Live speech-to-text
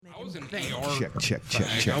was an ER. Check.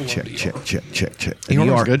 ER was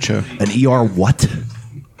a good show. An ER what?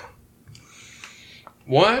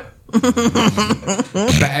 What?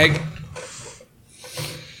 Bag.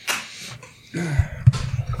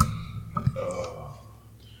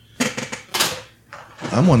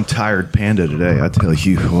 I'm one tired panda today, I tell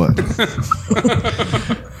you what.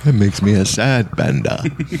 It makes me a sad panda.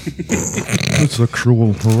 It's a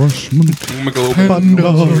cruel harassment. We'll make a little bit of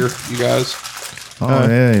noise here, you guys. Oh,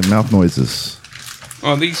 hey, mouth noises.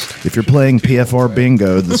 Oh, these. If you're playing PFR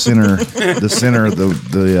bingo, the center,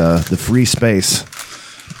 the free space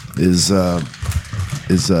is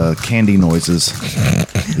candy noises.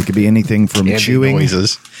 It could be anything from Candy chewing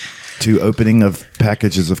noises to opening of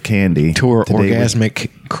packages of candy to our Today orgasmic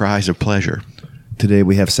cries of pleasure. Today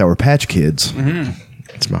we have Sour Patch Kids.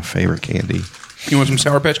 It's my favorite candy. You want some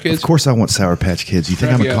Sour Patch Kids? Of course I want Sour Patch Kids. You think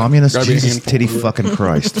Grab I'm a you a- communist? grab you a Jesus handful. titty fucking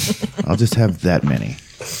Christ. I'll just have that many.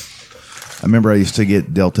 I remember I used to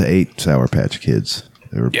get Delta 8 Sour Patch Kids.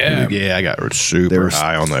 They were Yeah. pretty- Yeah, I got super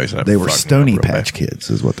high on those. They were Stony Patch Kids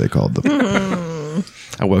is what they called them.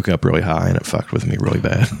 I woke up really high and it fucked with me really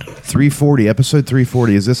bad. 340, episode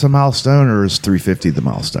 340. Is this a milestone or is 350 the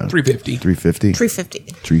milestone? 350. 350? 350.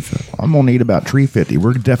 350. I'm going to need about 350.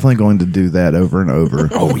 We're definitely going to do that over and over.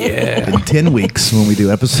 Oh, yeah. In 10 weeks when we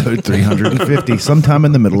do episode 350, sometime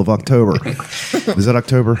in the middle of October. Is that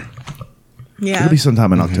October? Yeah. It'll be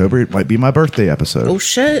sometime in October. It might be my birthday episode. Oh,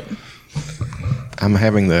 shit. I'm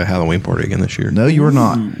having the Halloween party again this year. No, you are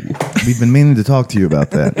not. We've been meaning to talk to you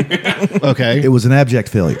about that. Okay. It was an abject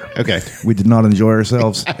failure. Okay. We did not enjoy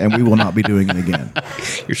ourselves, and we will not be doing it again.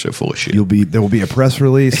 You're so full of shit. There will be a press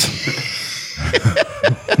release.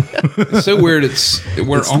 It's so weird.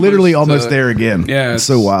 We're It's literally almost there again. Yeah. It's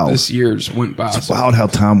so wild. This year's went by. It's wild how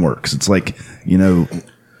time works. It's like,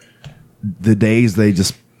 the days they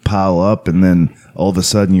just pile up, and then all of a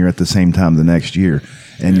sudden you're at the same time the next year,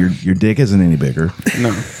 and your dick isn't any bigger.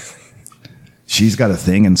 No. She's got a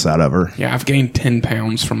thing inside of her. Yeah, I've gained 10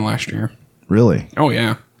 pounds from last year. Really? Oh,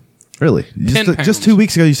 yeah. Really? 10 Just pounds. 2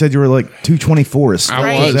 weeks ago, you said you were like 224 as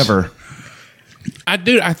I as was. ever.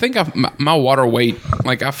 I think my water weight,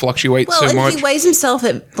 like, I fluctuate Well, so and much. he weighs himself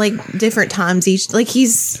at like different times each. Like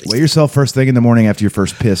he's Weigh yourself first thing in the morning after your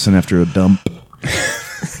first piss and after a dump.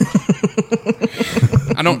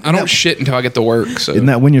 I don't shit until I get to work. So Isn't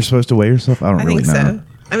that when you're supposed to weigh yourself? I don't I really think know. so.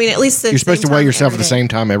 I mean, at least You're supposed to weigh yourself at the same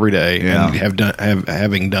time every day Yeah. and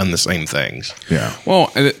having done the same things. Yeah.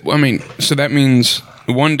 Well, I mean, so that means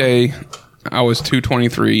one day I was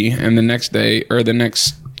 223, and the next day, or the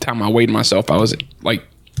next time I weighed myself, I was at like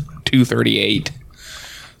 238,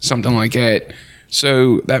 something like that.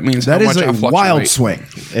 So that means That how is much I a fluctuate. wild swing.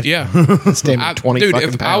 Yeah, Damn, 20 dude. fucking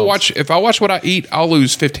If pounds. I watch what I eat, I'll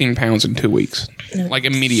lose 15 pounds in 2 weeks, like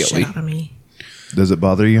immediately. Shit out of me. Does it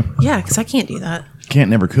bother you? Yeah, because I can't do that. Can't,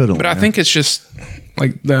 never could. But I think it's just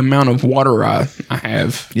like the amount of water I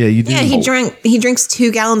have. Yeah, you do. Yeah, he drinks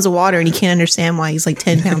 2 gallons of water and he can't understand why he's like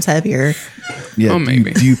 10 pounds heavier. Yeah, Oh, do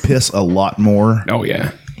maybe. you piss a lot more? Oh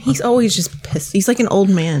yeah, He's always just pissed. He's like an old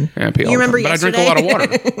man. yeah. I pee all You the remember time. But I drink yesterday? a lot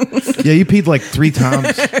of water. Yeah, you peed like 3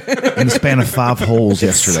 times in the span of 5 holes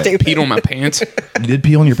yesterday. Peed on my pants. You did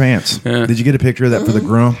pee on your pants. Yeah. Did you get a picture of that for the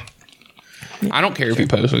groom? I don't care if you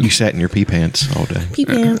post it. You sat in your pee pants all day. Pee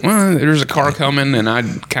pants. Well, there's a car coming, and I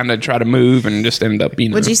kind of try to move, and just end up,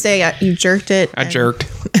 What'd you say? You jerked it? I jerked.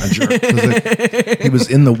 A jerk. 'Cause he was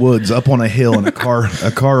in the woods up on a hill, and a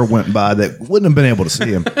car went by that wouldn't have been able to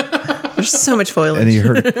see him, There's so much foliage. and he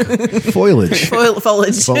heard foliage. Foliage.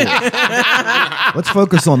 Foliage. Let's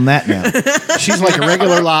focus on that now. She's like a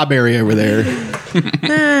regular library over there.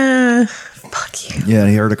 Fuck you. Yeah,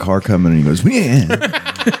 he heard a car coming, and he goes, "Yeah."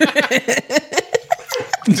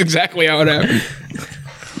 That's exactly how it happened.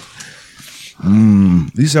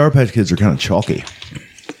 These Sour Patch Kids are kind of chalky.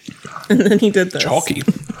 And then he did this. Chalky.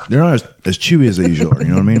 They're not as chewy as they usually are. You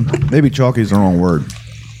know what I mean? Maybe chalky is the wrong word.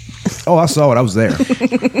 Oh, I saw it. I was there.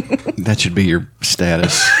 That should be your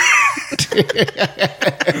status.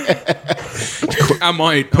 I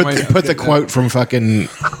might Put the quote from fucking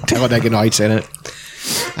Talladega Nights in it.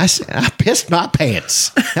 I pissed my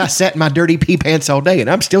pants. I sat in my dirty pee pants all day, and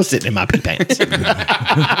I'm still sitting in my pee pants. Was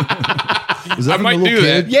that I from might the little do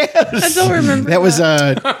kid? that. Yes, I don't remember. that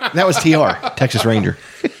was TR, Texas Ranger.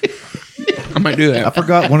 I might do I that.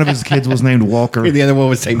 forgot one of his kids was named Walker. The other one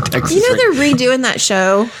was named Texas. You know Ranger. they're redoing that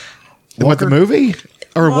show. What, the movie?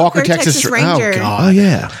 Or Walker, Texas, Texas Ranger. Oh God! Oh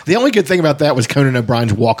yeah. The only good thing about that was Conan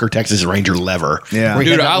O'Brien's Walker Texas Ranger lever. Yeah. Where he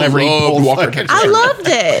Dude, had that I lever he loved pulled Walker fucking- Texas I loved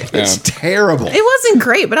it. It's terrible. It wasn't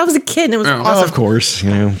great, but I was a kid and it was Yeah. Oh, awesome. of course, you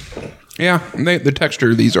know. Yeah, the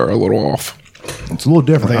texture of these are a little off. It's a little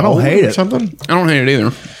different. I don't hate Or it. Something. I don't hate it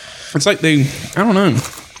either. It's like I don't know.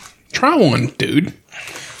 Try one, dude.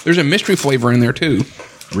 There's a mystery flavor in there too.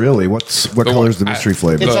 Really? What color's the mystery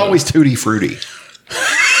flavor? It's always Tutti Frutti.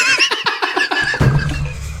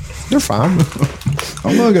 They're fine.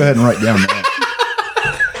 I'm gonna go ahead and write down that.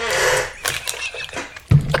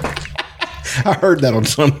 I heard that on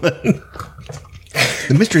something.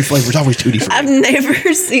 The mystery flavor is always Tutti Frutti. I've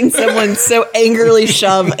never seen someone so angrily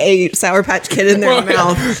shove a Sour Patch Kid in their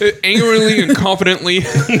mouth. Angrily and confidently.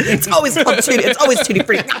 It's always called Tutti. It's always Tutti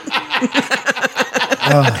Frutti.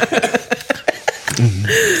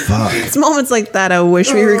 Fuck. It's moments like that I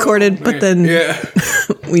wish we recorded, but then Yeah.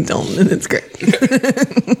 we don't, and it's great. We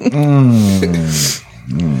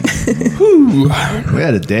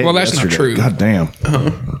had a day. Well, that's not yesterday. true. God damn.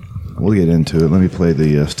 We'll get into it. Let me play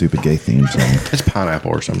the stupid gay theme song. It's pineapple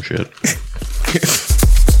or some shit.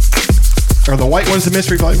 Are the white ones the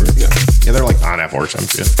mystery flavor? Yeah, they're like pineapple or some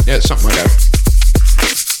shit. Yeah, it's something like that.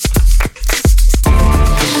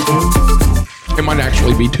 It might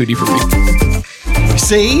actually be Tutti for me.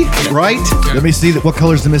 See? Right? Let me see what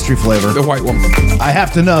color's the mystery flavor. The white one. I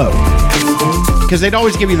have to know. Because they'd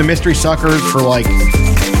always give you the mystery suckers for like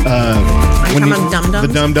From Dum-Dums?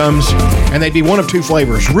 the Dum Dums, and they'd be one of two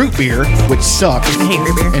flavors: root beer, which sucked, I hate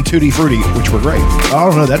root beer. and Tutti Frutti, which were great. I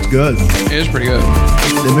don't know. That's good. It is pretty good.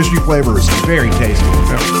 The mystery flavor is very tasty.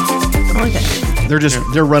 I like it.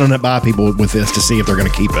 They're running it by people with this to see if they're going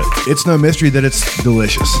to keep it. It's no mystery that it's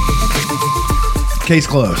delicious. Case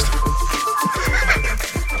closed.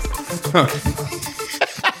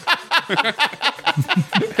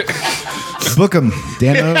 Book 'em,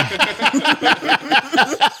 Dano.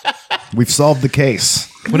 We've solved the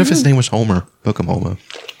case. What if his name was Homer? Book him Homer.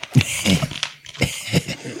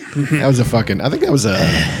 That was a fucking. I think that was a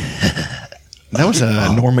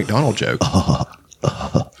Norm Macdonald joke.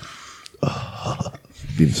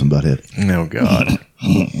 Beavis and Butthead. Oh God.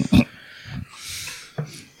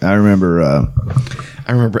 I remember.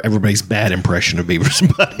 I remember everybody's bad impression of Beavis and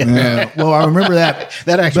Butthead. Well, I remember that.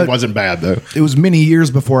 That actually But wasn't bad though. It was many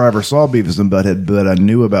years before I ever saw Beavis and Butthead, but I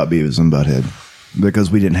knew about Beavis and Butthead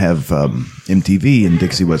because we didn't have MTV in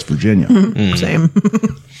Dixie, West Virginia. Same.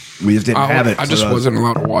 We just didn't have it. I just so wasn't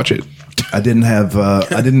allowed to watch it. I didn't have.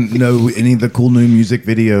 I didn't know any of the cool new music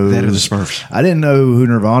videos. That or the Smurfs. I didn't know who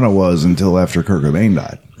Nirvana was until after Kurt Cobain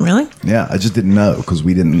died. Really? Yeah, I just didn't know because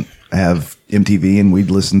we didn't have MTV and we'd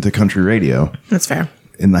listen to country radio That's fair.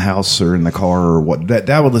 in the house or in the car or what.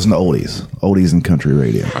 That would listen to oldies and country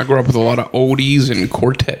radio. I grew up with a lot of oldies and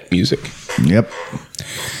quartet music. Yep.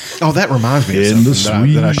 Oh, that reminds me of In the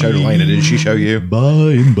something that I showed Elena. Did she show you?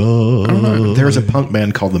 By and by. There was a punk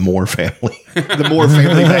band called the Moore Family. The Moore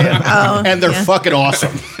Family Band. And they're fucking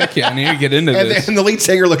awesome. Heck yeah, I need to get into And this. then the lead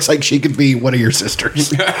singer looks like she could be one of your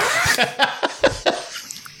sisters.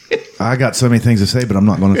 I got so many things to say, but I'm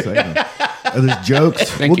not going to say them. There's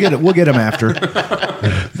jokes. We'll get it. We'll get them after.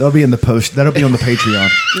 They'll be in the post. That'll be on the Patreon.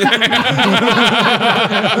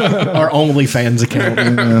 Our OnlyFans account.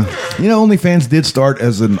 You know, OnlyFans did start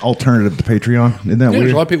as an alternative to Patreon. Isn't that There's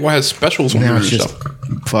weird? a lot of people have specials on Now there it's and just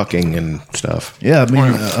stuff. fucking and stuff. Yeah, I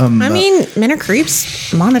mean, I mean, men are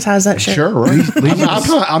creeps. Monetize that shit. Sure, right?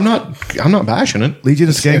 I'm not bashing it. Legion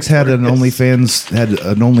of Skanks had an OnlyFans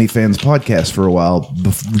podcast for a while.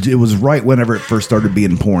 It was right whenever it first started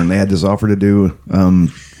being porn. They had this offer to do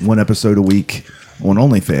one episode a week on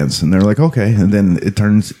OnlyFans, and they're like, okay. And then it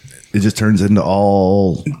just turns into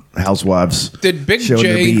all housewives. Did Big showing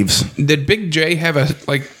their J beeves. Did Big J have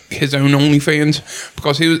his own OnlyFans?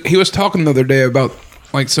 Because he was talking the other day about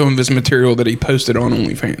like some of his material that he posted on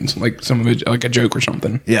OnlyFans, like some of it, like a joke or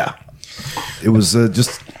something. Yeah, it was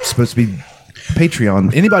just supposed to be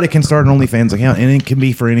Patreon. Anybody can start an OnlyFans account, and it can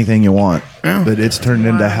be for anything you want. Yeah. But it's turned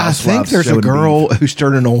into I housewives. think there's a showing girl beef. who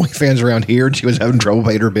started an OnlyFans around here, and she was having trouble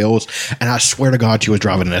paying her bills. And I swear to God, she was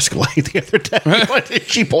driving an Escalade the other day.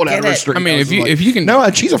 She pulled out of her Get it. street. I mean, was if you can, no,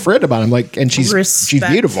 she's a friend of mine. I'm like, and she's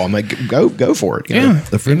Respect. beautiful. I'm like, go for it. you know? yeah.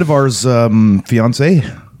 A friend of ours, fiance,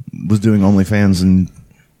 was doing OnlyFans, and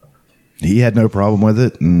he had no problem with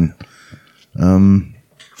it. And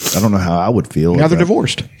I don't know how I would feel. Now if they're that-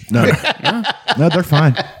 divorced. No, no, they're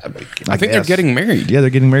fine. I think they're getting married. Yeah, they're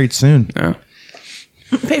getting married soon. Yeah.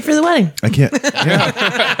 Pay for the wedding. I can't.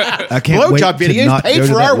 I can't wait Blowjob to videos not paid go to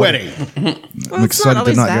for that our wedding. I'm Well, it's not excited to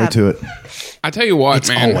always not that. go to it. I tell you what, It's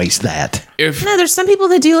man. always that. If No, there's some people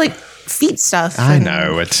that do like feet stuff. I and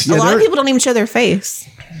know. It's A lot they're- of people don't even show their face.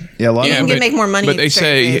 Yeah, a lot yeah, of can make more money But they if you show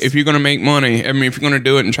your say face. if you're going to make money, I mean, if you're going to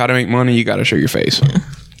do it and try to make money, you got to show your face.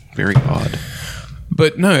 very odd.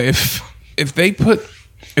 But no, if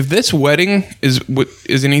this wedding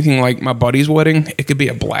is anything like my buddy's wedding, it could be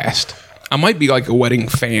a blast. I might be like a wedding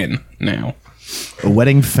fan now. A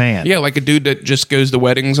wedding fan. Yeah, like a dude that just goes to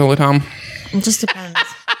weddings all the time. It just depends.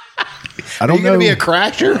 I Are don't you know. going to be a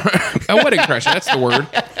crasher? A wedding crasher, that's the word.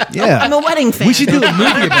 Yeah. I'm a wedding fan. We should do a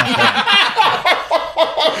movie about that.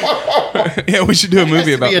 Yeah, we should do a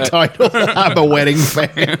movie about Be a that. title. I'm a wedding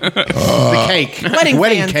fan. The cake. Wedding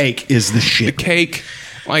fans. cake is the shit. Cake,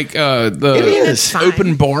 like It the is. Fine.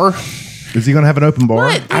 open bar. Is he going to have an open bar?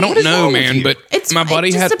 What? I don't is know, wrong with man, you? but It's my buddy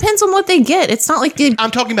it just had. depends on what they get. It's not like they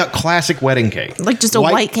I'm talking about classic wedding cake. like just a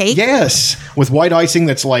white cake. Yes. With white icing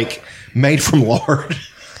that's like made from lard.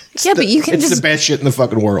 Yeah, but you can It's just. the best shit in the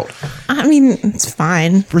fucking world. I mean, it's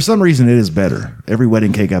fine. For some reason, it is better. Every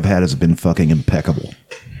wedding cake I've had has been fucking impeccable.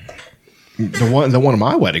 The one at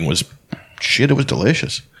my wedding was shit, it was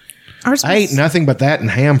delicious. Ours I ate nothing but that and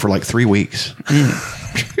ham for like 3 weeks.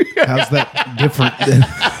 How's that different than...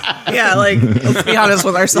 Yeah, like let's be honest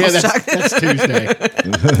with ourselves, Chuck. That's Tuesday.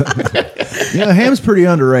 Yeah, ham's pretty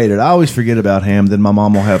underrated. I always forget about ham. Then my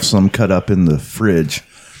mom will have some cut up in the fridge,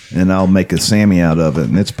 and I'll make a Sammy out of it,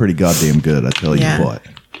 and it's pretty goddamn good. I tell Yeah. you what.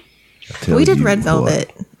 I tell We did you red what.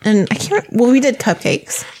 velvet, and I can't. Well, we did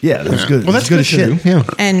cupcakes, Yeah, that's good. Well, That's that's good good as shit. too. Yeah.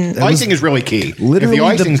 and Icing is really key. Literally if the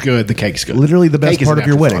the- icing's good, the cake's good. literally the best Cake is part an of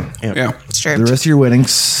your wedding. afterthought. Yeah, it's true. The rest of your wedding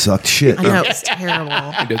sucked shit. I know it's terrible.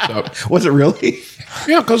 it did suck. Was it really?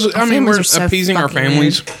 Yeah, because I mean, families we're are so appeasing our fucking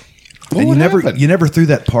families, And you never threw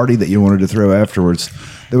that party that you wanted to throw afterwards.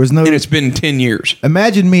 There was no. and it's been 10 years.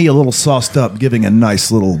 Imagine me a little sauced up giving a nice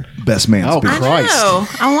little best man Oh, speech. I Christ. know.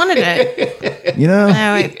 I wanted it. You know,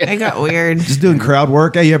 No, it got weird. just doing crowd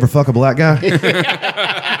work. Hey, you ever fuck a black guy?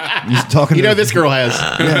 He's talking. You to know this girl has.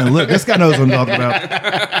 Yeah, look, this guy knows what I'm talking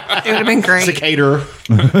about. It would have been great. It's a caterer.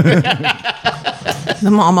 The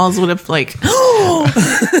mamas would have like,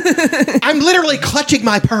 I'm literally clutching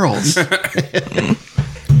my pearls. we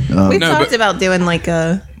No, talked but- about doing like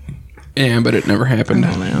a, Yeah, but it never happened.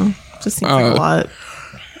 I don't know, just seems like a lot.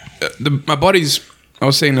 My buddies, I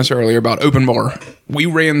was saying this earlier about open bar. We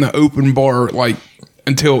ran the open bar like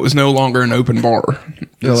until it was no longer an open bar.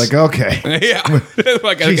 They're like, okay, Yeah,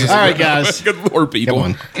 like okay, All right, guys. good lord, people.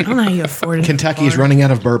 Come on. I don't know how you afford it. Kentucky is running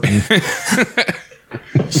out of bourbon.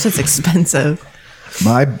 It's just expensive.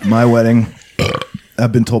 my wedding.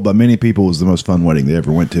 I've been told by many people was the most fun wedding they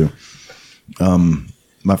ever went to.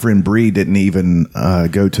 My friend Bree didn't even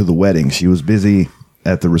go to the wedding. She was busy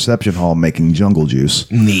at the reception hall making jungle juice.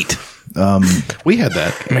 Neat. We had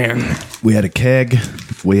that. Man, We had a keg.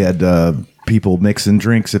 We had people mixing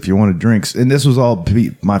drinks if you wanted drinks. And this was all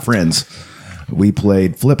my friends. We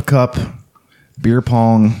played flip cup, beer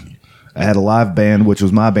pong. I had a live band, which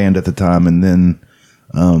was my band at the time. And then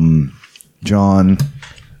John,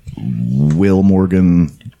 Will Morgan,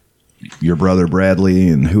 your brother Bradley,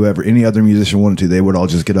 and whoever, any other musician wanted to, they would all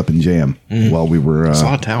just get up and jam while we were a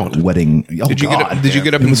lot of talent. wedding. Oh, did you God, get up? Did you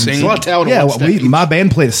get up and There's sing? a lot of talent. Yeah, on well, stage. my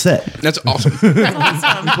band played a set. That's awesome.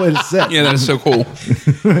 We played a set. Yeah, that is so cool.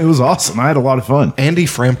 It was awesome. I had a lot of fun. Andy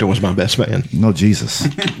Frampton was my best man. No, Jesus.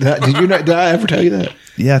 Did you know? Did I ever tell you that?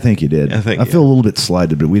 Yeah, I think you did. I think, I yeah. feel a little bit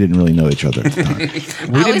slighted, but we didn't really know each other at the time. We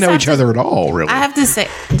always didn't know have each to- other at all, really. I have to say,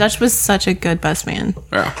 Dutch was such a good best man.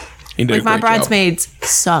 Yeah, he did. Like a my great job. bridesmaids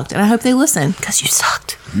sucked, and I hope they listen because you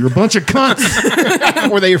sucked. You're a bunch of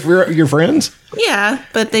cunts. Were they your friends? Yeah,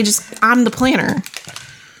 but I'm the planner.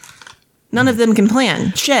 None of them can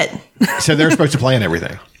plan shit. So they're supposed to plan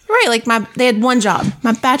everything. Right, like they had one job,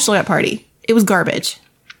 my bachelorette party. It was garbage.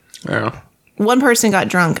 Yeah. One person got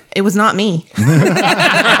drunk. It was not me.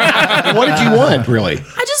 What did you want, really?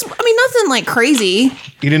 I mean, nothing like crazy.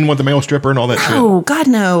 You didn't want the male stripper and all that shit? Oh, God,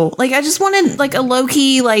 no. Like, I just wanted like a low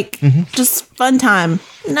key, like just fun time.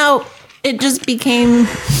 No, it just became,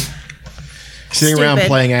 Sitting around stupid.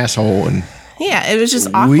 playing asshole and yeah, it was just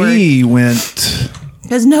awkward We went.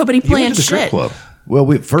 because nobody you went planned to the strip shit. club. Well,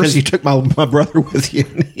 we Because first. you took my brother with you.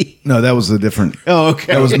 No, that was a different. Oh,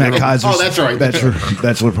 okay. That was Matt Kaiser's. Oh, that's right.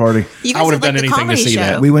 Bachelor party. You I guys would have did, done like, the anything to comedy see show.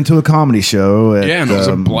 that. We went to a comedy show. At, Yeah, and it was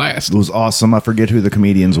a blast. It was awesome. I forget who the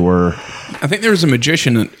comedians were. I think there was a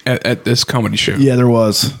magician at this comedy show. Yeah, there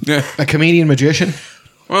was. Yeah. A comedian magician?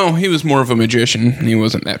 Well, he was more of a magician. He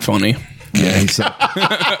wasn't that funny. Yeah, he sucked.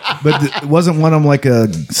 But wasn't one of them like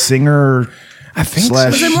a singer? I think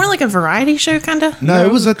Slash- Was it more like a variety show, kind of? No, it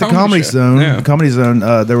was at the Comedy Comedy Show. Zone. Yeah. Comedy Zone.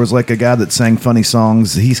 There was like a guy that sang funny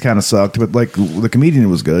songs. He's kind of sucked, but like the comedian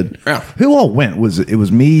was good. Yeah. Who all went? It was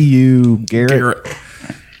me, you, Garrett,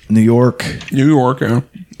 New York. New York.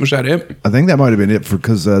 Was that it? I think that might have been it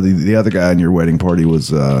because the other guy in your wedding party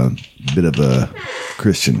was a bit of a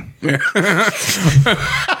Christian.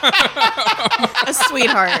 A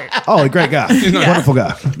sweetheart. Oh, a great guy, wonderful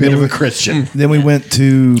guy. Bit of a Christian. Then we went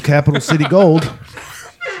to Capital City Gold,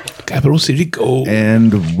 Capital City Gold.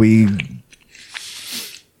 and we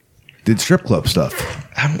did strip club stuff.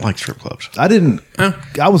 I don't like strip clubs. I didn't.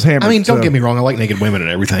 I was hammered. I mean, don't so- get me wrong. I like naked women and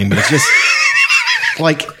everything, but it's just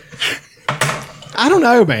like, I don't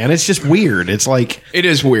know, man. It's just weird. It's like, It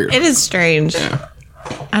is weird. It is strange.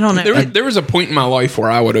 I don't know. There was a point in my life where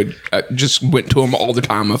I would have just went to them all the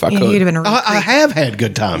time if I Yeah, could. you'd have been a real I creep. have had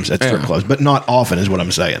good times at strip clubs, but not often is what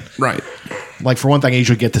I'm saying. Right. Like, for one thing, I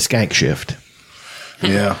usually get the skank shift.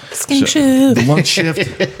 Yeah. Skank shift. The lunch shift.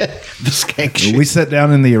 The skank shift. We sat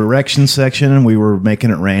down in the erection section and we were making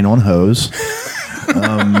it rain on hose.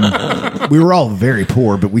 We were all very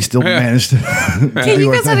poor, but we still managed to. Yeah, do you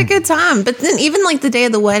our guys had a thing. good time. But then even like the day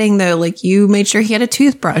of the wedding though, like you made sure he had a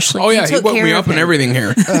toothbrush. Like, Oh, you yeah. He took woke care me of up and him. everything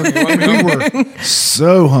here. We were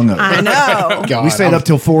so hungover. I know. God, We stayed up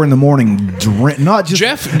till 4 a.m. Not just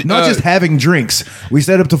Jeff, not just having drinks. We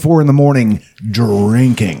stayed up till 4 a.m.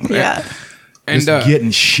 drinking. Yeah. And Just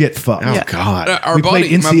getting shit fucked. Oh, Yeah. God. our We buddy,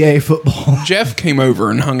 played NCAA football. Jeff came over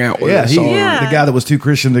and hung out with Yeah, us. he, all- Yeah. the guy that was too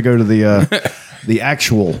Christian to go to the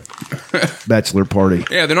actual bachelor party.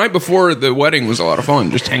 Yeah, the night before the wedding was a lot of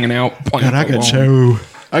fun, just hanging out, playing God,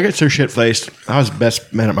 I got so shit faced. I was the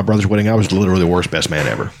best man at my brother's wedding. I was literally the worst best man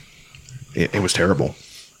ever. It was terrible.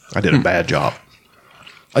 I did a bad job.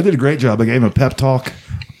 I did a great job. I gave him a pep talk.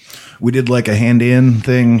 We did like a hand in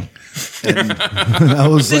thing. And I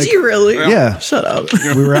was Did like, you really? Yeah. Shut up.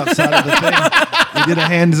 We were outside of the thing. We did a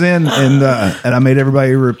hands in, and I made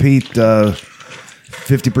everybody repeat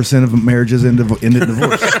 50% of marriages ended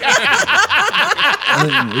divorce.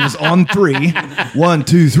 And it was on 3. 1,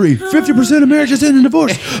 2, 3. 50% of marriages end in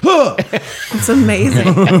divorce. Huh. It's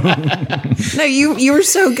amazing. No, you were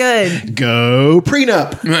so good. Go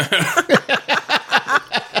prenup.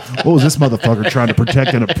 What was this motherfucker trying to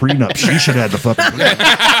protect in a prenup? She should have had the fucking prenup.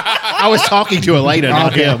 I was talking to Elena,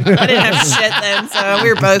 not him. I didn't have shit then, so we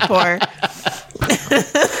were both poor.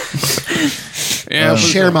 Yeah,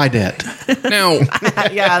 Share my debt. now,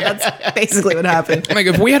 Yeah, that's basically what happened. like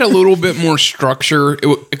if we had a little bit more structure,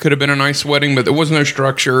 it could have been a nice wedding, but there was no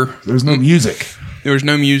structure. There's no music. There was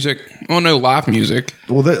no music. Well, no live music.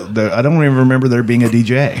 Well, I don't even remember there being a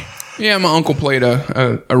DJ. Yeah, my uncle played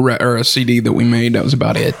a CD that we made. That was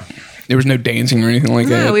about it. There was no dancing or anything like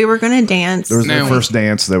that. No, we were gonna dance. There was No. their first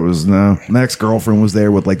dance. There was no. My ex-girlfriend was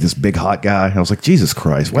there with like this big hot guy. I was like, Jesus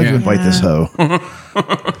Christ, why'd you Yeah. invite this hoe?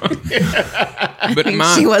 But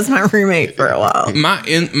She was my roommate for a while.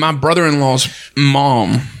 my brother-in-law's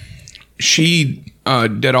mom, she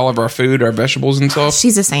did all of our food, our vegetables and stuff.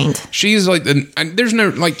 She's a saint. She's like there's no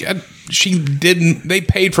like she didn't. They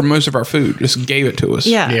paid for most of our food, just gave it to us.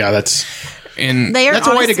 Yeah. Yeah, that's and They are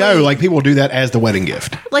a way to go. honestly- Like, people do that as the wedding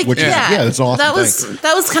gift. Like, which yeah, is, that's an awesome that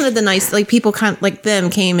thing. was kind of the nice, like, people kind of, like, them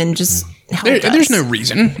came and just helped us. there's no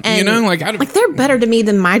reason, you And, know, like they're better to me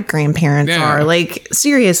than my grandparents Yeah. are. Like,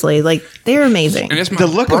 seriously, like, they're amazing. and it's my The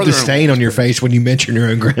look of brother- disdain on your face when you mention your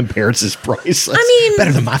own grandparents is priceless. I mean-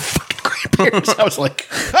 better than my fucking grandparents. I was like,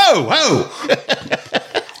 oh.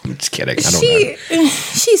 I'm just kidding. I don't know.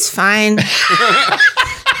 She's fine.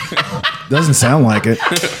 Doesn't sound like it.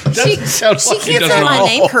 She Sounds like can't doesn't say my know.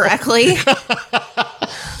 name correctly.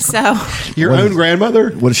 So, your own grandmother,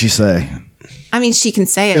 What did she say? I mean, she can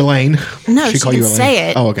say it. Elaine. No, she call can you Elaine? say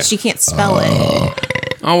it. Oh, okay. She can't spell it.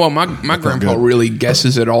 Oh well, my grandpa good. really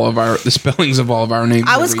guesses at all of the spellings of all of our names.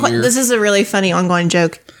 I was every quite. year. This is a really funny ongoing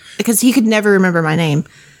joke because he could never remember my name,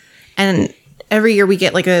 and every year we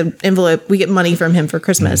get like a envelope. We get money from him for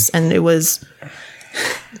Christmas, and it was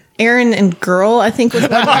Aaron and Girl. I think was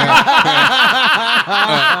one.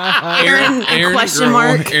 Aaron question girl,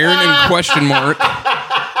 mark. Aaron and question mark.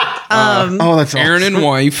 Oh, that's Aaron and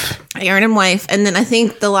wife. Aaron and wife, and then I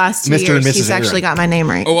think the last 2 Mr. and years Mrs. he's actually Aaron. got my name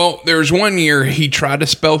right. Oh, well, there was one year he tried to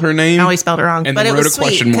spell her name. I always spelled it wrong, And but then it wrote was a sweet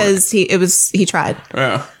question mark. because he tried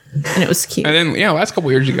Yeah. and it was cute. And then last couple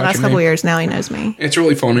years you got Last your couple name. years now he knows me. It's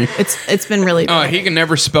really funny. It's been really good. He can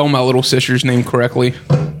never spell my little sister's name correctly.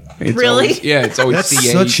 It's Really? always- yeah, it's always That's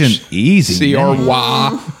CH, such an easy name.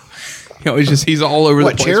 CRY. He's all over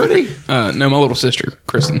What, the place. Charity? No, my little sister,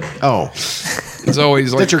 Kristen. Oh, It's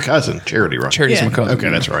always like that's your cousin, Charity, right? Charity's Yeah. my cousin. Okay,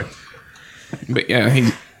 that's right. But yeah,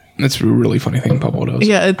 that's a really funny thing Pablo does.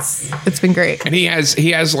 Yeah, it's been great. And he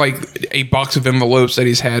has like a box of envelopes that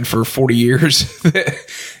he's had for 40 years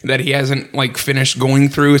that he hasn't like finished going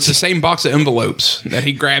through. It's the same box of envelopes that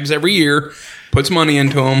he grabs every year, puts money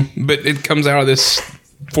into them, but it comes out of this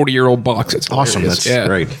 40-year-old box. It's Awesome. hilarious. That's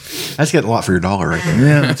great. That's getting a lot for your dollar right there.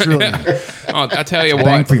 Yeah, that's really. Oh, I tell you Bang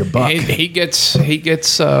what, for your buck. He gets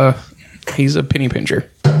he's a penny pincher.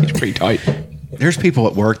 He's pretty tight. There's people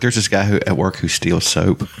at work. There's this guy at work who steals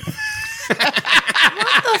soap.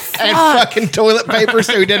 and fucking toilet paper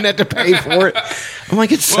so he didn't have to pay for it. I'm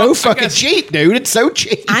like, it's so fucking cheap, dude. It's so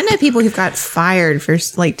cheap. I know people who've got fired for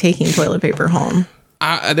like taking toilet paper home.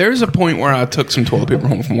 There's a point where I took some toilet paper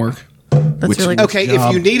home from work. That's really good. Okay,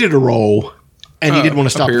 if you needed a roll and you didn't want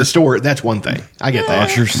to stop at the store, that's one thing. I get that.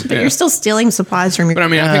 But you're still stealing supplies from your. But I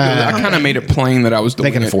mean, I think I kind of made it plain that I was doing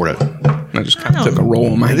They can it. afford it. I just kind of took a roll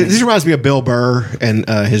in my hand. This reminds me of Bill Burr and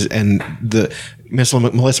the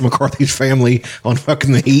Melissa McCarthy's family on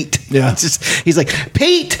fucking The Heat. Yeah. He's like,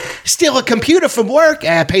 Pete, steal a computer from work.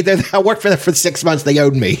 I worked for them for 6 months. They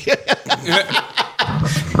owed me.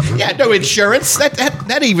 Yeah, no insurance.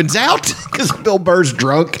 That evens out because Bill Burr's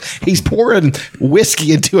drunk. He's pouring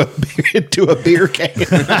whiskey into a beer can.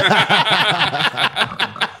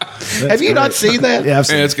 Have you not seen that? Yeah, I've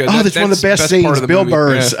seen Yeah, it's good. Oh, that's one of the best part scenes. of the Bill movie.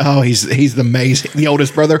 Burr's. Yeah. Oh, he's amazing. The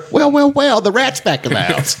oldest brother. Well. The rat's back in the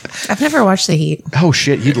house. I've never watched The Heat. Oh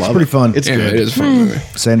shit, you'd love pretty it. fun. It's Yeah, good. it is a fun movie.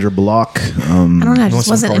 Sandra Bullock. I don't know. I just Melissa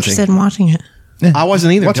wasn't McCarthy. interested in watching it. I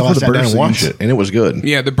wasn't either Watch until it I for the sat down bird and watched scenes. it, and it was good.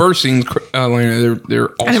 Yeah, the bird scenes, Lena, they're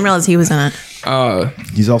awesome. I didn't realize he was in it.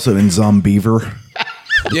 He's also in Zombiever.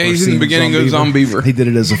 Yeah, he's in the beginning of Zombiever. He did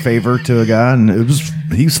it as a favor to a guy, and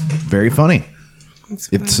he's very funny.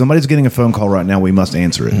 If somebody's getting a phone call right now, we must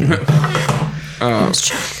answer it. Let's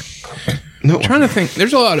check. No, I'm trying to think.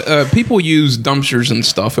 There's a lot of people use dumpsters and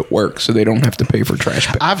stuff at work so they don't have to pay for trash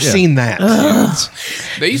pickup. I've seen that.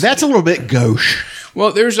 They used That's a little bit gauche.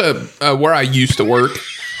 well, there's a where I used to work.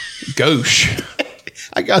 Gauche.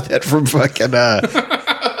 I got that from fucking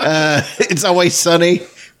It's Always Sunny,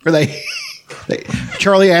 where they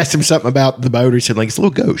Charlie asked him something about the boat. He said, like, it's a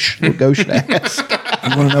little gauche to ask.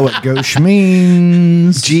 You want to know what gauche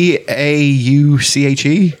means? Gauche.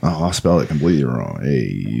 Oh, I spelled it completely wrong.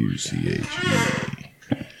 Auche.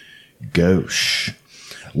 Gauche.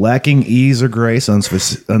 Lacking ease or grace,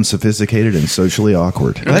 unsophisticated, and socially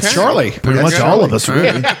awkward. That's Charlie. Pretty much all of us,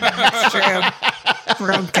 really. That's true.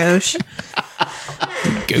 Real gauche.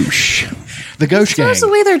 Gauche. The gauche gang. That's the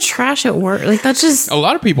way they're trash at work. Like that just A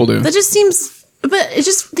lot of people do. that just seems. But it's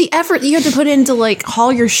just the effort that you have to put in to like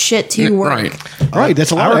haul your shit to work. Right. Right, that's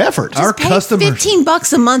a lot of effort. Our Pay customers,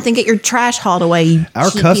 $15 a month and get your trash hauled away. You our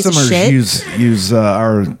cheap piece of customers shit. use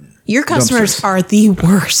our. Your customers dumpsters. are the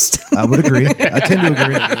worst. I would agree. I tend to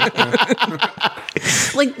agree.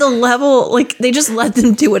 Like the level, like they just let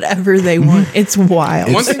them do whatever they want. It's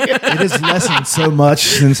wild. One thing, It has lessened so much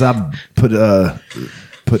since I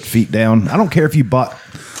put feet down. I don't care if you bought,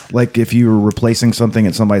 like, if you were replacing something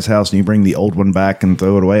at somebody's house and you bring the old one back and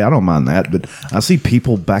throw it away. I don't mind that, but I see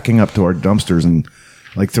people backing up to our dumpsters and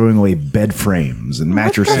like throwing away bed frames and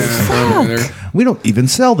mattresses. We don't even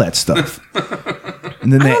sell that stuff.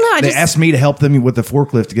 And then I don't know, I they just- asked me to help them with the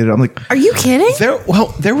forklift to get it. I'm like, Are you kidding?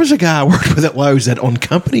 There was a guy I worked with at Lowe's that on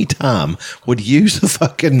company time would use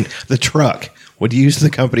the truck, would use the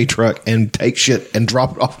company truck and take shit and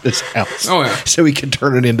drop it off at his house. Oh, yeah. So he could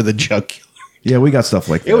turn it into the junkyard. yeah, we got stuff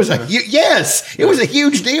like that. It was it was a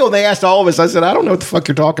huge deal. They asked all of us. I said, I don't know what the fuck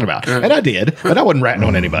you're talking about, and I did, but I wasn't ratting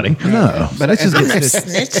on anybody. No, but let's just I'm get a this-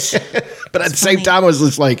 snitch. But at the same time, I was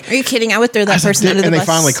just like, Are you kidding? I would throw that I person did- under the and they bus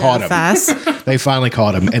finally so caught him. fast. they finally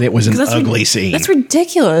caught him, and it was an That's ugly scene. That's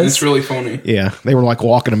ridiculous. it's really funny. Yeah, they were like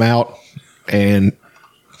walking him out, and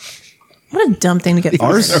What a dumb thing to get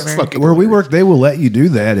Ours fired are over. fucking- where we work, they will let you do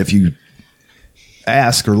that if you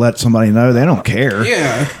ask or let somebody know. They don't care.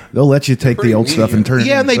 Yeah. They'll let you take the old stuff and turn it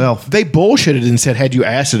yeah, and yourself. they bullshitted and said, had you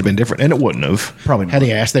asked, it'd have been different, and it wouldn't have. Probably not. had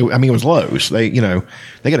he asked. It was Lowe's. They got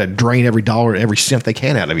to drain every dollar, every cent they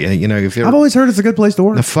can out of you. If you're I've always heard it's a good place to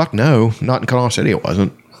work. the fuck no, not in Kanawha City, it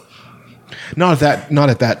wasn't. Not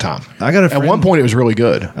at that time. I got a at friend- one point it was really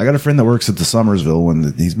good. I got a friend that works at the Summersville,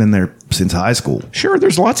 and he's been there since high school. Sure,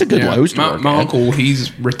 there's lots of good Yeah. Lowe's to My work my at. uncle,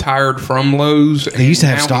 he's retired from Lowe's. They used to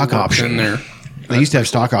have and now stock he works option in there. They used to have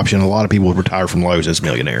stock option. A lot of people would retire from Lowe's as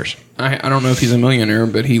millionaires. I don't know if he's a millionaire,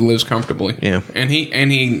 but he lives comfortably. Yeah. and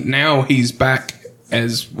he now he's back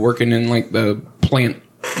as working in like the plant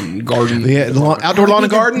and garden. Yeah, the outdoor lawn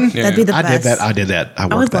and garden. That'd be the I best. did that. I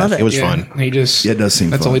worked would love that. it. It was Yeah, fun. He just Yeah, it does seem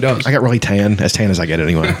that's fun. all he does. I got really tan as I get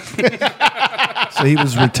anyway. So he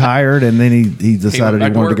was retired, and then he decided he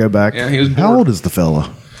back to wanted to work. go back. Yeah, he was How bored. old is the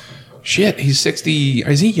fella? Shit, he's 60.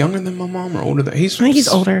 Is he younger than my mom or older than? I think he's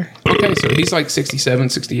older. Okay, so he's like 67,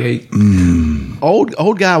 68. old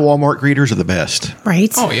guy Walmart greeters are the best.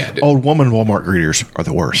 Right? Oh yeah, dude. Old woman Walmart greeters are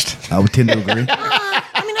the worst. I would tend to agree.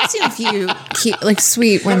 I mean, I've seen a few cute, like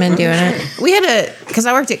sweet women doing it. We had because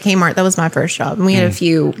I worked at Kmart. That was my first job, and we had a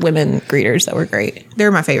few women greeters that were great. They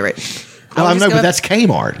were my favorite. Well, I would know, just but go that's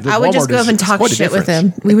Kmart. I would just Walmart go up and is talk quite a shit with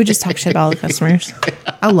difference. them. We would just talk shit to all the customers.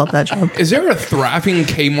 I love that job. Is there a thriving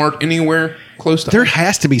Kmart anywhere? close to There home.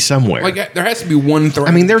 has to be somewhere. Like there has to be one.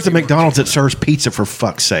 I mean, there's a McDonald's that serves pizza for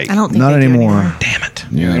fuck's sake. I don't think Not they do anymore. Damn it.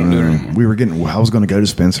 Yeah, they don't do it anymore. We were getting. I was going to go to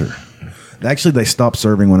Spencer. Actually, they stopped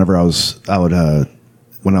serving whenever I was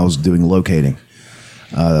doing locating.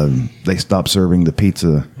 They stopped serving the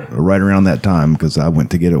pizza right around that time because I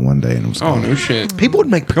went to get it one day and it was Oh gone. no shit. People would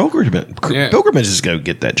make Yeah. pilgrimages to go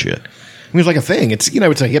get that shit. I mean, it's like a thing. It's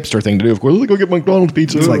it's a hipster thing to do. Of course, let's go get McDonald's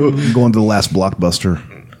pizza. It's like going to the last Blockbuster.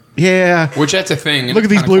 yeah. Which that's a thing. and Look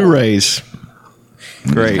at it's these kinda cool. Blu-rays.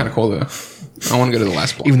 Great. Kind of cool though. I want to go to the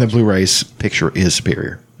last block. Even the Blu-rays picture is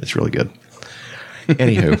superior. It's really good.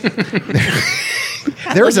 Anywho,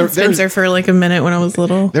 there's Spencer for like a minute when I was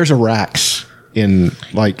little. there's a Rax in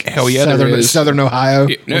like Hell yeah, there is. southern Ohio.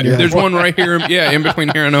 Yeah, there's one right here. Yeah, in between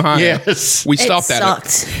here and Ohio. Yes. we stopped It at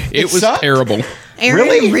sucked. it. It was sucked? terrible. Aaron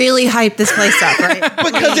Really? really hyped this place up, right?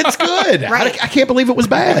 Because it's good. Right. I can't believe it was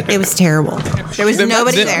bad. It was terrible. There was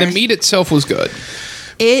nobody the, there. the meat itself was good.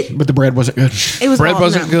 But the bread wasn't good. It was Bread awful.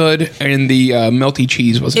 wasn't good, and the melty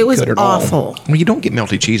cheese wasn't It was good at awful. Well, you don't get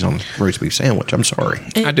melty cheese on roast beef sandwich. I'm sorry.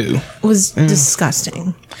 all. I do. It was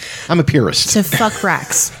disgusting. I'm a purist. So fuck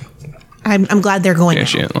Rax. I'm glad they're going Yeah, out.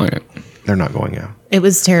 shit like it. They're not going out. It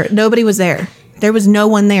was terrible. Nobody was there. There was no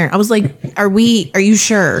one there. I was like, "Are you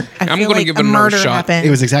sure?" I'm feel gonna like give a it another murder shot. happened. It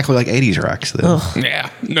was exactly like 80s Rax. Though. Yeah,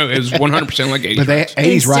 no, it was 100% like 80s. But they, Rax. 80s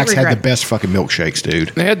Instant Rax had the regret. best fucking milkshakes, dude.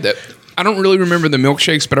 They had that. I don't really remember the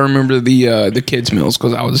milkshakes, but I remember the kids meals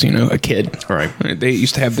because I was a kid. All right. They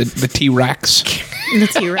used to have the T-Rex. the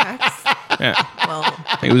T-Rex. Yeah, Well,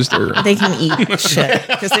 it was their. they can eat shit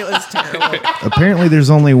because it was terrible. Apparently, there's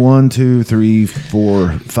only 1, 2, 3,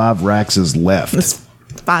 4, 5 Raxes left. It's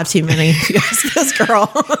 5 too many. If you ask this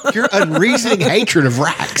girl, Your unreasoning hatred of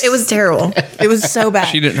Rax. it was terrible. It was so bad.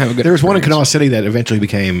 She didn't have a good. There was one in experience. Kanawha City that eventually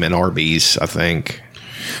became an Arby's, I think.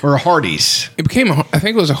 Or a Hardee's. It became. I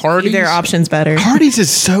think it was a Hardee's. Their options better. Hardee's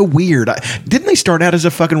is so weird. Didn't they start out as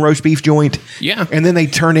a fucking roast beef joint? Yeah. And then they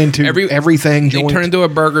turn into everything They joint. turned into a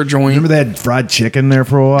burger joint. Remember they had fried chicken there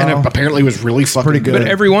for a while? and it apparently was really fucking pretty good. But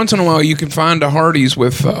every once in a while, you can find a Hardee's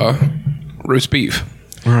with roast beef,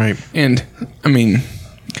 Right. and I mean,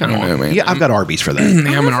 I don't know, man. Yeah, I've got Arby's for that.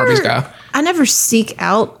 I'm an Arby's guy. I never seek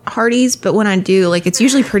out Hardee's, but when I do, like, it's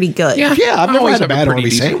usually pretty good. Yeah. Yeah, I've I never always had a have a bad pretty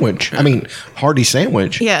Arby's decent- sandwich. I mean, Hardee's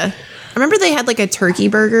sandwich. Yeah. I remember they had like a turkey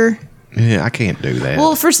burger. Yeah, I can't do that.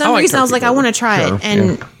 Well, for some I like reason, I was turkey like, I burger. want to try Sure, it,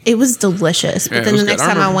 and it was delicious. But Yeah, it then was the good. next I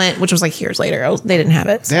time I remember- went, which was like years later, they didn't have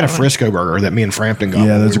it. they had a so- Frisco burger that me and Frampton got.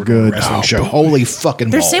 Yeah, when those we are were doing a good. Wrestling show. Holy fucking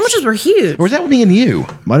Their balls. sandwiches were huge. Or was that me and you?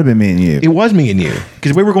 Might have been me and you. It was me and you.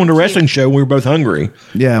 Because we were going to a wrestling show and we were both hungry.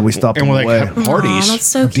 Yeah, we stopped And on we're the like, way. Hardee's. Aw, that's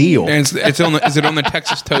so cute. deal. And it's on the. Is it on the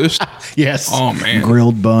Texas toast? Yes. Oh man,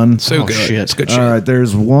 Grilled bun. so Oh, good. shit. It's good shit. All right,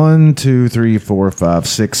 there's 1, 2, 3, 4, 5,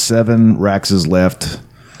 6, 7 Raxes left,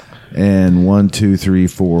 and 1, 2, 3,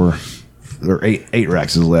 4, or 8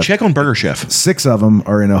 Raxes left. Check on Burger Chef. 6 of them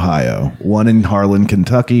are in Ohio. One in Harlan,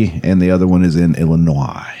 Kentucky, and the other one is in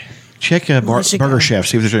Illinois. Check Michigan. Burger Chef.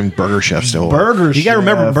 See if there's any Burger Chef still. Burger You got to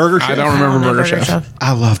remember Chef. Burger Chef. I don't remember Burger Chef.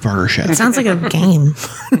 I love Burger Chef. It sounds like a game.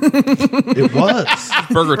 It was.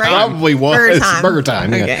 Burger Right. time. Probably was Burger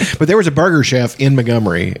time. yeah. Okay. But there was a Burger Chef in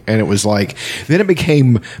Montgomery, and it was like then it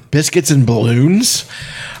became biscuits and balloons.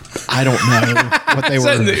 I don't know what they Is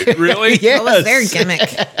were. that- really? Yes. What was their gimmick?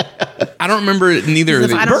 I don't remember neither of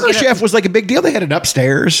If I these. don't- Burger get it. Chef was like a big deal. They had it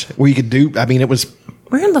upstairs where you could do. I mean, it was.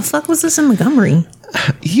 Where in the fuck was this in Montgomery?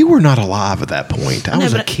 You were not alive at that point. I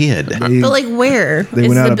was a but- kid. But like where? They Is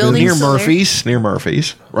went out the of building Near still there?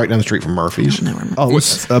 Murphy's, right down the street from Murphy's. No, we're-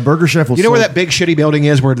 Oh, Burger Chef was. You know where sold- that big shitty building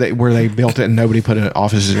is where they built it and nobody put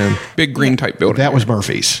offices in? Big green type building. That was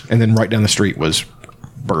Murphy's, and then right down the street was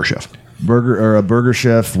Burger Chef. Burger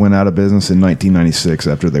Chef went out of business in 1996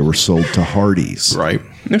 after they were sold to Hardee's. Right.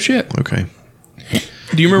 no shit. Okay.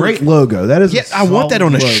 Do you remember? Great logo. That is. Yeah, a I want that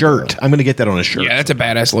on a solid logo. shirt. I'm going to get that on a shirt. Yeah, that's a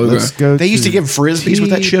badass logo. Let's go. They used to give frisbees with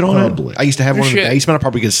that shit on Public. it. I used to have one in the Shit. basement. I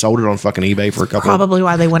probably could have sold it on fucking eBay for a couple. Probably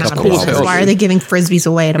why they went out of Cool as business. hell, Why are dude. they giving frisbees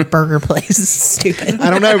away at a burger place? Stupid. I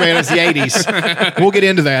don't know, man. It's the 80s. We'll get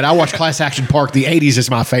into that. I watch Class Action Park. The 80s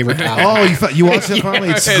is my favorite time. Oh, you watched it finally?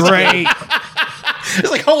 It's great.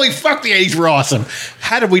 It's like, holy fuck, the 80s were awesome.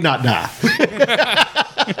 How did we not die?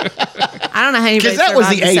 I don't know how anybody 'Cause that was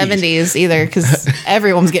survived the the 80s. 70s either, because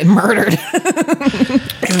everyone was getting murdered.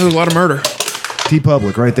 There's a lot of murder.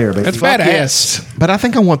 T-Public right there, baby. That's Fuck badass. yes. But I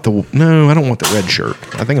think I want the. No, I don't want the red shirt.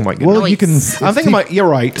 I think I might get Well, it. you can. I think I might. You're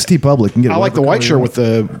right. It's T-Public. You can get I like the whatever white color shirt you with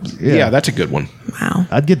the. Yeah. Yeah, that's a good one. Wow.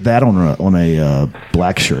 I'd get that on a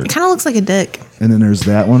black shirt, Kind of looks like a dick. and then there's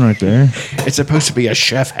that one right there. It's supposed to be a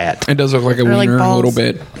chef hat. It does look like a Or like wiener a balls. little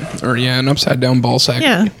bit, or yeah, an upside down ball sack.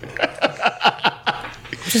 Yeah.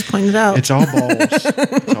 Just pointed out. It's all balls.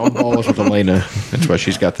 It's all balls with Elena. That's why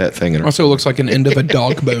she's got that thing in her. Also looks like an end of a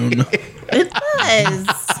dog bone. It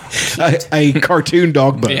does. A cartoon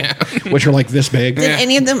dog bone, Yeah. which are like this big. Did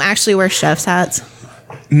any of them actually wear chef's hats?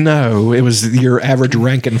 No, it was your average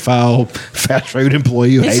rank and file fast food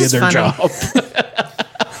employee who It's hated just their funny. job.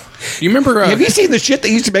 You remember? Have you seen the shit they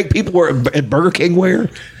used to make people wear at Burger King wear?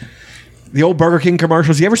 The old Burger King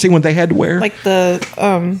commercials. You ever seen what they had to wear? Like the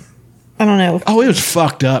I don't know. Oh, it was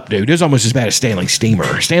fucked up, dude. It was almost as bad as Stanley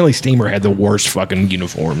Steamer. Stanley Steamer had the worst fucking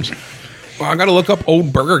uniforms. Well, I got to look up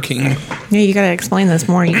old Burger King. Yeah, you got to explain this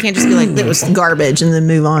more. You can't just be like, "It was garbage" and then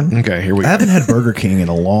move on. Okay, here we I go. haven't had Burger King in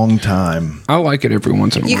a long time. I like it every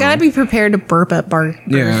once in a while. You got to be prepared to burp at Burger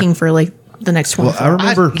Yeah. King for like the next 24 Well, I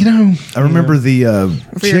remember, I remember the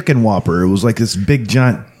chicken Whopper. It was like this big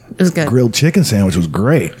giant It was good. grilled chicken sandwich. Was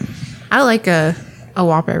great. I like a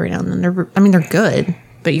Whopper every now and then. They're good,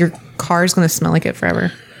 but your car's going to smell like it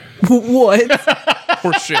forever. What?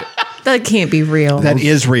 Poor shit. That can't be real. That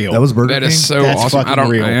is real. That was Burger That King. is so That's awesome. I fucking don't.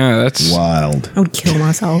 real. Yeah, that's wild. I would kill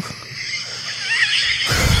myself.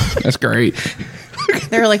 that's great.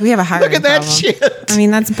 They were like, "We have a hiring Look at that problem." shit. I mean,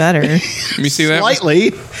 that's better. Let me see that. Slightly.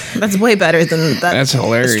 That's way better than that. That's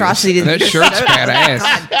hilarious. Atrocity That shirt's badass.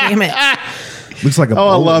 God damn it! Looks like a Oh,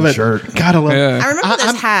 I bowling love it. shirt. God, I love it. I Yeah. remember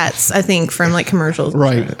those hats. I think from like commercials.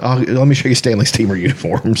 Right. Let me show you Stanley Steamer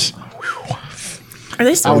uniforms. Are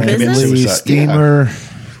they still I in would convince business? you. Stanley Yeah.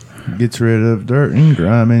 Steamer gets rid of dirt and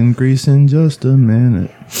grime and grease in just a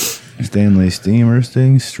minute. Stanley Steamer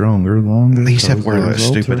stings stronger, longer. They used to have 'cause wear that there's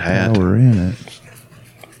stupid ultra hat. power in it.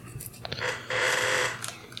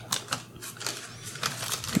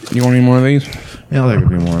 You want any more of these? Yeah, there could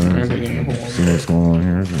be more. See what's going on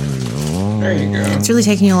here. There you go. It's really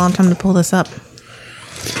taking you a long time to pull this up.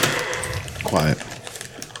 Quiet.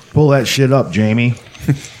 Pull that shit up, Jamie.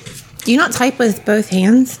 Do you not type with both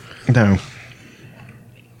hands? No.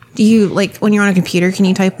 Do you like when you're on a computer? Can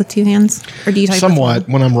you type with two hands, or do you type Somewhat. With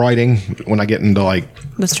When I'm writing, when I get into like one?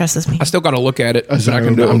 That stresses me. I still got to look at it, a but I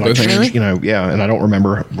can zone, do it I'm with both not, hands. Really? you know, yeah, and I don't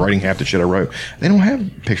remember writing half the shit I wrote. They don't have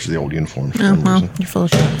pictures of the old uniforms. For Oh some well, reason. you're full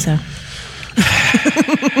of shit. So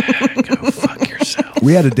Fuck yourself.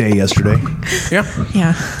 We had a day yesterday. Yeah.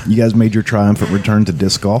 yeah, You guys made your triumphant return to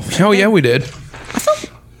disc golf. Hell yeah, we did.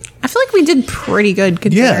 I feel like we did pretty good Yeah,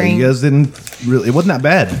 considering. you guys didn't really. It wasn't that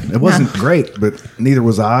bad. It wasn't great, but neither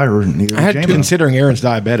was I, or neither was had Jamie. two- Considering Aaron's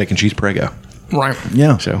diabetic and she's prego. Right.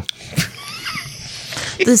 Yeah. So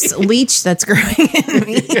This leech that's growing in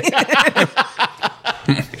me.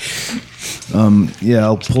 Yeah,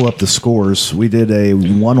 I'll pull up the scores. We did a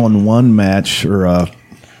one-on-one match, or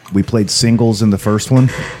we played singles in the first one,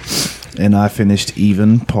 and I finished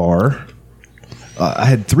even par. I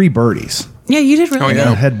had 3 birdies. Yeah, you did really Oh, yeah. I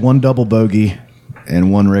good. had 1 double bogey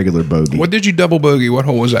and 1 regular bogey. What did you double bogey? What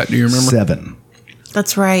hole was that? Do you remember? 7.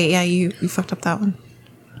 That's right. Yeah, you fucked up that one.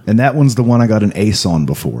 And that one's the one I got an ace on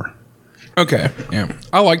before. Okay. Yeah.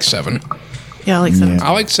 I like 7. Yeah, I like seven. Yeah.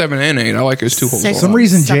 I like 7 and 8. I like those 2 holes. Six. For some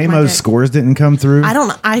reason, Suck my JMO's dick. scores didn't come through. I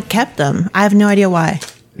don't. I kept them. I have no idea why.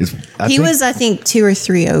 He was, I think, 2 or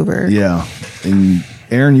 3 over. Yeah. And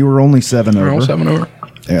Aaron, you were only 7 We're all over. 7 over.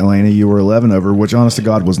 Elena, you were 11 over, which honest to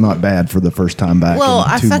God was not bad for the first time back. Well, in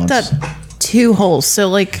I 2 fucked months. up 2 holes. So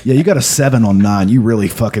like, Yeah, you got a 7 on 9. You really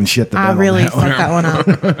fucking shit the bed I on really that fucked one.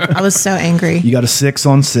 that one up. I was so angry. You got a 6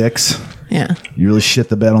 on 6. Yeah, You really shit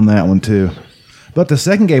the bed on that one too. But the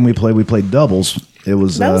second game we played doubles. It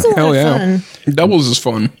was, that was a lot Hell of yeah. fun. Doubles is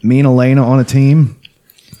fun. me and Elena on a team,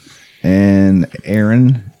 and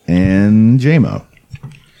Aaron and JMO.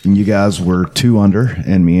 And you guys were 2 under,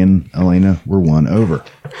 and me and Elena were 1 over.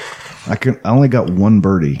 I only got 1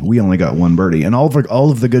 birdie. We only got 1 birdie, and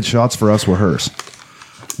all of the good shots for us were hers.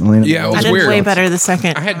 Elena, Yeah, it I was did weird. way better the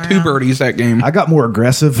second. I had time 2 around. birdies that game. I got more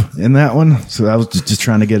aggressive in that one, so I was just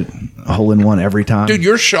trying to get a hole in one every time. Dude,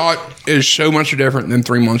 your shot is so much different than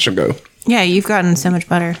 3 months ago. Yeah, you've gotten so much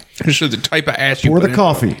better. It's just the type of ass you Pour put the in.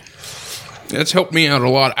 coffee. That's helped me out a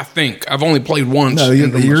lot, I think. I've only played once. No,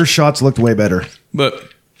 your shots looked way better. But,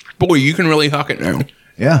 boy, you can really huck it now.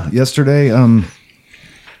 Yeah, yesterday, me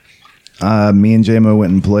and JMO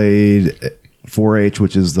went and played 4H,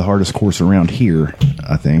 which is the hardest course around here,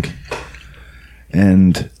 I think.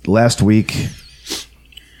 And last week,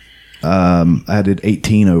 I did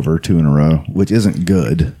 18 over 2 in a row, which isn't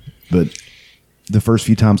good, but the first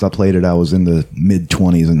few times I played it, I was in the mid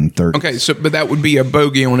 20s and 30s. Okay, so but that would be a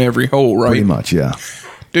bogey on every hole, right? Pretty much, yeah.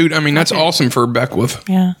 Dude, I mean, that's awesome for Beckwith.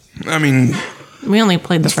 Yeah, I mean, we only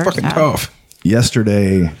played the it's first fucking half. tough.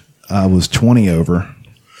 Yesterday, I was 20 over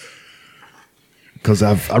because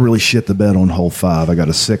I really shit the bed on hole 5. I got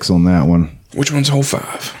a 6 on that one. Which one's hole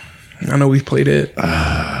 5? I know we've played it.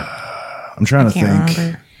 I'm trying to Can't think.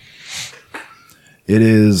 remember. It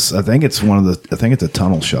is. I think it's one of the. I think it's a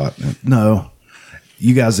tunnel shot. No,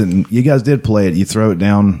 you guys didn't. You guys did play it. You throw it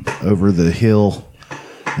down over the hill,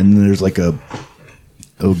 and then there's like a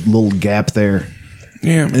little gap there,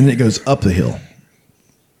 Yeah. and it goes up the hill,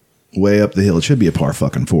 way up the hill. It should be a par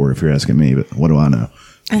fucking 4 if you're asking me, but what do I know?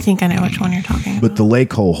 I think I know which one you're talking about. But the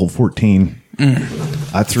lake hole, hole 14,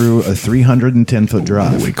 I threw a 310-foot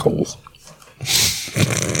drive. Holy coal.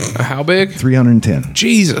 How big? 310.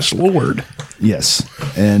 Jesus Lord. Yes,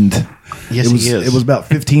 and Yes, it was, he is. It was about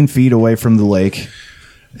 15 feet away from the lake,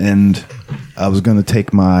 and I was going to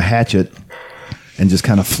take my hatchet and just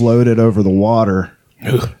kind of float it over the water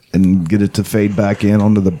and get it to fade back in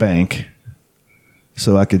onto the bank,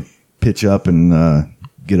 so I could pitch up and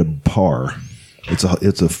get a par. It's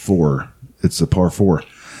a 4. It's a par 4,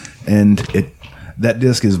 and that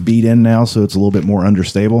disc is beat in now, so it's a little bit more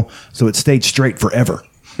understable. So it stayed straight forever.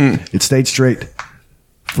 It stayed straight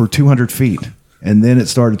for 200 feet, and then it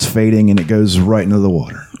started fading, and it goes right into the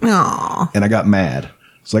water. Aw. And I got mad.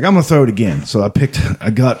 It's like, I'm gonna throw it again. So I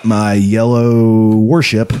got my yellow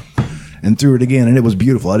warship and threw it again, and it was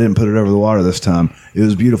beautiful. I didn't put it over the water this time. It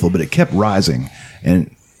was beautiful, but it kept rising,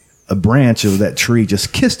 and a branch of that tree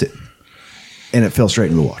just kissed it, and it fell straight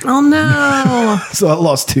into the water. Oh no. So I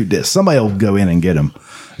lost 2 discs. Somebody will go in and get them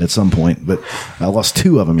at some point, but I lost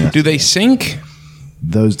 2 of them yesterday. Do they sink?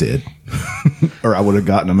 Those did. Or I would have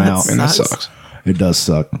gotten them out. And that Sucks. sucks. It does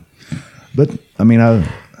suck. But, I mean,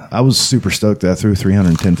 I was super stoked that I threw a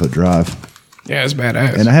 310-foot drive. Yeah, it's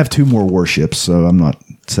badass. And I have 2 more warships, so I'm not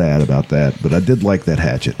sad about that. But I did like that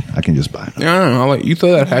hatchet. I can just buy it. yeah, I don't know. I'll let you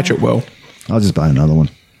throw that hatchet well. I'll just buy another one.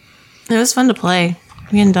 It was fun to play.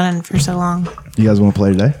 We hadn't done it for so long. You guys want to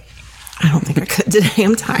play today? I don't think I could today.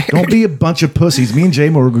 I'm tired. Don't be a bunch of pussies. Me and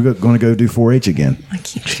Jamie are going to go do 4-H again. I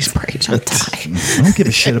can't. She's pregnant. I'm tired. I don't give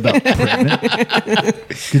a shit about pregnant.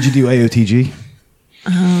 Could you do AOTG?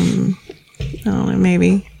 I don't know.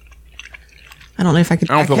 Maybe. I don't know if I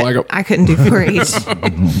could. I don't feel like it. I couldn't do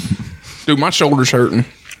 4-H. Dude, my shoulder's hurting.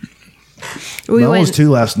 We I was went. 2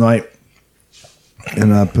 last night,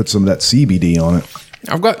 and I put some of that CBD on it.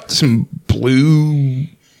 I've got some blue.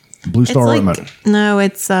 Blue It's Star like, Ointment. no,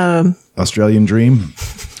 it's Australian Dream.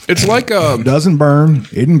 It's like Doesn't burn.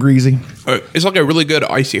 Isn't greasy. it's like a really good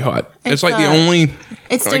icy hot. It's, It's, like the uh, only.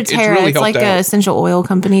 it's like, doTERRA. really It's like helped a out. essential oil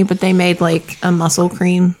company, but they made like a muscle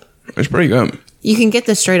cream. It's pretty good. You can get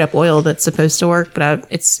the straight up oil that's supposed to work, but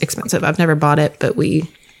it's expensive. I've never bought it, but we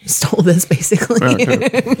stole this basically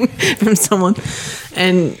from someone,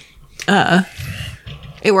 and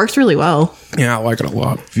it works really well. Yeah, I like it a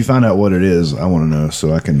lot. If you find out what it is, I want to know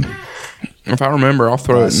so I can. If I remember, I'll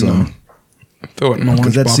throw it in. Some. Throw it in my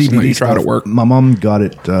Because that lunchbox and let CBD you try it stuff, at work. my mom got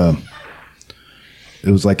it. It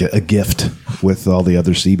was like a gift with all the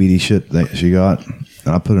other CBD shit that she got, and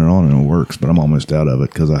I put it on and it works. But I'm almost out of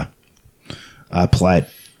it because I apply it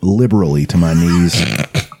liberally to my knees.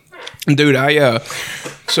 Dude,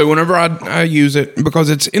 so whenever I use it, because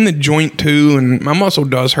it's in the joint too, and my muscle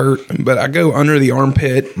does hurt, but I go under the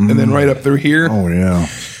armpit and then right up through here. Oh yeah.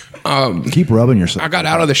 Keep rubbing yourself. I got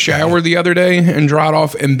out of the shower the other day and dried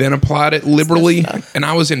off and then applied it liberally, and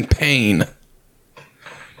I was in pain.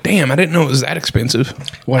 Damn, I didn't know it was that expensive.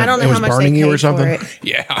 What, I don't know it was how much burning they you paid or something. for it.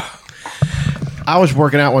 Yeah. I was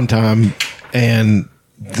working out one time, and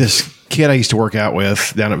this kid I used to work out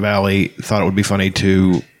with down at Valley thought it would be funny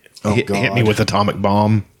to hit me God. with atomic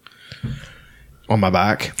bomb on my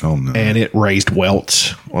back. Oh, no. And it raised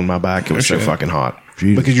welts on my back. It was so shit. fucking hot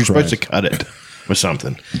Jesus because you're supposed to Christ. cut it with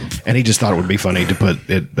something. And he just thought it would be funny to put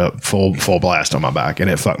it full blast on my back, and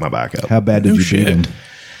it fucked my back up. How bad did you shit. beat him?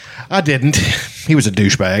 I didn't. He was a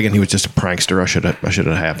douchebag, and he was just a prankster. I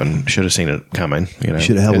should have seen it coming. You know,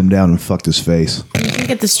 Should have held him down and fucked his face. You can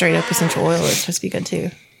get the straight up essential oil. It's supposed to be good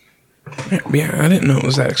too. Yeah, I didn't know it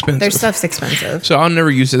was that expensive. Their stuff's expensive. So I'll never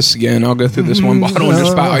use this again. I'll go through this one bottle and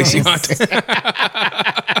just buy icy hot.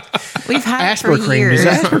 We've had it Asper for cream. years.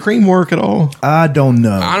 Does Asper cream work at all? I don't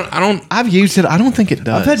know. I don't. I've used it. I don't think it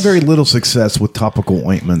does. I've had very little success with topical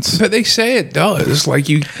ointments. But they say it does. Like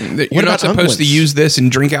that you're not about supposed to unguents? use this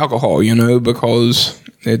and drink alcohol, because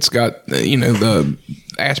it's got the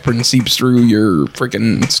aspirin seeps through your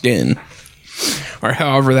freaking skin, or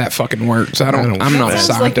however that fucking works. I'm not a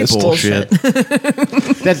Sounds like it's scientist. bullshit.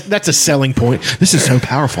 That's a selling point. This is so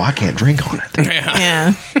powerful. I can't drink on it.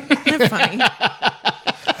 Yeah. They're funny.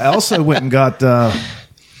 I also went and got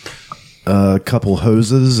a couple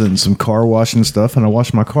hoses and some car washing stuff, and I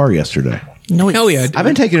washed my car yesterday. Noise. Hell yeah, dude. I've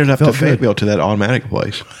been taking it up Felt to good. Fayetteville to that automatic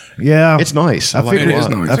place. Yeah, It's nice. I like figured it a is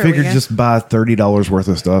lot. nice. I There figured we go. just buy $30 worth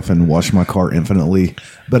of stuff and wash my car infinitely.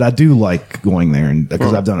 But I do like going there, and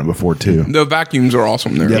because I've done it before too. The vacuums are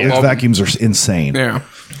awesome there. Yeah, I those love them. vacuums are insane. Yeah,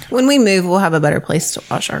 When we move, we'll have a better place to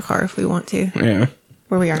wash our car if we want to. yeah.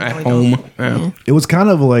 Where we are now, At we home. don't. Yeah. It was kind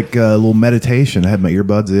of like a little meditation. I had my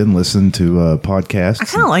earbuds in, listened to podcasts. I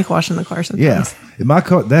kind of like washing the car sometimes. Yeah, my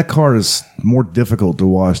car. That car is more difficult to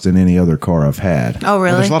wash than any other car I've had. Oh,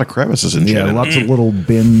 really? There's a lot of crevices and shit. Yeah, in it. lots of little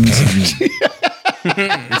bins.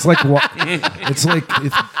 It's like it's like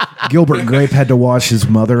if Gilbert Grape had to wash his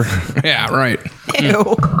mother. Yeah, right.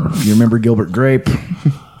 Ew. You remember Gilbert Grape?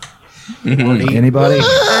 Anybody?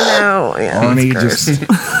 I know. Yeah, Arnie that's gross.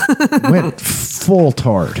 just went full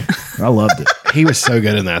tard. I loved it. He was so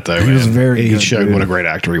good in that, though. He was very He good, showed dude. what a great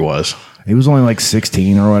actor he was. He was only like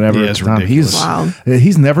 16 or whatever Yeah, at it's the time. ridiculous. Wow.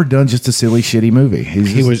 He's never done just a silly, shitty movie. He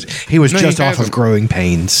was No, just he off of hasn't. Growing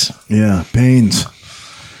Pains. Yeah, Pains.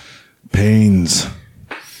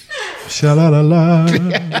 Sha-la-la-la.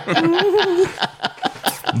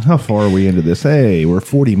 How far are we into this? Hey, we're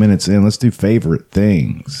 40 minutes in. Let's do favorite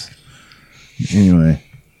things. Anyway,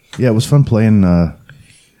 yeah, it was fun playing Yeah,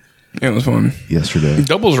 it was fun. yesterday.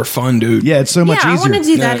 Doubles are fun, dude. Yeah, it's so much Yeah, I easier wanna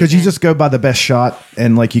do that because you again. just go by the best shot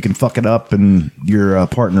and like you can fuck it up and your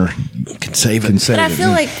partner Can save can it. save But I it. feel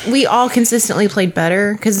like we all consistently played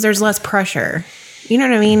better because there's less pressure. You know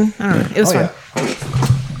what I mean? I don't know. It was fun.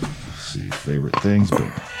 Let's see favorite things. But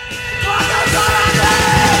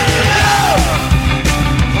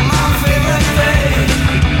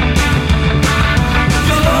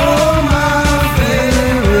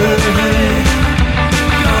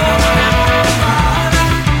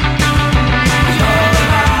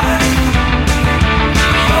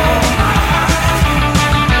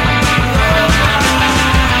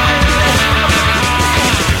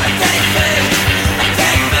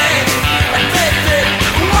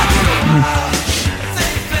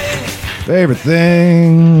favorite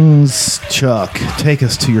things, Chuck. Take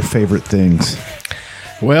us to your favorite things.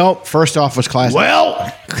 Well, first off was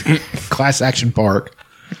Class Action Park.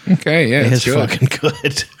 Okay, yeah. It's It's good. fucking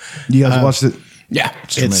good. You guys watched it? Yeah.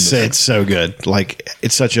 It's so good. Like,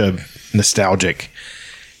 it's such a nostalgic.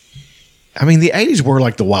 I mean, the 80s were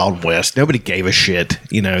like the Wild West. Nobody gave a shit.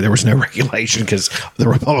 You know, there was no regulation because the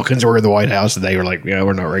Republicans were in the White House and they were like, yeah,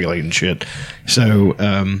 we're not regulating shit. So,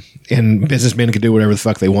 and businessmen could do whatever the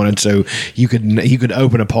fuck they wanted. So you could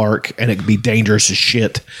open a park and it could be dangerous as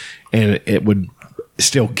shit and it would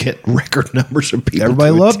still get record numbers of people.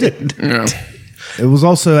 Everybody to loved attend. it. Yeah. It was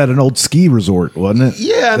also at an old ski resort, wasn't it?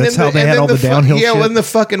 Yeah, and that's then how they and had then all the downhill Yeah, shit. when the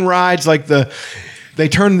fucking rides, like they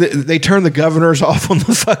turn the governors off on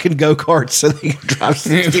the fucking go karts so they can drive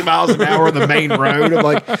 60 miles an hour on the main road. I'm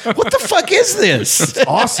like, what the fuck is this?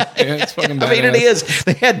 awesome. Yeah, it's fucking I mean, it badass. is.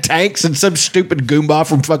 They had tanks and some stupid goomba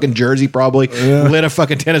from fucking Jersey probably lit a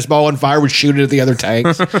fucking tennis ball on fire, would shoot it at the other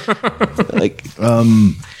tanks. Like,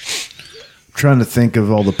 Trying to think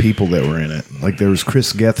of all the people that were in it. Like there was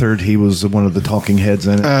Chris Gethard. He was one of the talking heads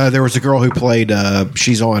in it. there was a girl who played.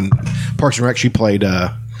 She's on Parks and Rec. She played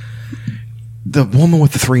the woman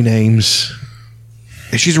with the three names.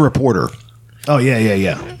 She's a reporter. Oh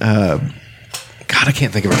yeah. God, I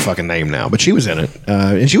can't think of her fucking name now, but she was in it,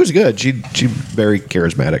 and she was good. She very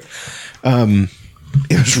charismatic.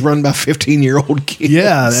 It was run by 15-year-old kids.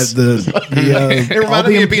 Yeah, it It reminded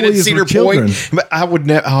me of being at Cedar Point. But I would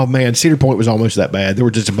never. Oh man, Cedar Point was almost that bad. There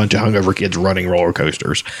were just a bunch of hungover kids running roller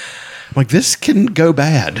coasters. I'm like, this can go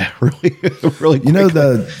bad, really, really. You know, quickly.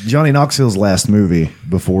 the Johnny Knoxville's last movie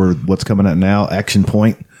before what's coming out now, Action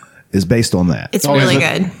Point, is based on that. It's Oh, really is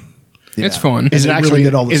it? good. It's fun. Is it They really actually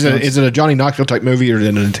did all the is stunts. it a Johnny Knoxville type movie or is it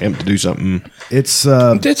an attempt to do something? It's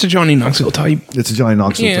It's a Johnny Knoxville type. a Johnny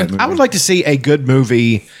Knoxville Yeah. type movie. I would like to see a good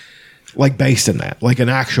movie like based in that, like an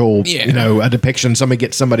actual, Yeah. a depiction. Somebody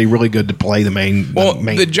gets somebody really good to play the main. Well, the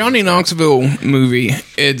main the Johnny Knoxville movie,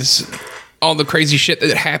 it's all the crazy shit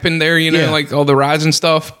that happened there, Yeah. like all the rides and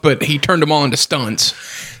stuff, but he turned them all into stunts.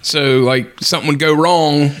 So, like, something would go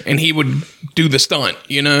wrong and he would do the stunt,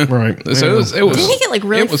 Right. So it was Didn't he get like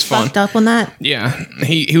really it was fun. fucked up on that? Yeah.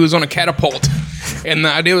 He was on a catapult. And the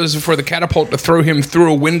idea was for the catapult to throw him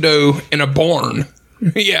through a window in a barn.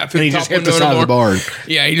 Yeah. and he just hit the side of the barn.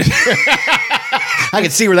 Yeah. He just. I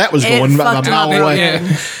could see where that was It going about fucked a mile him up away. real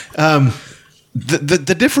Yeah. good.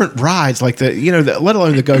 the different rides, like let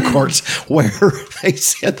alone the go-karts, where they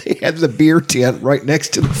said they had the beer tent right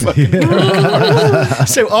next to the fucking go-kart.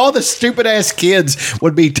 So all the stupid ass kids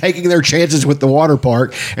would be taking their chances with the water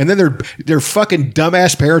park, and then their fucking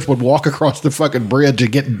dumbass parents would walk across the fucking bridge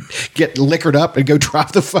and get liquored up and go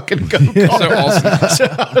drive the fucking go-kart. So awesome. So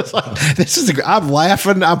I was like, I'm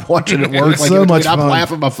laughing, I'm watching it work. It's so much I'm fun.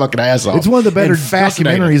 laughing my fucking ass off. It's one of the better And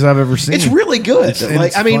fascinating. documentaries I've ever seen. It's really good. And Like,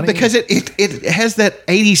 it's I mean, funny. because it has that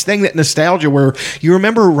 80s thing, that nostalgia where you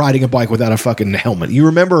remember riding a bike without a fucking helmet. You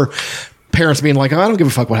remember parents being like, oh, I don't give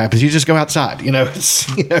a fuck what happens. You just go outside.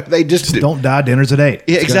 They just Don't die. Dinner's at 8.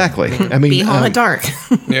 Yeah, exactly. I mean, Be home in the dark.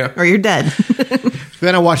 Yeah. Or you're dead.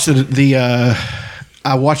 then I watched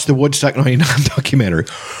I watched the Woodstock 99 documentary.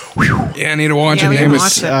 Yeah, I need to watch Yeah, it. we It haven't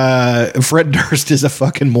was- watched it. Fred Durst is a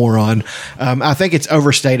fucking moron. I think it's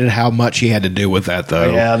overstated how much he had to do with that,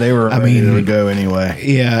 though. Yeah, they were. I mean, ready to go anyway.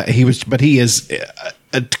 yeah, he is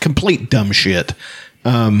a complete dumb shit.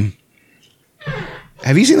 Have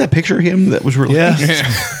you seen that picture of him that was released?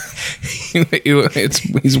 Yeah.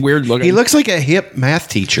 he's weird looking. He looks like a hip math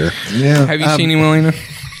teacher. Yeah. Have you seen him, Elena?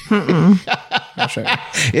 I'll show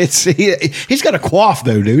you. He's got a coif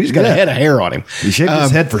though, dude. He's got a Yeah. head of hair on him. He shaved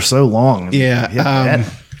his head for so long. Yeah, that-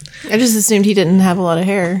 I just assumed he didn't have a lot of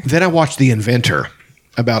hair. Then I watched The Inventor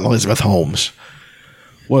about Elizabeth Holmes.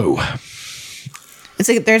 Whoa, It's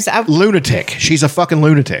like I've lunatic. She's a fucking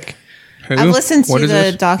lunatic. Who? listened to What is the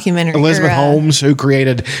this? documentary. Elizabeth Holmes, who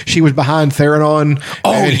she was behind Theranon.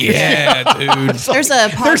 Oh And- yeah, dude. There's a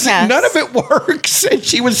podcast. None of it works, and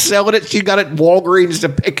she was selling it. She got it at Walgreens to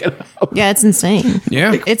pick it up. Yeah, it's insane.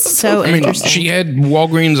 Yeah. It's so I mean, interesting. she had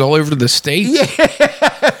Walgreens all over the state. Yeah.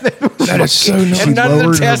 That is so nuts. And none of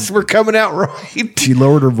lowered the tests were coming out right. She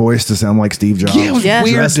lowered her voice to sound like Steve Jobs. Yeah, it was Yeah.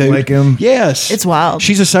 weird, Dressed dude. like him. Yes, It's wild.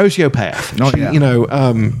 She's a sociopath. Oh, She- yeah.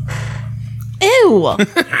 Ew.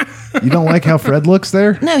 You don't like how Fred looks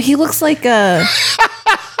there? No, he looks like a.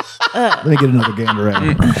 Let me get another gander at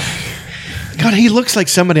him. God, he looks like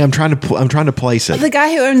somebody. I'm trying to place it. The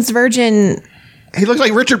guy who owns Virgin. He looks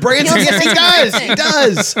like Richard Branson. He Yes, looks he like does. Branson. He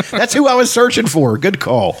does. That's who I was searching for. Good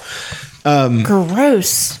call.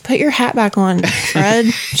 Gross. Put your hat back on, Fred.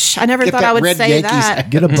 Shh, I never Get thought that I would red say Yankees that. hat.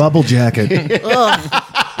 Get a bubble jacket. Ugh.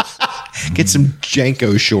 Get some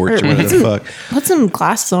Janko shorts or whatever the fuck. Put some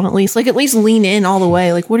glasses on at least. Like, at least lean in all the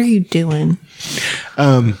way. Like, what are you doing?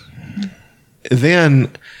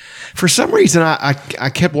 Then, for some reason, I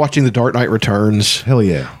kept watching The Dark Knight Returns. Hell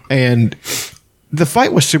yeah. And the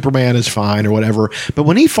fight with Superman is fine or whatever, but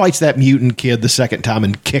when he fights that mutant kid the second time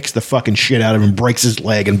and kicks the fucking shit out of him, breaks his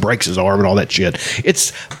leg and breaks his arm and all that shit,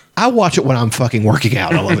 I watch it when I'm fucking working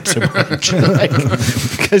out. I love it so much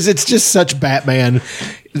because it's just such Batman.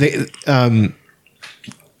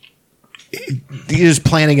 He's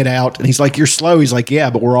planning it out, and he's like, "You're slow." He's like, "Yeah,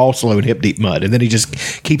 but we're all slow in hip deep mud." And then he just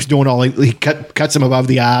keeps doing he cuts him above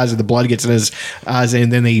the eyes, and the blood gets in his eyes,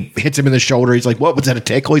 and then he hits him in the shoulder. He's like, "What was that? A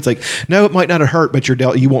tickle?" He's like, "No, it might not have hurt, but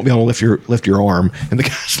you won't be able to lift your arm." And the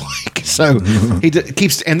guy's like, so he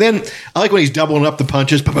keeps, and then I like when he's doubling up the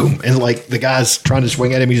punches, boom, and like the guy's trying to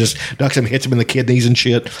swing at him, he just ducks him, hits him in the kidneys and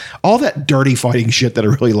shit. All that dirty fighting shit that I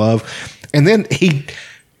really love, and then he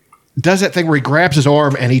does that thing where he grabs his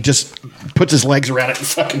arm and he just puts his legs around it and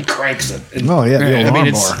fucking cranks it. And, Oh, yeah. The old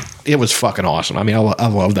lawnmower. it was fucking awesome. I mean, I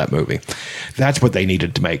love that movie. That's what they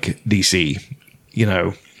needed to make DC,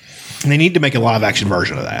 They need to make a live action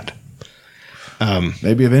version of that.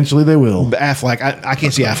 Maybe eventually they will. But Affleck, I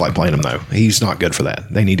can't see Affleck playing him, though. He's not good for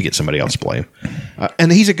that. They need to get somebody else to play him.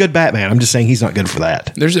 And he's a good Batman. I'm just saying he's not good for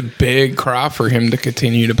that. There's a big cry for him to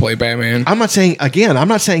continue to play Batman. I'm not saying he's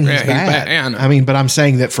Yeah, he's bad. bad. Yeah, I know. I mean, but I'm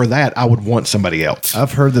saying that for that, I would want somebody else.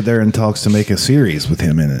 I've heard that they're in talks to make a series with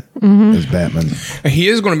him in it as Batman. He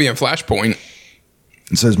is going to be in Flashpoint.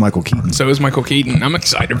 And so is Michael Keaton. So is Michael Keaton. I'm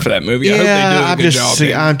excited for that movie. I hope Yeah, they do a good job.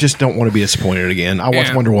 man. I just don't want to be disappointed again. I watched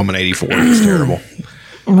Yeah. Wonder Woman 84. It was terrible.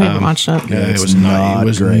 I haven't watched that. Yeah, it it's was not. not It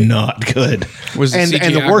was great. not good. Was the and the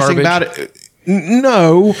CGI worst thing garbage? about it,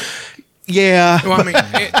 no, yeah. Well, I mean,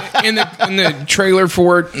 in the trailer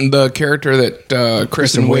for it, the character that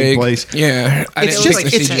Kristen Wiig plays. yeah, I It's didn't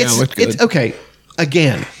just think the CGI looked good. it's okay.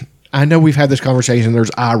 Again, I know we've had this conversation.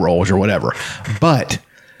 There's eye rolls or whatever, but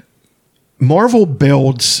Marvel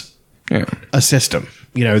builds Yeah. a system.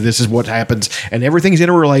 This is what happens, and everything's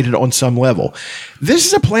interrelated on some level. This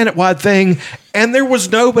is a planet-wide thing, and there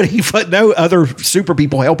was nobody, but no other super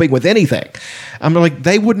people helping with anything. I'm like,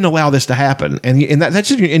 they wouldn't allow this to happen, and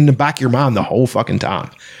that's in the back of your mind the whole fucking time.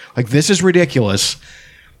 Like, this is ridiculous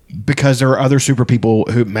because there are other super people,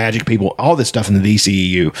 magic people, all this stuff in the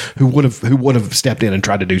DCEU who would have stepped in and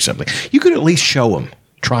tried to do something. You could at least show them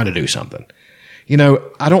trying to do something. You know,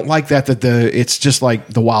 I don't like that it's just like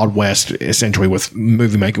the Wild West essentially with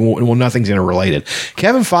movie making. Well, nothing's interrelated.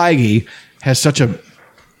 Kevin Feige has such a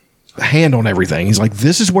hand on everything. He's like,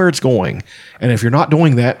 this is where it's going, and if you're not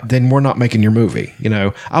doing that, then we're not making your movie. You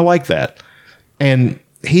know, I like that. And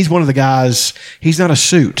he's one of the guys. He's not a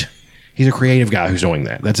suit. He's a creative guy who's doing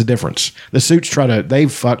that. That's a difference. The suits they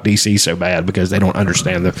fuck DC so bad because they don't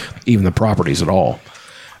understand even the properties at all.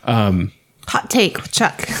 Hot take with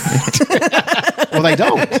Chuck. Well, they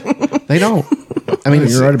don't. They don't. I mean,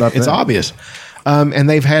 You're right about it's that. obvious. And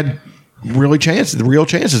they've had real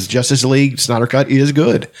chances. Justice League Snyder Cut is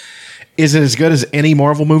good. Is it as good as any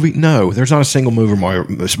Marvel movie? No, there's not a single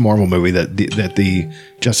Marvel movie that the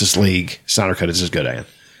Justice League Snyder Cut is as good at.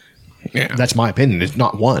 Yeah. That's my opinion. It's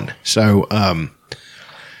not one. So,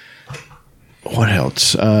 what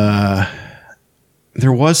else?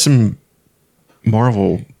 There was some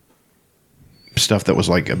Marvel stuff that was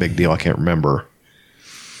like a big deal. I can't remember.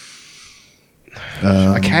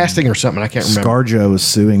 A casting or something. I can't remember. ScarJo is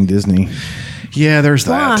suing Disney. Yeah, there's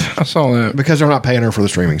that. I saw that. Because they're not paying her for the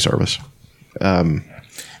streaming service. God,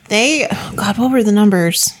 what were the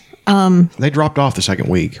numbers? They dropped off the second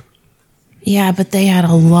week. Yeah, but they had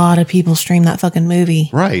a lot of people stream that fucking movie.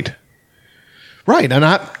 Right. And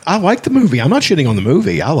I like the movie. I'm not shitting on the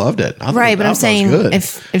movie. I loved it. Right, but I'm saying good.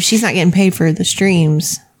 if she's not getting paid for the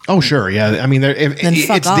streams, Oh, sure. Yeah. I mean, fuck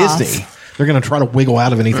it's off. Disney. They're going to try to wiggle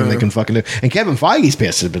out of anything they can fucking do. And Kevin Feige's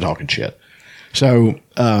pissed has been talking shit. So,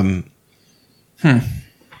 well,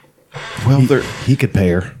 He could pay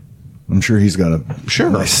her. I'm sure he's got a Sure.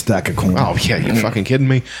 nice stack of coin. oh, yeah. You fucking kidding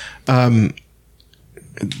me?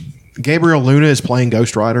 Gabriel Luna is playing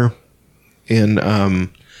Ghost Rider in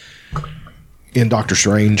Doctor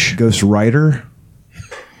Strange. Ghost Rider.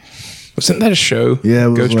 Wasn't that a show? Yeah, it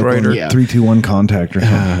was Ghost like Rider. on 3-2-1 Contact or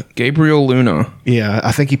something. Gabriel Luna. Yeah,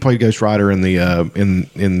 I think he played Ghost Rider in the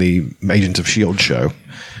in the Agents of S.H.I.E.L.D. show,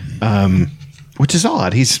 which is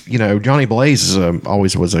odd. He's Johnny Blaze is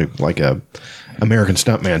always was a American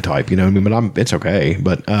stuntman type. You know what I mean? But it's okay.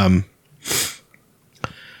 But the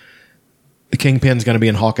Kingpin's going to be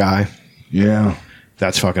in Hawkeye. Yeah.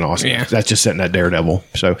 That's fucking awesome. Yeah. That's just setting that Daredevil.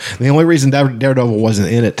 So the only reason Daredevil wasn't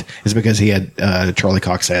in it is because he had Charlie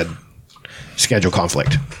Cox had schedule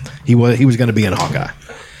conflict. He was going to be in Hawkeye.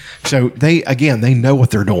 So they know what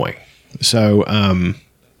they're doing. So I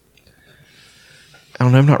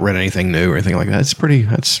don't know. I've not read anything new or anything like that. That's pretty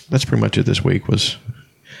much it this week. Was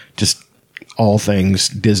just all things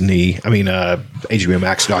Disney. I mean, HBO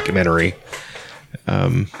Max documentary.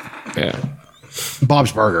 Yeah.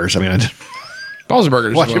 Bob's Burgers. I mean, Bob's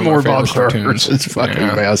Burgers. watching more Bob's Burgers. Burgers. It's fucking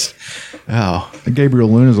best. Oh, Gabriel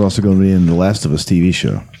Luna is also going to be in the Last of Us TV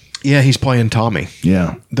show. yeah. He's playing Tommy.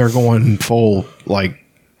 Yeah. They're going full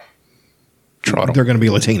Throttle. they're going to be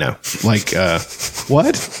Latino.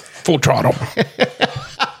 What? Full throttle.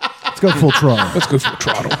 Let's go full throttle. Let's go full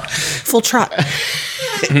throttle. full trot.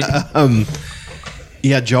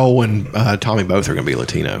 Yeah, Joel and Tommy both are going to be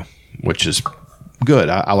Latino, which is good.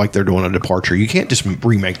 I like they're doing a departure. You can't just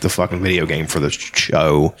remake the fucking video game for the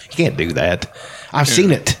show. You can't do that. I've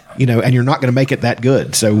seen it, and you're not going to make it that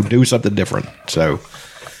good. So do something different. So,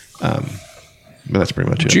 but that's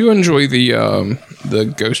pretty much it. Did you enjoy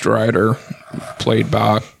the Ghost Rider played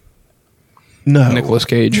by No. Nicolas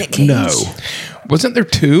Cage? Nick Cage. No. Wasn't there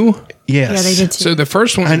two? Yes. Yeah, they did too. So the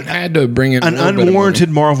first one had to bring in An a little bit of unwarranted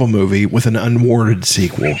Marvel movie with an unwarranted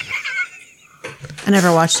sequel. I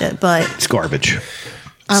never watched it, but It's garbage.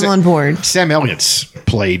 I'm on board. Sam Elliott's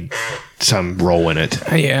played some role in it.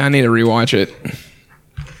 money. Yeah, I need to rewatch it.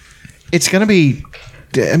 It's going to be,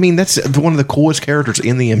 I mean, that's one of the coolest characters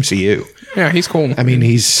in the MCU. Yeah, he's cool. I mean,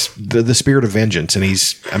 he's the spirit of vengeance. And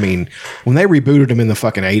when they rebooted him in the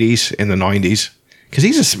fucking 80s, in the 90s, because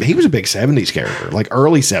he was a big 70s character, like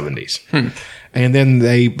early 70s. And then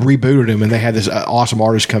they rebooted him and they had this awesome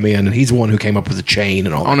artist come in and he's the one who came up with the chain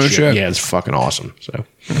and all that no shit. shit. Yeah, it's fucking awesome. So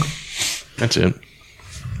that's it.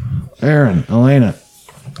 Aaron, Elena.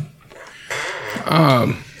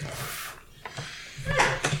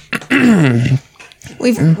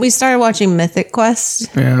 We started watching Mythic Quest.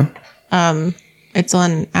 Yeah. It's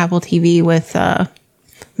on Apple TV with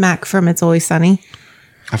Mac from It's Always Sunny.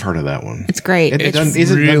 I've heard of that one. It's great. Is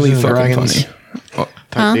It's it really Dungeons and fucking Dragons funny.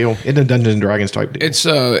 type deal? Isn't it Dungeons and Dragons type deal? It's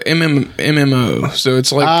MMO. So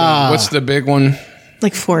it's like what's the big one?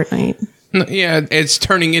 like Fortnite. No, yeah, it's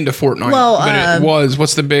turning into Fortnite. Well, but it was.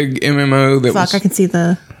 What's the big MMO that Fuck, I was can see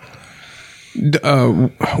the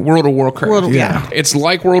World of Warcraft? yeah. It's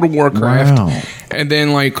like World of Warcraft. Wow. And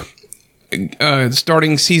then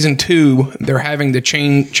starting season 2, they're having to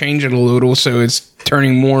change it a little, so it's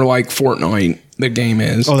turning more like Fortnite the game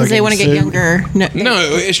is. Oh, Because they want to get sued? younger. No, No,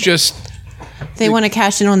 it's just they want to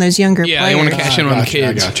cash in on those younger yeah, players. they want to cash in on the I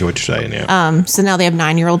kids. got you what you're saying. Yeah. So now they have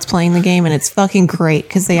 9-year-olds playing the game, and it's fucking great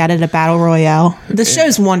because they added a battle royale. The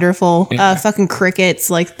show's wonderful. Yeah. Fucking Cricket's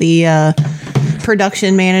like the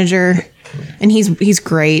production manager, and he's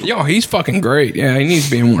great. Yo, he's fucking great. Yeah, he needs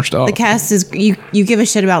to be in more stuff. The cast is you give a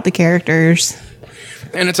shit about the characters.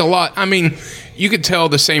 And it's a lot. I mean, you could tell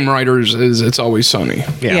the same writers as It's Always Sunny.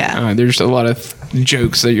 Yeah. There's a lot of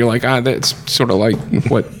jokes that you're like, that's sort of like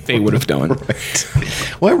what they would have done.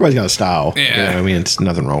 Well, everybody's got a style. Yeah. You know, I mean, it's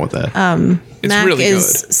nothing wrong with that. It's Mac really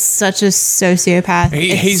is good. such a sociopath.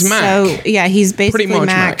 He's It's Mac. Yeah, he's basically Pretty much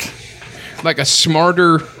Mac. Mac. Like a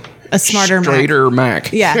smarter, straighter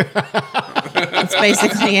Mac. Yeah, that's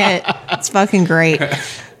basically it. It's fucking great.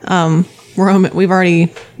 Rome. We've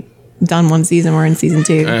already done one season. We're in season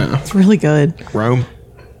 2. Yeah. It's really good. Rome?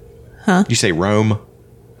 Huh? You say Rome?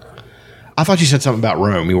 I thought you said something about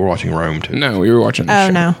Rome. You were watching Rome, too. No, we were watching the Oh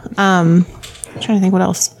show. no. I'm trying to think what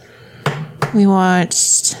else. We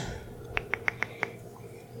watched.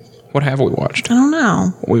 What have we watched? I don't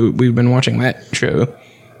know. We've been watching that show.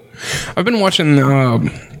 I've been watching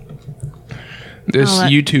this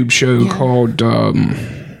that- YouTube show called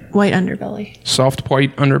White Underbelly. Soft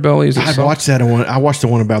White Underbelly. Is it I soft? watched that one. I watched the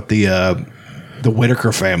one about the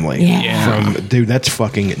Whitaker family. Yeah. Dude, that's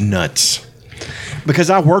fucking nuts.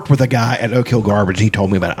 Because I worked with a guy at Oak Hill Garbage. He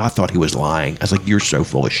told me about it. I thought he was lying. I was like, "You're so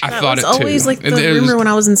full of shit." I That thought was it always too. like the It was- rumor when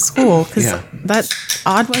I was in school because Yeah. that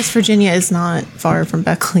odd West Virginia is not far from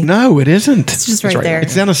Beckley. No, it isn't. It's just right there.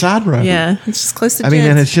 It's down a side road. Yeah, it's just close to. I mean, and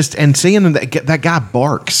Jen's. it's just and seeing that guy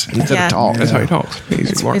barks instead Yeah. of talk. That's how he talks.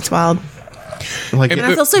 it's wild. Like And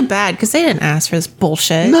I feel so bad because they didn't ask for this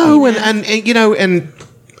bullshit. no, and you know, and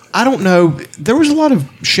I don't know. There was a lot of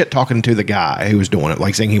shit talking to the guy who was doing it,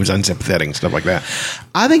 like saying he was unsympathetic and stuff like that.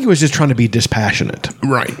 I think he was just trying to be dispassionate.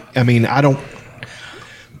 Right. I mean, I don't.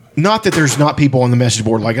 Not that there's not people on the message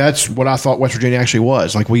board like that's what I thought West Virginia actually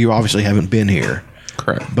was. Like, well, you obviously haven't been here,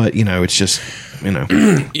 Correct. but you know, it's just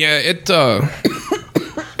Yeah, it.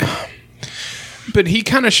 But he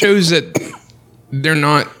kind of shows that they're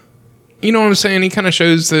not. You know what I'm saying? He kind of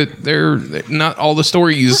shows that they're not all the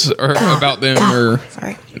stories are about them. Or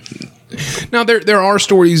Sorry. now there are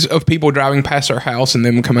stories of people driving past their house and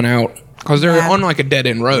them coming out because they're Yeah. on like a dead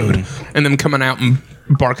end road and them coming out and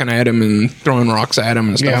barking at him and throwing rocks at him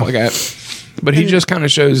and stuff Yeah. like that. But he just kind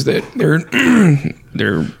of shows that they're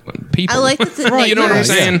they're people. I like that the You know what I'm neighbors-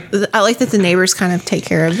 saying? I like that the neighbors kind of take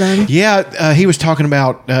care of them. yeah. He was talking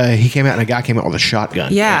about he came out and a guy came out with a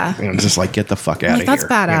shotgun. Yeah. and it's just like get the fuck out Like of that's here.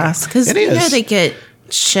 badass because It you know is. they get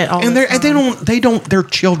shit all And the they time. they're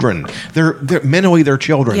children. They're mentally they're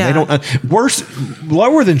children. Yeah. They don't worse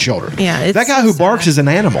lower than children. Yeah, it's that guy who so barks sad. is an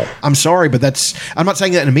animal. I'm sorry, but I'm not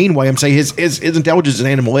saying that in a mean way. I'm saying his intelligence is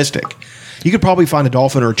animalistic. You could probably find a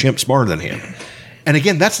dolphin or a chimp smarter than him. And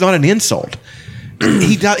again, that's not an insult.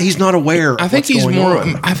 He's not aware. I think of what's he's going more.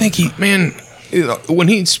 on. I think when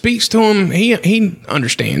he speaks to him, he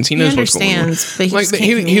understands. He knows what's going on. understands, but he like just can't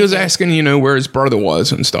he was communicate. asking, where his brother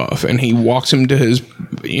was and stuff, and he walks him to his,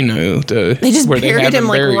 to They just where buried have him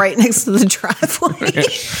like buried. right next to the driveway.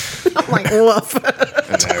 I'm like, woof.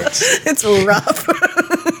 It's rough.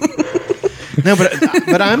 No,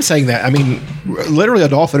 but I'm saying that. I mean, literally, a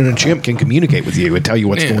dolphin and a chimp can communicate with you and tell you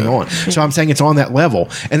what's Yeah. going on. So I'm saying it's on that level,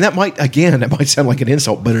 and that might sound like an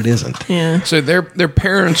insult, but it isn't. Yeah. So their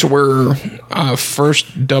parents were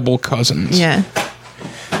first double cousins. Yeah.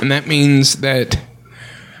 and that means that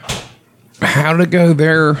how to go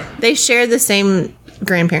there. They share the same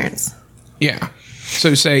grandparents. Yeah.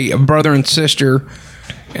 So say a brother and sister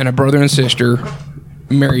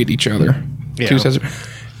married each other. Yeah. Two sisters.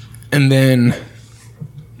 And then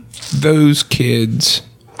those kids,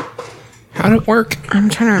 how did it work? I'm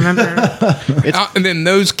trying to remember. And then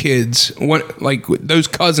those kids, those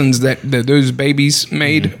cousins that those babies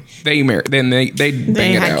made, they married. Then they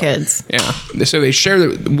bang it had out. kids. Yeah. So they share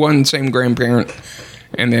the one same grandparent.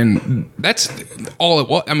 And then that's all it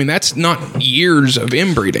was. I mean, that's not years of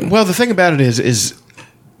inbreeding. Well, the thing about it is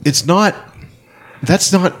it's not.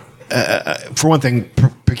 That's not. For one thing,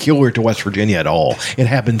 peculiar to West Virginia at all. It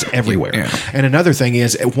happens everywhere. Yeah. And another thing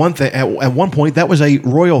is, at one point, that was a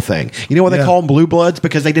royal thing. You know why they call them blue bloods?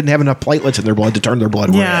 Because they didn't have enough platelets in their blood to turn their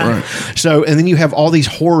blood Yeah. red. Right. So, and then you have all these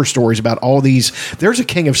horror stories about all these. There's a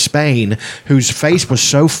king of Spain whose face was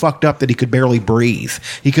so fucked up that he could barely breathe.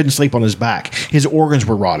 He couldn't sleep on his back. His organs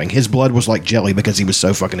were rotting. His blood was like jelly because he was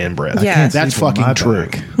so fucking inbred. Yeah. That's Sleep on my fucking true.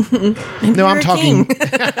 back. No, You're I'm a talking. king.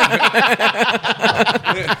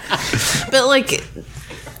 But like,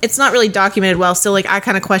 it's not really documented well. So like, I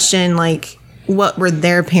kind of question like what were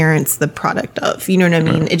their parents the product of? You know what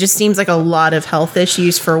I mean? It just seems like a lot of health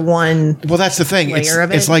issues for one. Well, that's the thing. Layer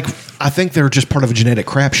of it. It's like, I think they're just part of a genetic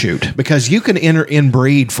crapshoot, because you can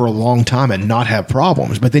inbreed for a long time and not have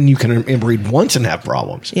problems, but then you can inbreed once and have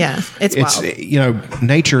problems. Yeah, it's wild. You know,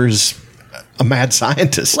 nature's a mad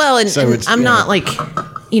scientist. Well, and, so and I'm not like,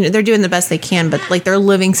 you know, they're doing the best they can, but like their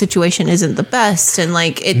living situation isn't the best, and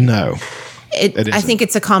like it. No, I isn't. think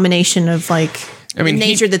it's a combination of like. I mean,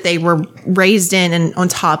 nature that they were raised in, and on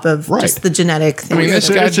top of Right. just the genetic thing. mean, it's,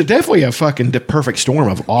 this guy- it's definitely a fucking perfect storm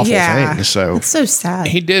of awful things. So it's so sad.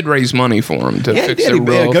 He did raise money for him to yeah, he fix did. the He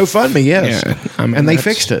made a roof. GoFundMe, yes, Yeah, I mean, and they that's-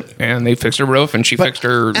 fixed it. And they fixed her roof, and she fixed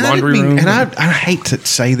her And I laundry didn't mean- room. And I hate to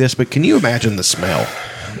say this, but can you imagine the smell?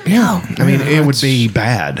 yeah, I mean, it would be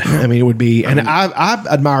bad. I mean, it would be. And I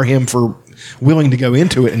admire him for willing to go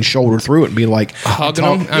into it and shoulder through it and be like Hugging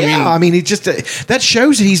talk- him? I mean, he just that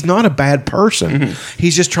shows that he's not a bad person. Mm-hmm.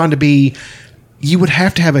 He's just trying to be. You would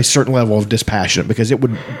have to have a certain level of dispassionate, because it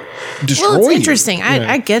would destroy. Well, it's you. interesting. Yeah.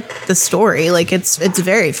 I get the story. Like it's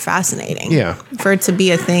very fascinating. Yeah. For it to be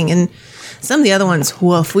a thing, and some of the other ones.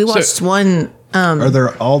 Woof. We watched one. Are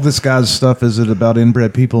there all this guy's stuff? Is it about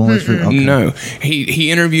inbred people? Okay. No, he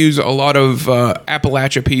interviews a lot of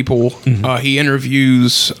Appalachia people. He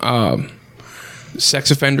interviews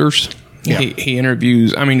sex offenders. Yeah. He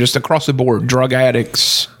interviews. I mean, just across the board, drug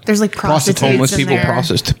addicts, There's like prostitutes, homeless in people, there,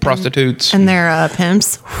 prostitutes. and they're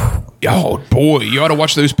pimps. Oh boy, you ought to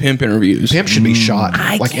watch those pimp interviews. Pimp should be shot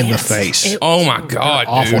I like in the can't. face. Oh my god,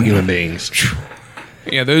 Awful dude. human beings.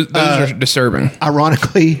 Yeah, those are disturbing.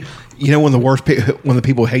 Ironically, you know, when the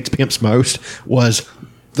people who hates pimps most was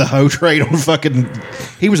the hoe trade on fucking.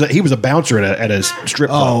 He was a bouncer at a strip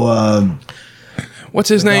club. What's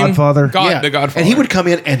his name? Godfather? The Godfather. And he would come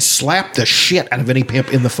in and slap the shit out of any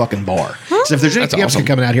pimp in the fucking bar. So if there's any That's pimps awesome.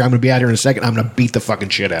 coming out here, I'm going to be out here in a second. I'm going to beat the fucking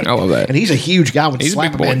shit out of him. I love that. And he's a huge guy. Would He's a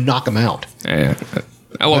slap big him boy. and knock him out. Yeah,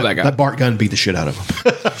 I love that guy. That Bart Gunn beat the shit out of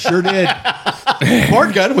him. Sure did.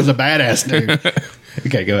 Bart Gunn was a badass dude.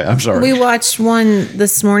 Okay, go ahead. I'm sorry. We watched one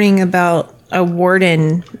this morning about a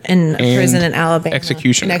warden in a prison in Alabama.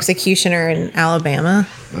 executioner. An executioner in Alabama.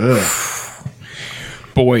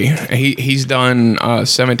 Boy, he's done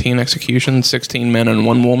 17 executions, 16 men and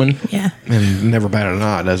 1 woman. Yeah. and never batted an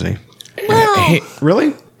eye, does he? Well,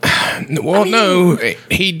 Really? Well, no,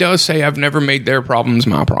 he does say, "I've never made their problems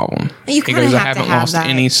my problem." You He kinda goes, "I have to haven't have lost that.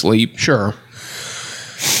 any sleep." Sure.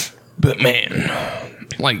 But man,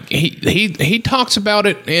 like he talks about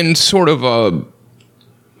it in sort of a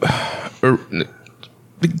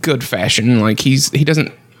good fashion. Like he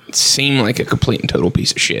doesn't seem like a complete and total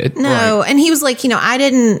piece of shit. no. And he was like, you know,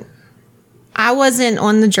 I wasn't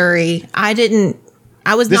on the jury. I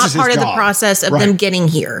was This not is his part of the job. process of Right. them getting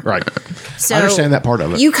here. Right. So I understand that part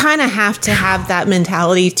of it. You kind of have to have that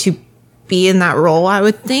mentality to be in that role, I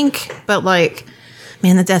would think. But like,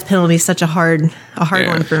 man, the death penalty is such a hard Yeah.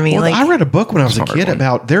 one for me. Well, like, I read a book when I was a hard kid one.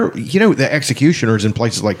 about the executioners in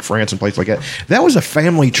places like France and places like that. That was a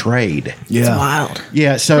family trade. Yeah. wild.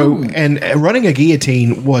 Yeah. So, and running a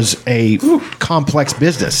guillotine was a complex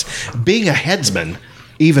business. Being a headsman,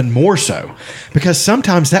 even more so, because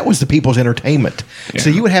sometimes that was the people's entertainment.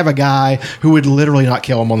 So you would have a guy who would literally not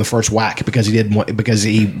kill him on the first whack because he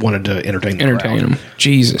wanted to entertain the Entertain crowd. him,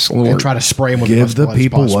 Jesus Lord. And try to spray him with as Give much the blood as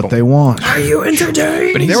people possible. what they want. Are you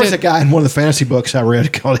entertained? But he There was a said, guy in one of the fantasy books I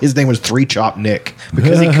read called, his name was Three Chop Nick,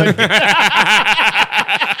 because he couldn't.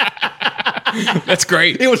 "That's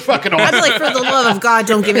great." It was fucking I'd awesome. be like, for the love of God,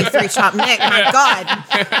 don't give me 3 chop Nick. My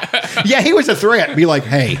God. Yeah, he was a threat. Be like,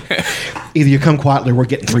 hey, either you come quietly or we're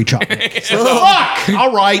getting 3 Chop Nick. Fuck!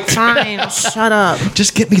 All right. Fine, shut up.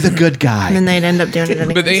 Just get me the good guy. And then they'd end up doing it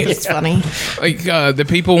anyway. But they- It's funny. Like the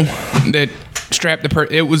people that strapped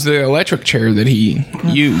it was the electric chair that he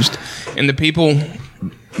used, and the people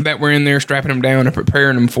that were in there strapping him down and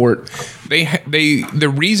preparing him for it.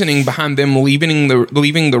 The reasoning behind them leaving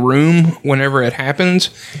the room whenever it happens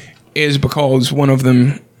is because one of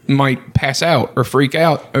them might pass out or freak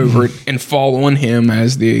out over it and fall on him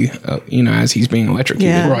as as he's being electrocuted.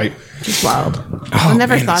 Yeah. Right. Just wild. Oh, I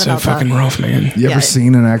never man, thought it's so about fucking that. rough, man. You Yeah. ever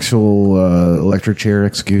seen an actual electric chair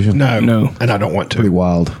execution? No. And I don't want Pretty to.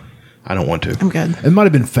 wild. I don't want to. I'm good. It might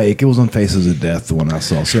have been fake. It was on Faces of Death, the one I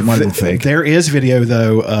saw, so it might have been fake. There is video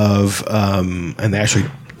though of and they actually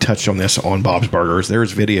touched on this on Bob's Burgers.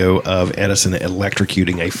 There's video of Edison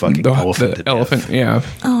electrocuting a fucking elephant. to The elephant, death. yeah.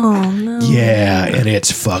 Oh, no. Yeah, and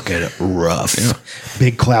it's fucking rough.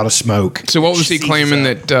 Big cloud of smoke. So what was he Jesus. claiming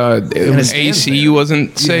that AC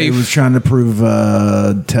wasn't He safe? was trying to prove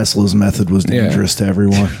Tesla's method was dangerous to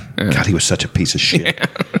everyone. God, he was such a piece of shit.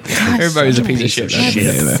 Everybody's a piece of shit. Shit.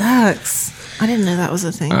 That sucks. I didn't know that was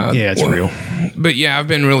a thing. Yeah, it's real. But yeah, I've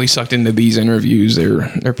been really sucked into these interviews.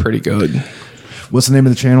 They're pretty good. What's the name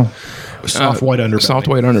of the channel? Soft white underbelly. Soft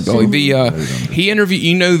white underbelly. He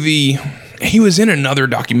interviewed. He was in another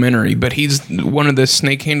documentary, but he's one of the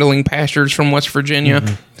snake handling pastors from West Virginia.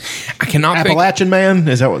 I cannot think. Appalachian Man?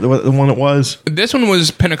 Is that what the one it was? This one was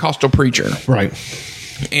Pentecostal preacher, Right.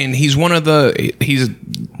 and he's one of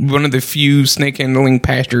the few snake handling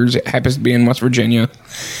pastors that happens to be in West Virginia.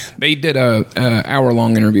 They did a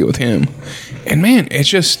hour-long interview with him, and man, it's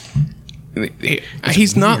just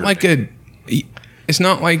he's not like a. It's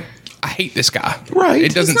not like I hate this guy. Right.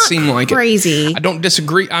 It doesn't He's not seem like crazy. it. I don't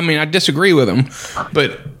disagree. I mean, I disagree with him,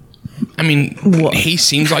 but I mean, he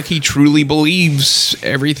seems like he truly believes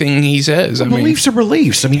everything he says. I mean, Beliefs are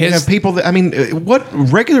beliefs. I mean, you his- have people that, I mean, what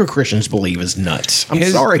regular Christians believe is nuts. I'm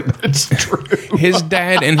sorry, but it's true. his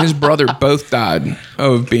dad and his brother both died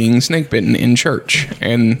of being snake bitten in church,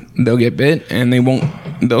 and they'll get bit and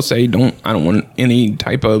they'll say, I don't want any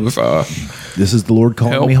type of, This is the Lord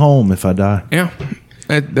calling Help. me home if I die. yeah,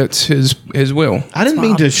 that's his will. I didn't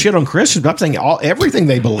mean to shit on Christians, but I'm saying everything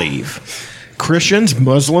they believe. Christians,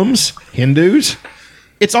 Muslims, Hindus,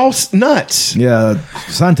 it's all nuts. Yeah,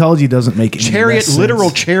 Scientology doesn't make any less sense.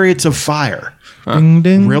 Literal chariots of fire. Ding,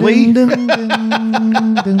 ding, Really? ding, ding, ding,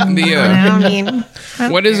 ding, ding. The, I mean,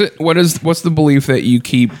 what is it? What's the belief that you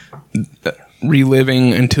keep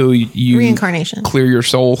reliving until you Reincarnation. clear your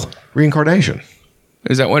soul? Reincarnation.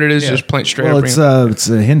 Is that what it is? Just plain straight Well, up. it's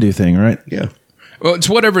a Hindu thing, right? Yeah. Well, it's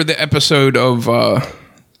whatever the episode of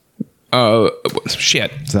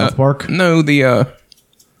shit. South Park? No, the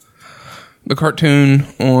cartoon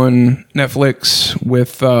on Netflix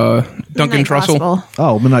with Duncan Midnight Trussell. Gospel.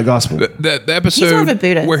 Oh, Midnight Gospel. The more episode of a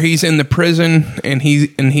Buddhist. where he's in the prison and he's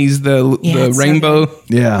the it's so rainbow. good.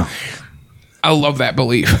 Yeah. I love that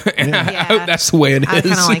belief, and I Yeah. hope that's the way it I kind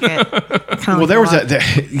is. of like it. Well, there was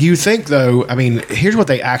you think though, I mean, here's what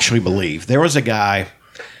they actually believe. There was a guy,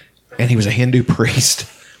 and he was a Hindu priest,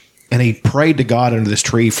 and he prayed to God under this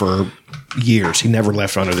tree for years. He never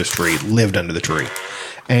left under this tree, lived under the tree.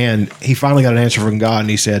 And he finally got an answer from God,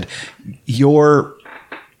 and he said,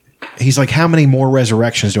 he's like, how many more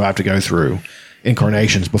resurrections do I have to go through,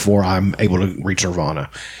 incarnations, before I'm able to reach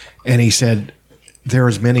nirvana? And he said, there are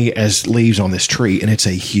as many as leaves on this tree, and it's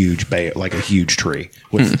a huge like a huge tree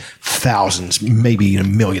with thousands, maybe a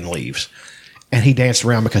million leaves. And he danced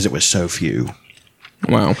around because it was so few.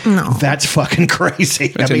 Wow. That's fucking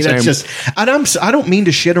crazy. I mean, insane. that's just. And I don't mean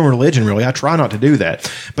to shit on religion, really. I try not to do that,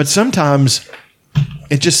 but sometimes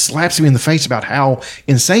it just slaps me in the face about how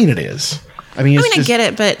insane it is. I mean, I get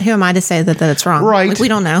it, but who am I to say that it's wrong? Right. Like, we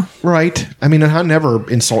don't know. Right. I mean, I never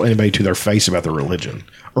insult anybody to their face about their religion,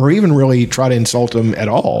 or even really try to insult them at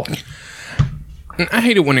all. I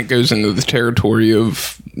hate it when it goes into the territory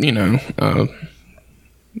of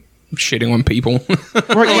shitting on people.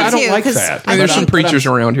 Right? Yeah, I too, don't like 'cause that. I There's some think- preachers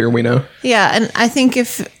around here we know. Yeah, and I think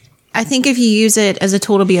if you use it as a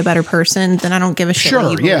tool to be a better person, then I don't give a shit. what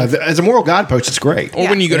Sure. you believe. Yeah. As a moral guidepost, it's great. Or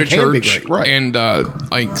when you go to It can be church, great, right. and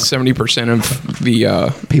like 70% of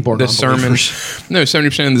the People are the non-believers. sermons, no,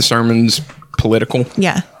 70% of the sermons political.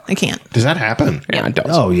 Yeah, I can't. Does that happen? Yeah, it does.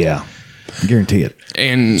 Oh, yeah. Guarantee it.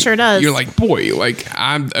 And Sure does. You're like, boy, like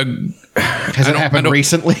Has it I happened don't-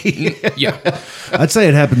 recently? yeah. I'd say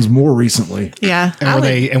it happens more recently. Yeah,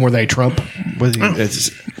 And were they Trump?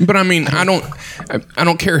 It's, But I mean, I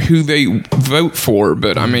don't care who they vote for,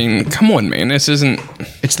 but I mean, come on, man, this isn't.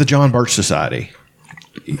 it's the John Birch Society.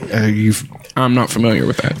 I'm not familiar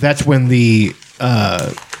with that. That's when the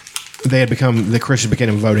Christians became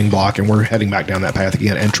a voting bloc, and we're heading back down that path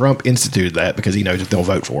again. And Trump instituted that because he knows that they'll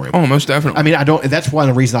vote for him. Oh, most definitely. I mean, I don't. That's one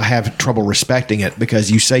of the reasons I have trouble respecting it,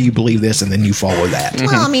 because you say you believe this and then you follow that.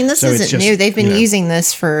 well, I mean, this So it's isn't just, new. They've been you know. using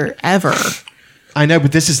this forever. I know,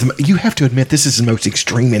 but this is you have to admit this is the most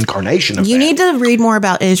extreme incarnation of You that. need to read more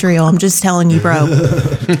about Israel. I'm just telling you, bro.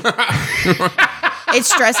 It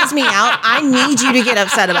stresses me out. I need you to get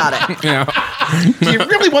upset about it. yeah. Do you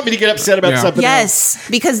really want me to get upset about Yeah. something? else? Yes,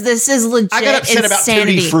 because this is legit I got upset about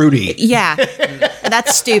insanity. Tutti Frutti. Yeah,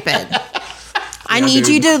 that's stupid. I need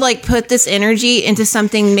you to like put this energy into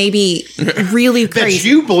something maybe really That crazy.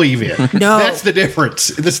 you believe in. No. That's the difference.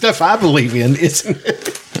 The stuff I believe in is.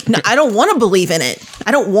 No, I don't want to believe in it.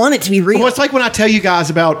 I don't want it to be real. Well, it's like when I tell you guys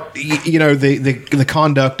about the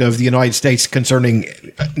conduct of the United States concerning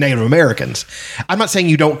Native Americans. I'm not saying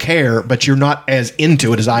you don't care, but you're not as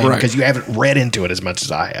into it as I am Right. because you haven't read into it as much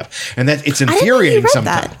as I have, and that it's I didn't know you infuriating read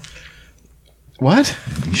sometimes. that. What?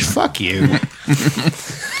 Fuck you.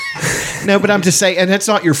 No, but I'm just saying, and that's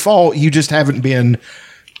not your fault. You just haven't been.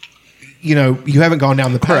 you haven't gone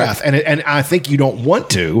down the path, and I think you don't want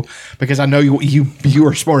to, because I know you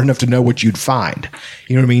are smart enough to know what you'd find.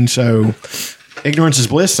 You know what I mean? So ignorance is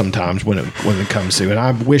bliss sometimes when it comes to, and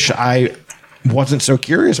I wish I wasn't so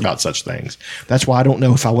curious about such things. That's why I don't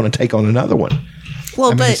know if I want to take on another one.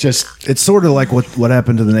 Well, but it's sort of like what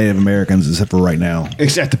happened to the Native Americans, except for right now.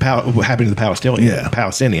 Except what happened to the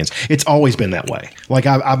Palestinians. It's always been that way. Like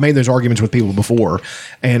I've made those arguments with people before,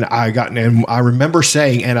 and I remember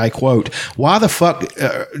saying, and I quote, "Why the fuck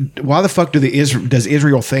does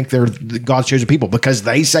Israel think they're God's chosen people? Because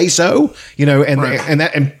they say so."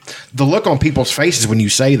 And the look on people's faces when you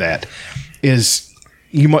say that is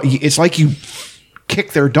it's like you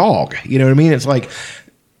kick their dog. You know what I mean? It's like,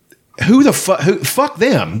 fuck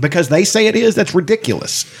them because they say it is. That's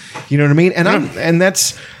ridiculous. You know what I mean? And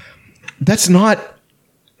that's not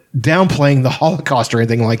downplaying the Holocaust or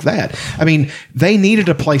anything like that. I mean, they needed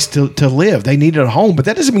a place to live. They needed a home, but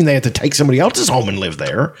that doesn't mean they have to take somebody else's home and live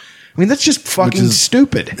there. I mean, that's just fucking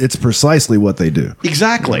stupid. It's precisely what they do.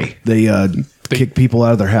 Exactly. They kick people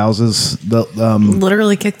out of their houses.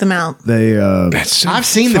 Literally kick them out. I've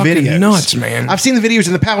seen the videos. Nuts, man. I've seen the videos,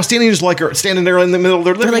 and the Palestinians are standing there in the middle of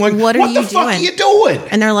their living room. What the fuck are you doing?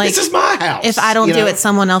 And they're like, "This is my house. If I don't do it,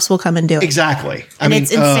 someone else will come and do it." Exactly. It's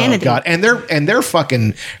insanity. Oh God.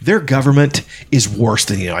 And their government is worse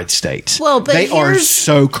than the United States. Well, but they are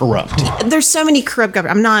so corrupt. There's so many corrupt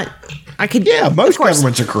governments. Most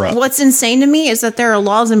governments are corrupt. What's insane to me is that there are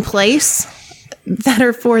laws in place that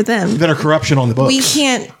are for them. That are corruption on the books. We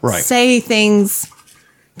can't say things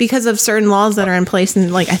because of certain laws that are in place.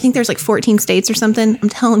 And I think there's 14 states or something. I'm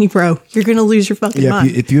telling you, bro, you're going to lose your fucking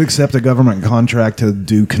mind. If you accept a government contract to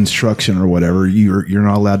do construction or whatever, you're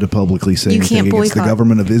not allowed to publicly say anything against the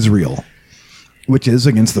government of Israel, which is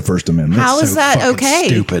against the First Amendment. How is that okay?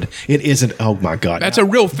 Stupid. It isn't. Oh my God. That's a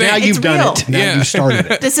real thing. Now you've done it. Now you started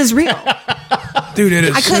it. This is real. Dude, it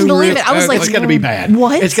is. I couldn't believe it. I was it's going to be bad.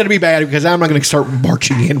 What? It's going to be bad because I'm not going to start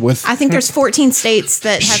marching in with. I think there's 14 states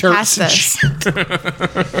that have passed this.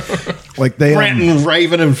 Brent and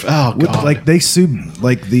Raven and God. They sue.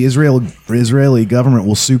 The Israeli government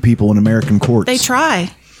will sue people in American courts. They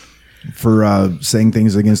try for saying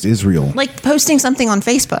things against Israel, like posting something on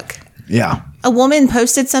Facebook. Yeah. A woman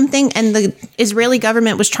posted something and the Israeli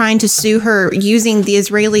government was trying to sue her using the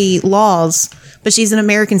Israeli laws, but she's an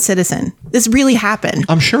American citizen. This really happened.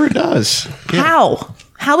 I'm sure it does. Yeah. How?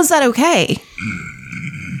 How is that okay?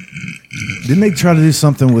 Didn't they try to do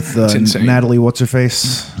something with Natalie, what's her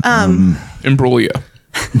face? Imbruglia.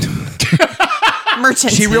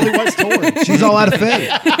 Merchant. She really was torn. She's all out of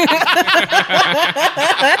faith.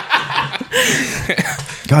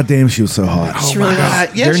 God damn, she was so hot. She really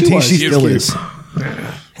was. Yeah, she still is.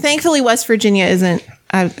 Thankfully, West Virginia isn't.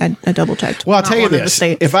 I double checked. Well, I'll tell you this: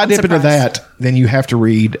 if I dip into that, then you have to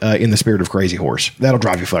read "In the Spirit of Crazy Horse." That'll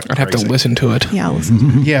drive you fucking crazy. I'd have to listen to it. Yeah, I'll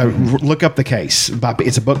listen. Yeah, look up the case.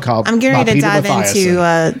 It's a book called. I'm getting ready to dive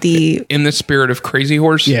into the "In the Spirit of Crazy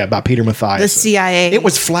Horse." Yeah, by Peter Mathias. The CIA. It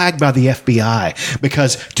was flagged by the FBI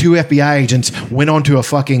because 2 FBI agents went onto a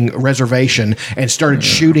fucking reservation and started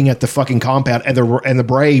shooting at the fucking compound, and the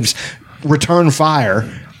Braves returned fire.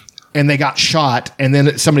 And they got shot, and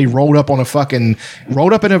then somebody rolled up in a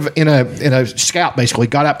scout, basically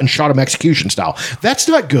got up and shot him execution style. That's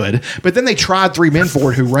not good. But then they tried 3 men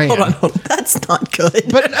for it who ran. Hold on. That's not good.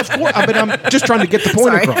 But of course, I'm just trying to get the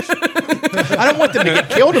point across. I don't want them to get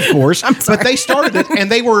killed, of course. But they started it, and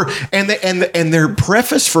they were, and their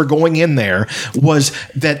preface for going in there was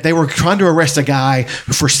that they were trying to arrest a guy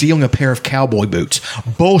for stealing a pair of cowboy boots.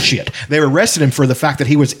 Bullshit. They arrested him for the fact that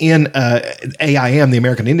he was in AIM, the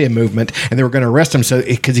American Indian Movement, and they were going to arrest him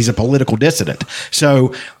because he's a political dissident.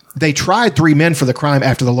 So they tried 3 men for the crime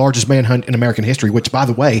after the largest manhunt in American history, which, by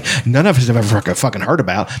the way, none of us have ever fucking heard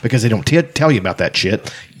about because they don't tell you about that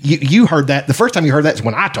shit. You heard that. The first time you heard that is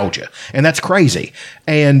when I told you, and that's crazy.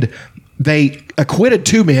 And they acquitted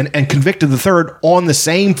 2 men and convicted the 3rd on the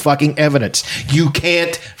same fucking evidence. You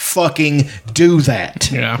can't fucking do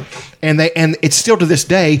that. Yeah. And it's still to this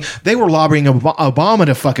day, they were lobbying Obama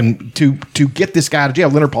to fucking to get this guy out of jail,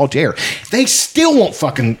 Leonard Peltier. They still won't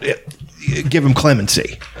fucking give him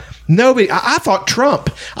clemency. Nobody. I thought Trump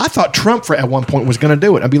at one point was going to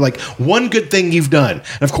do it. I'd be like, one good thing you've done.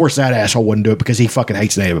 And of course, that asshole wouldn't do it because he fucking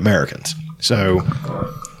hates Native Americans. So,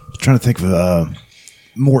 trying to think of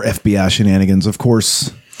more FBI shenanigans, of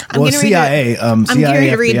course. CIA. I'm CIA, getting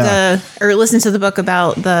to read FBI. listen to the book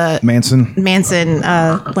about the Manson,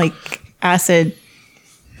 acid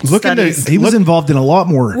studies. He was involved in a lot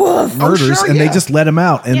more murders, sure, and they yeah. just let him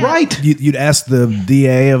out. And Right. you'd ask the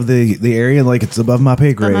DA of the area, like, it's above my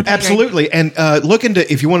pay grade. Absolutely, and look into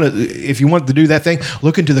if you want to do that thing,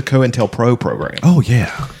 look into the COINTELPRO program. Oh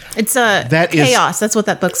yeah, It's That is- chaos. That's what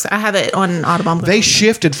that book's. I have it on Audubon. They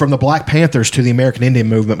shifted from the Black Panthers to the American Indian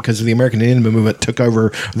movement because the American Indian movement took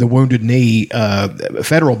over the Wounded Knee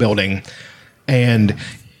federal building, and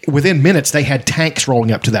within minutes they had tanks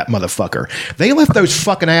rolling up to that motherfucker. They left those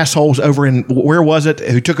fucking assholes over in, where was it,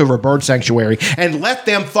 who took over a bird sanctuary, and let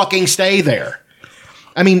them fucking stay there.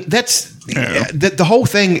 I mean, that's the whole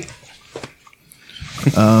thing.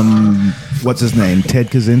 what's his name? Ted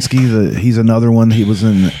Kaczynski. He's another one. He was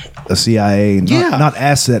in a CIA, not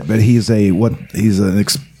asset, but he's an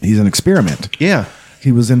experiment. Yeah.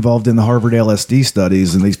 He was involved in the Harvard LSD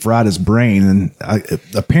studies, and they fried his brain. And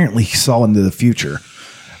apparently, he saw into the future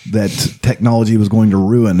that technology was going to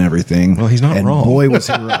ruin everything. Well, he's not and wrong. Boy, was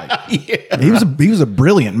he right! He was a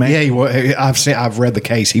brilliant man. Yeah, I've read the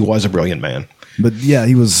case. He was a brilliant man. But yeah,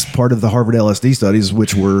 he was part of the Harvard LSD studies,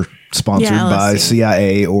 which were sponsored Yeah, by LSD.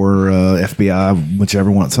 CIA or FBI, whichever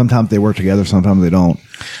one. Sometimes they work together, sometimes they don't.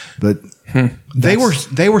 But They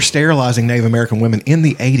were sterilizing Native American women in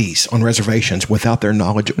the 80s on reservations without their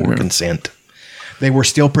knowledge or consent. They were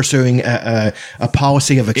still pursuing a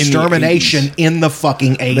policy of extermination in the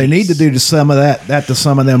fucking 80s. they need to do to some of that to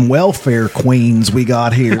some of them welfare queens we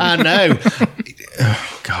got here. I know.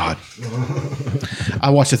 Oh, God. I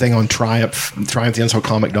watched a thing on Triumph the Unsold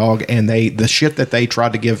Comic Dog, and the shit that they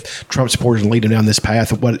tried to give Trump supporters and lead them down this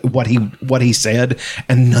path of what he said,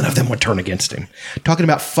 and none of them would turn against him. Talking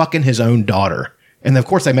about fucking his own daughter. And of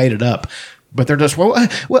course they made it up. But they're just, well,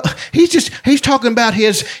 he's talking about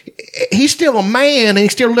he's still a man, and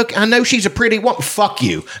he's still I know she's a pretty woman. Fuck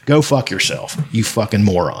you. Go fuck yourself, you fucking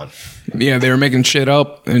moron. Yeah, they were making shit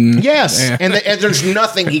up. And Yes. yeah. And there's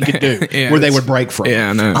nothing he could do Yeah, where they it's- would break from. Yeah,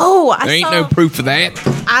 I know. Oh, I there ain't saw- no proof of that.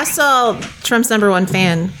 I saw Trump's #1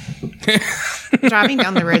 fan driving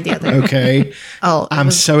down the road the other day. Okay. Oh, it I'm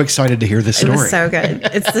was- so excited to hear this It story. was so good.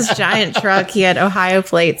 It's this giant truck. He had Ohio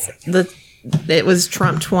plates. It was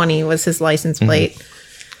Trump 20 was his license plate.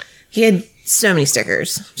 He had so many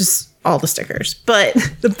stickers, just all the stickers. But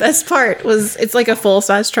the best part was it's like a full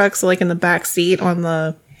size truck. So like in the back seat on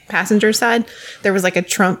the passenger side, there was like a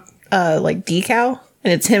Trump like decal.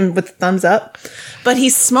 And it's him with the thumbs up, but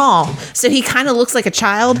he's small, so he kind of looks like a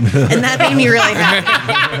child, and that made me really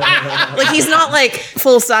happy. Like he's not like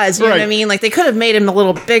full size, you know what I Right. mean? Like they could have made him a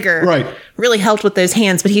little bigger, Right. Really helped with those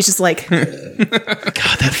hands, but he's just like, God,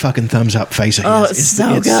 that fucking thumbs up face of Oh, his. it's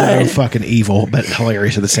so so good. fucking evil, but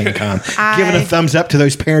hilarious at the same time. Giving a thumbs up to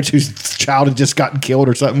those parents whose child had just gotten killed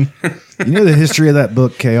or something. You know the history of that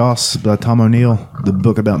book, Chaos, by Tom O'Neill, the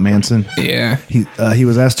book about Manson? Yeah. He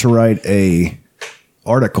was asked to write a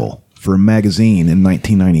article for a magazine in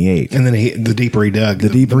 1998. And then the deeper he dug,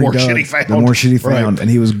 the more shit he found. the more shit he found. Right. And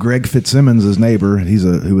he was Greg Fitzsimmons' neighbor.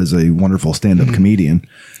 Who is a wonderful stand-up comedian.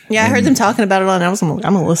 yeah, I heard them talking about it on. I was I'm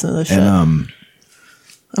gonna listen to this shit. And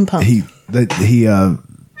I'm pumped.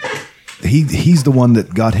 he's the one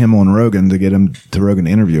that got him on Rogan to get him to Rogan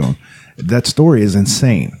to interview him. That story is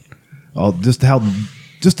insane.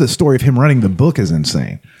 Just the story of him writing the book is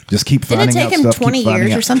insane. Just keep Didn't it finding take out him stuff. keep 20 finding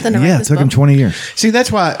years out- or something to write Yeah, it this took him book? 20 years. See,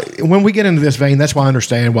 that's why when we get into this vein, that's why I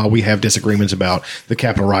understand why we have disagreements about the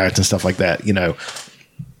Capitol riots and stuff like that. You know,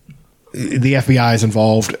 the FBI is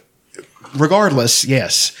involved. Regardless,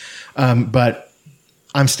 yes, but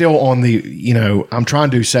I'm still on the. You know, I'm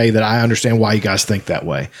trying to say that I understand why you guys think that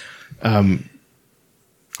way.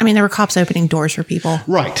 I mean, there were cops opening doors for people.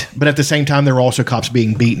 Right. But at the same time, there were also cops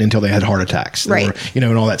being beaten until they had heart attacks. There Right. were, you know,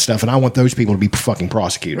 and all that stuff. And I want those people to be fucking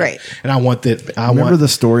prosecuted. Right. And I want that. Remember the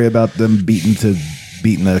story about them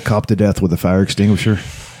beating a cop to death with a fire extinguisher?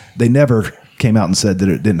 They never came out and said that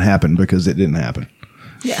it didn't happen because it didn't happen.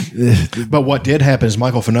 Yeah. But what did happen is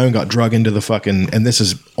Michael Fanone got drug into the fucking, and this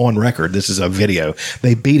is on record. This is a video.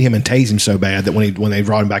 They beat him and tased him so bad that when they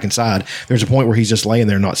brought him back inside, there's a point where he's just laying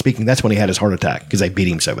there not speaking. That's when he had his heart attack because they beat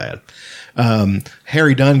him so bad.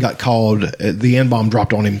 Harry Dunn got called. The N-bomb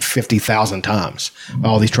dropped on him 50,000 times by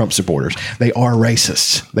all these Trump supporters. They are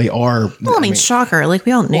racists. They are. Well, I mean, shocker. Like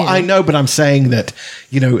we all knew. Well, I know, but I'm saying that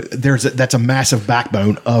that's a massive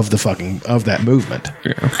backbone of that movement.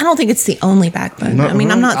 I don't think it's the only backbone. I mean,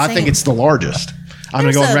 I'm not. I saying, think it's the largest. I'm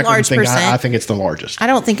going to There's go on a record and large think I percent. think it's the largest. I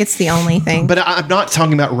don't think it's the only thing. But I'm not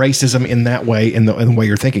talking about racism in that way, in the way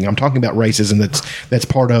you're thinking. I'm talking about racism that's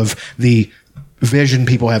part of the vision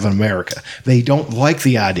people have in America. They don't like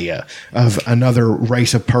the idea of another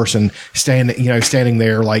race of person standing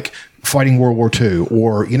there like fighting World War II,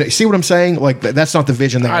 or see what I'm saying? Like that's not the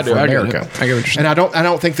vision they have for America. I get what you're saying. And I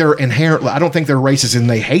don't think they're inherently. I don't think they're racist and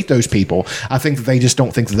they hate those people. I think that they just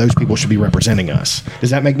don't think that those people should be representing us. Does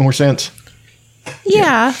that make more sense?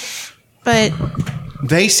 Yeah. But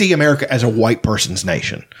they see America as a white person's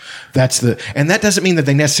nation. And that doesn't mean that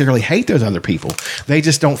they necessarily hate those other people. They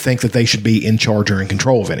just don't think that they should be in charge or in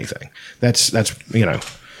control of anything. That's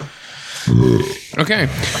Okay,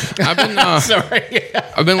 I've been sorry.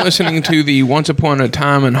 I've been listening to the Once Upon a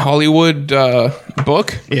Time in Hollywood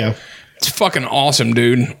book. Yeah. It's fucking awesome,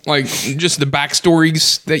 dude. Like just the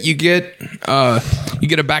backstories that you get. You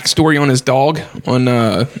get a backstory on his dog. On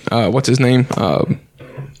what's his name?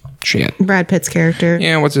 Shit. Brad Pitt's character.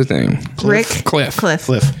 Yeah, what's his name? Rick? Cliff.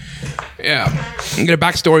 Yeah, you get a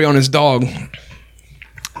backstory on his dog.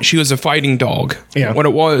 She was a fighting dog. Yeah. What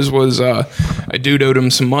it was a dude owed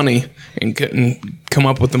him some money and couldn't come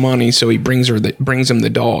up with the money, so he brings him the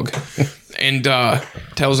dog, and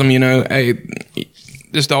tells him, hey,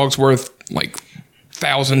 this dog's worth like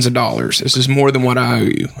thousands of dollars. This is more than what I owe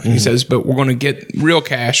you. He says, but we're going to get real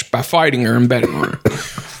cash by fighting her and betting on her.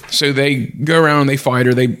 So they go around and they fight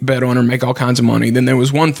her, they bet on her, make all kinds of money. Then there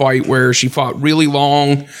was one fight where she fought really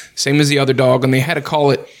long, same as the other dog, and they had to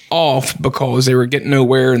call it off because they were getting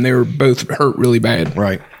nowhere and they were both hurt really bad.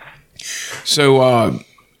 Right. So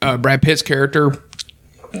Brad Pitt's character,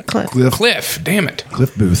 Cliff, damn it.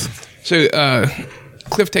 Cliff Booth. So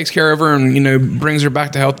Cliff takes care of her and, brings her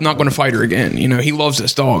back to health, not going to fight her again. He loves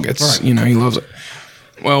this dog. It's, he loves it.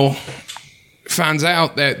 Well, finds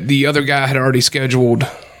out that the other guy had already scheduled...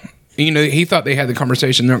 he thought they had the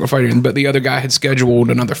conversation, they're not going to fight him, but the other guy had scheduled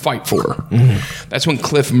another fight for her. That's when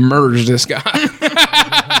Cliff murders this guy.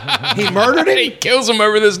 He murdered him? He kills him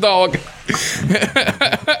over this dog.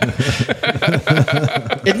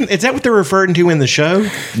 Is that what they're referring to in the show?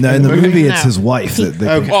 No, in the movie it's his wife.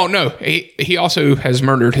 Oh, no. He also has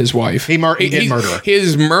murdered his wife. He did murder her.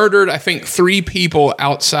 He's murdered, I think, 3 people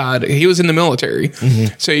outside. He was in the military.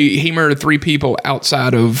 So he murdered 3 people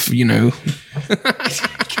outside of,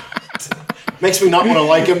 Makes me not want to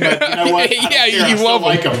like him, but you know what? Yeah, you love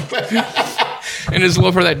him. And his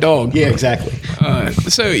love for that dog. Yeah, exactly.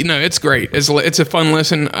 So, it's great. It's a fun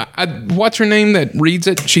listen. What's her name that reads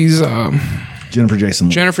it? She's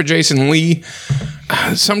Jennifer Jason Lee.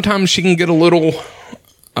 Sometimes she can get a little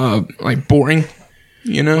boring,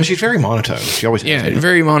 Well, she's very monotone. She always has been.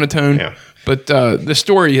 very monotone. Yeah. But the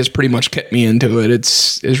story has pretty much kept me into it.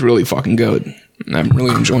 It's really fucking good. I'm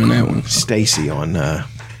really enjoying that one. Stacy on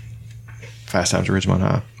Fast Times at Ridgemont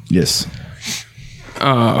High. Yes.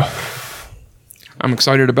 I'm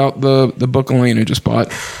excited about the book Elena just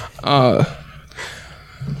bought.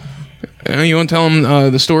 You want to tell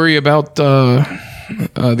them the story about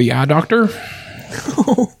the eye doctor?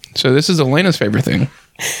 So this is Elena's favorite thing.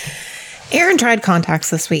 Aaron tried contacts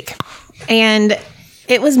this week, and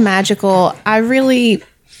it was magical. I really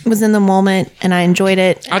was in the moment, and I enjoyed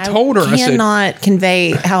it. I told her, I cannot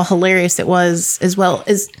convey how hilarious it was, as well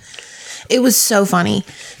as it was so funny.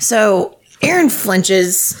 So Aaron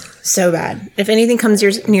flinches so bad. If anything comes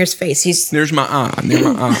near his face, he's... There's my eye.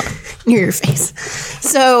 Near my eye. Near your face.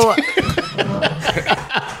 So...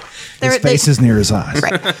 His face is near his eyes.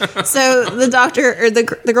 Right. So the doctor, or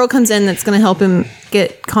the girl comes in that's going to help him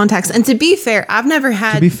get contacts. And to be fair, I've never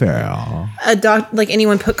had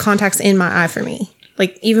anyone put contacts in my eye for me.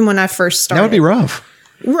 Like, even when I first started. That would be rough.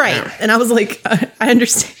 Right. And I was like, I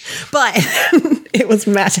understand. But it was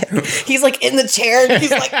magic. He's like in the chair and he's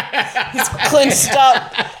clenched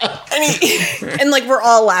up. And like, we're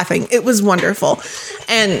all laughing. It was wonderful.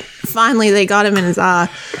 And finally they got him in his eye.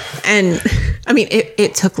 And I mean,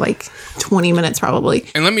 it took like 20 minutes probably.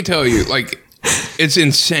 And let me tell you, like, it's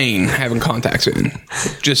insane having contacts in.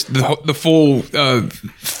 Just the full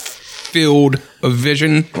field of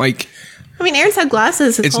vision. Like, I mean, Aaron's had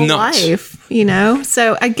glasses his whole life,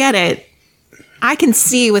 so I get it. I can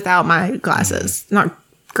see without my glasses. Not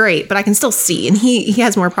great, but I can still see, and he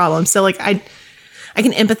has more problems. So like I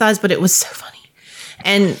can empathize, but it was so funny.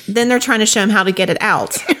 And then they're trying to show him how to get it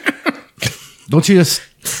out. Don't you just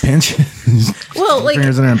pinch? Well, like,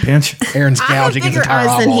 fingers in there and pinch. Aaron's gouging his entire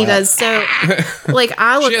eyeball eyes than he out. does. So, like,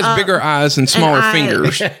 I look. She has bigger eyes and smaller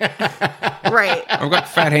fingers. Right. I've got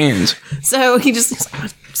fat hands. So he just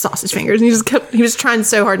sausage fingers, and he was trying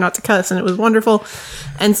so hard not to cuss, and it was wonderful.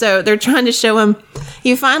 And so they're trying to show him.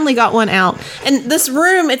 He finally got one out, and this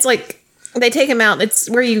room, it's like. They take him out. It's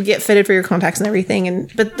where you get fitted for your contacts and everything.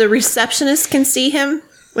 But the receptionist can see him.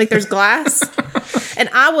 Like, there's glass. And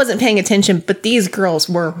I wasn't paying attention, but these girls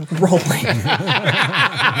were rolling.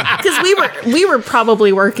 Because we were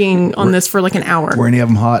probably working on this for like an hour. Were any of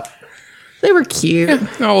them hot? They were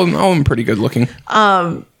cute. All of them pretty good looking.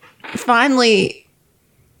 Finally,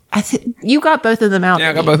 you got both of them out. Yeah,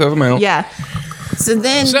 I got both of them out. Yeah. So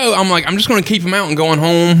I'm like, I'm just going to keep them out and going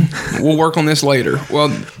home. We'll work on this later. Well,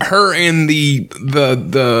 her and the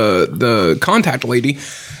contact lady,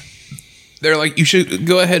 they're like, you should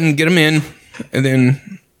go ahead and get them in, and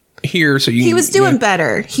then here so you. He was doing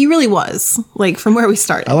better. He really was. Like from where we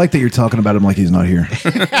started. I like that you're talking about him like he's not here.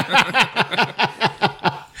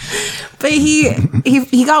 But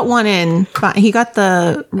he got one in. He got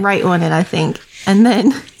the right one in, I think. And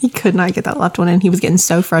then he could not get that left one in. He was getting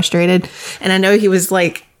so frustrated. And I know he was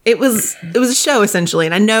like, it was a show essentially.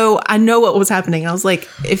 And I know what was happening. I was like,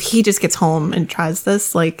 if he just gets home and tries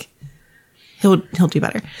this, like he'll do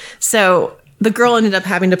better. So the girl ended up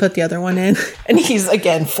having to put the other one in, and he's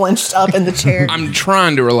again flinched up in the chair. I'm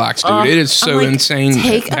trying to relax, dude. It is so insane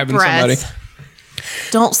having somebody.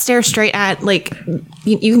 Don't stare straight at, like,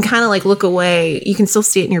 you can kind of like look away. You can still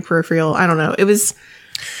see it in your peripheral. I don't know. It was.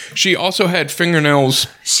 She also had fingernails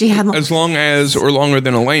she had as long as or longer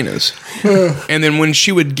than Elena's. And then when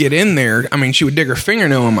she would get in there, I mean, she would dig her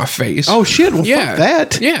fingernail in my face. Oh, shit. Well, fuck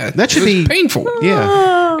that. Yeah. That should be painful.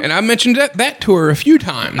 Yeah. And I mentioned that to her a few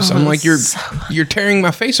times. I'm like, you're tearing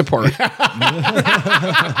my face apart.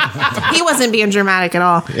 He wasn't being dramatic at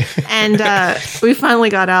all. And we finally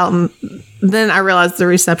got out, and then I realized the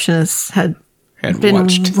receptionist had been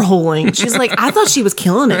watched. rolling. She's like, I thought she was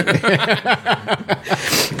killing it.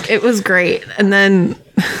 It was great. And then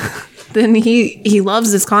he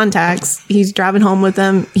loves his contacts. He's driving home with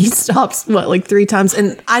them. He stops like 3 times,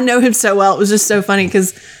 and I know him so well. It was just so funny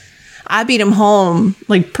because I beat him home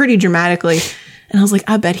like pretty dramatically. And I was like,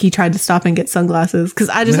 I bet he tried to stop and get sunglasses because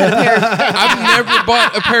I just had a pair of... I've never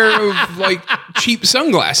bought a pair of like cheap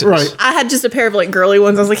sunglasses. Right. I had just a pair of like girly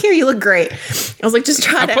ones. I was like, here, you look great. I was like, just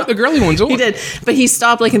try it I out. put the girly ones on. He did. But he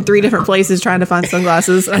stopped like in 3 different places trying to find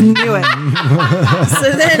sunglasses. I knew it. So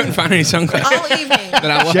I then couldn't find any sunglasses all evening,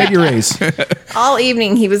 that I Shaggy liked. Rays. all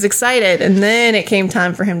evening he was excited. And then it came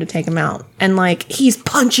time for him to take him out. And like he's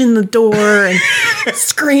punching the door and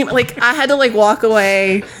screaming. Like I had to like walk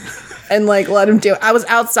away and like let him do it. I was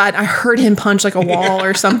outside. I heard him punch like a wall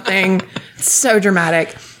or something. So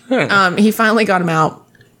dramatic. He finally got him out.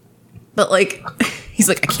 But like, he's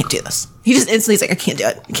like, I can't do this. He just instantly is like, I can't do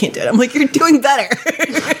it. I can't do it. I'm like, you're doing better.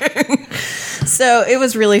 So it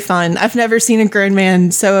was really fun. I've never seen a grown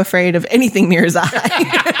man so afraid of anything near his eye.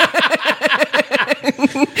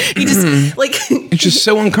 He just like, It's just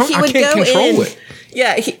so uncomfortable. I can't control it.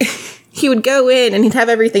 Yeah. He would go in and he'd have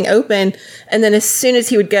everything open. And then as soon as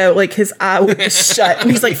he would go, like his eye would just shut.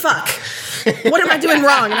 And he's like, fuck, what am I doing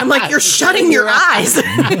wrong? And I'm like, you're shutting your eyes.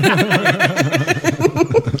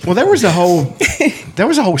 Well, there was a whole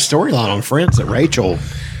storyline on Friends that Rachel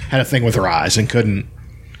had a thing with her eyes and couldn't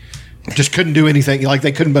do anything. Like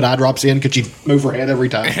they couldn't put eye drops in because she'd move her head every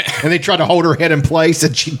time, and they tried to hold her head in place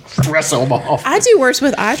and she'd wrestle them off. I do worse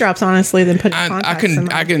with eye drops, honestly, than putting contacts in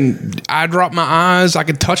I can eye drop my eyes. I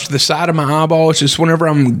can touch the side of my eyeball. It's just whenever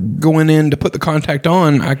I'm going in to put the contact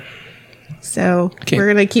on, So we're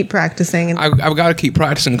gonna keep practicing. And I've got to keep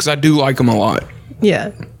practicing because I do like them a lot.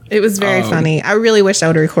 yeah, it was very funny. I really wish I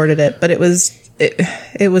would have recorded it, but it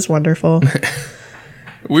was wonderful.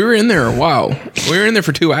 We were in there a while. We were in there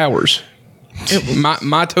for 2 hours.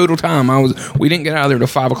 My total time, we didn't get out of there till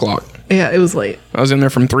 5 o'clock. Yeah, it was late. I was in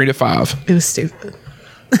there from 3 to 5. It was stupid.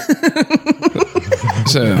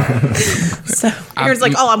 So Aaron's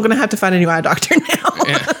like, I'm gonna have to find a new eye doctor now.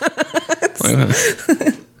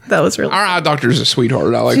 That was really. Our eye doctor is a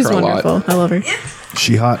sweetheart. I like She's her a wonderful. lot. I love her.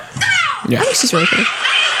 She hot. Yeah. I think she's really pretty.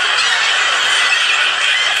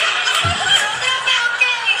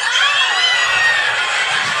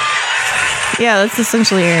 Yeah, that's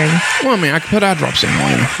essentially Aaron. Well, I mean, I could put eye drops in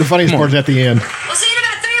later. The funniest part is at the end We'll see you in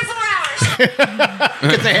about 3 or 4 hours.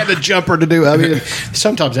 because they had the jumper to do. I mean,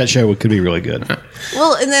 sometimes that show could be really good.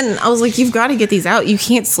 Well, and then I was like, you've got to get these out. You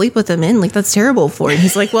can't sleep with them in. Like, that's terrible for you.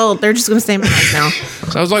 He's like, well, they're just going to stay in my eyes now.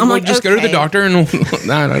 So I was like, I'm well, like, just go to the okay. doctor and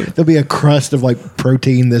There'll be a crust of like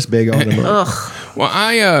protein this big on them. Well,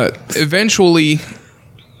 I eventually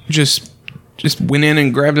just went in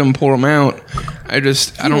and grabbed them and pulled them out. I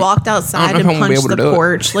He walked outside and punched the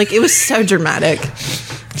porch. Like, it was so dramatic.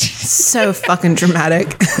 So fucking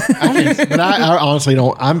dramatic. But I honestly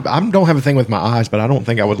don't. I don't have a thing with my eyes, but I don't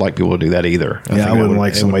think I would like people to do that either. Yeah, I wouldn't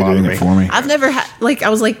like somebody doing it for me. I've never had, like, I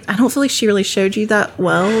was like, I don't feel like she really showed you that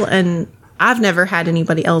well. And I've never had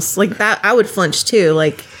anybody else like that. I would flinch too.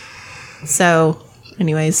 Like, so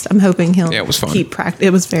Anyways, I'm hoping he'll Yeah, it was fun. keep practice.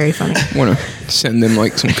 It was very funny. Want to send them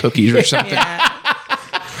like some cookies or something?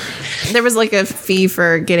 There was like a fee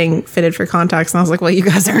for getting fitted for contacts, and I was like, "Well, you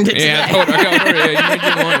guys earned it Yeah, today." you made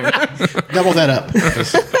your money. Double that up.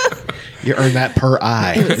 You earn that per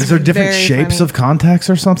eye. Is there different Very shapes funny. of contacts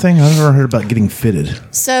or something? I've never heard about getting fitted.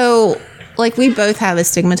 So, like, we both have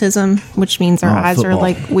astigmatism, which means our eyes are football.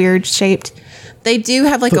 like weird shaped. They do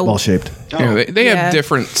have like Football a shaped. Yeah, they Yeah. have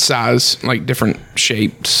different size, like different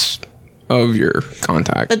shapes of your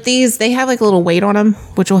contact. But these, they have like a little weight on them,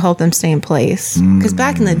 which will help them stay in place. Because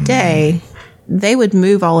back in the day, they would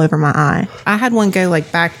move all over my eye. I had one go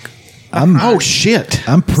like back. Oh shit!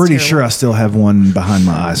 I'm pretty terrible. sure I still have one behind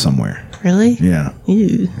my eye somewhere. Really? Yeah.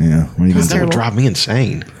 Ew. Yeah. What are you gonna That do? would drive me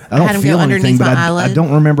insane. I don't had 'em feel go anything, underneath but my I eyelid.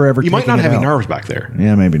 don't remember ever You might taking not it have any out. nerves back there.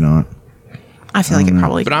 Yeah, maybe not. I feel like it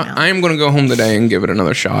probably. But came out. I am going to go home today and give it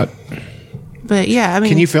another shot. But yeah, I mean,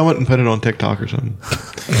 Can you film it and put it on TikTok or something?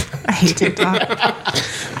 I hate TikTok.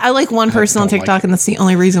 I like one person on don't like TikTok, and that's the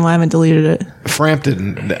only reason why I haven't deleted it.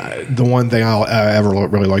 Frampton, the one thing I ever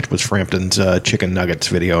really liked was Frampton's chicken nuggets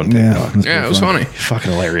video on Yeah. TikTok. that's Yeah, it pretty was fun. funny.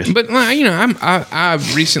 Fucking hilarious. But you know, I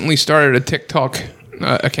recently started a TikTok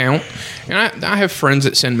account, and I have friends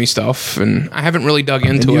that send me stuff, and I haven't really dug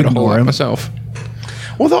into you it a whole ignore lot 'em. myself.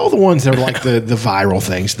 Well, all the ones that are like the viral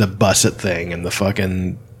things, the bus it thing, and the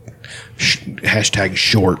fucking hashtag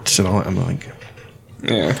shorts, and all. I'm like,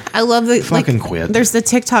 Yeah. I love the Fucking like, quit. There's the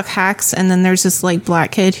TikTok hacks, and then there's this like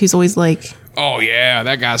black kid who's always like, Oh yeah,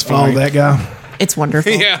 that guy's Oh, funny. that guy. "It's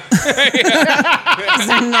wonderful." Yeah.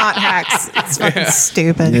 They're not hacks. It's fucking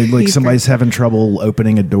stupid. Yeah, like He's somebody's having trouble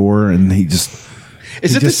opening a door, and he just.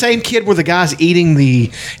 is it the just- same kid where the guy's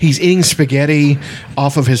he's eating spaghetti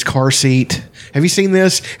off of his car seat? Have you seen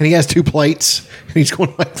this? And he has two plates, and he's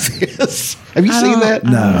going like this. Have you seen that?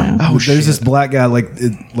 No. Oh, There's shit. this black guy,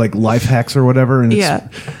 like life hacks or whatever, and Yeah.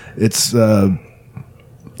 it's Oh,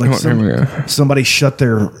 like there we go. somebody shut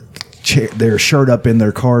their shirt up in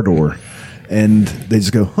their car door, and they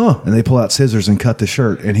just go, huh, and they pull out scissors and cut the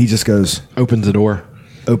shirt, and he just goes, Opens the door.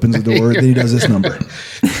 opens the door, then he does this number.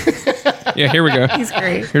 Yeah, here we go. He's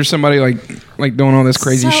great. Here's somebody like doing all this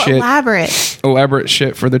crazy So shit, elaborate.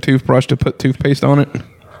 shit for the toothbrush to put toothpaste on it.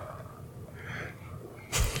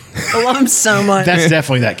 I love him so much. That's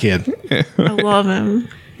definitely that kid. I love him.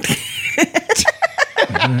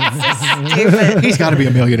 He's got to be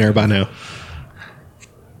a millionaire by now.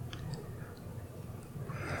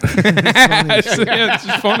 Yeah, it's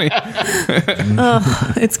just funny.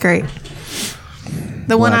 It's great.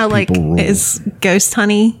 The one Black I like people rule. is Ghost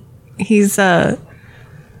Honey. He's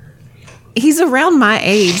around my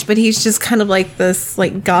age, but he's just kind of like this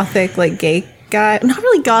like gothic like gay guy. Not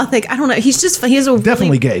really gothic. I don't know. He's just he has a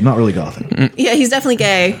Definitely really, gay, not really gothic. yeah. He's definitely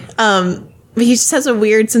gay. But he just has a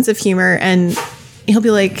weird sense of humor, and he'll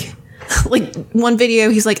be like one video,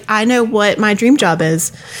 he's like, "I know what my dream job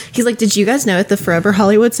is." He's like, "Did you guys know at the Forever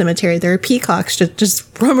Hollywood Cemetery there are peacocks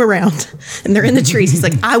just roam around and they're in the trees?" He's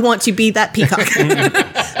like, "I want to be that peacock."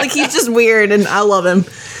 Like he's just weird, and I love him.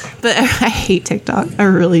 But I hate TikTok. I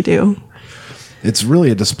really do. It's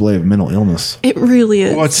really a display of mental illness. It really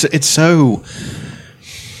is. Well, it's so.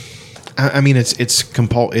 I mean, it's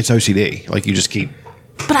OCD. Like you just keep.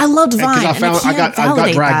 But I loved Vine. Because I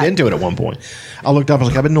got dragged into it at one point. I looked up. I was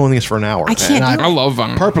like, I've been doing this for an hour. I can't And do I love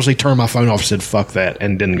Vine. purposely turned my phone off, said fuck that,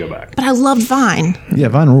 and didn't go back. But I loved Vine. Yeah,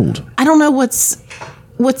 Vine ruled. I don't know what's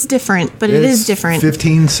different, but it is different.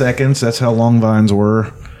 15 seconds, that's how long Vines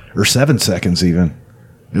were. Or 7 seconds even.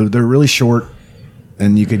 They're really short,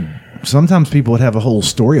 and you could... Sometimes people would have a whole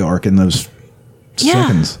story arc in those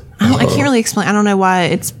seconds. I can't really explain. I don't know why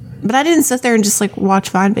it's. But I didn't sit there and just like watch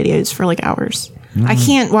Vine videos for like hours. I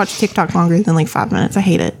can't watch TikTok longer than like 5 minutes. I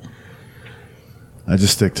hate it. I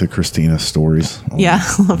just stick to Christina's stories. Yeah,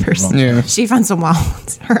 I love her. Yeah. She finds some wild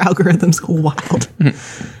ones. Her algorithms go wild.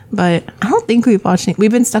 But I don't think we've watched it.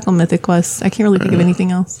 We've been stuck on Mythic Quest. I can't really think of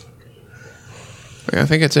anything else. Yeah, I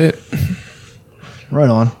think that's it. Right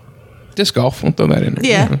on. Disc golf. We'll throw that in there.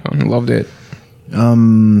 Yeah. I loved it.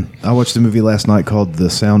 I watched a movie last night called The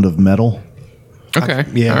Sound of Metal. Okay.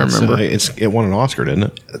 Yeah, I remember. it won an Oscar, didn't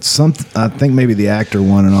it? I think maybe the actor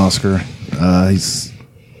won an Oscar.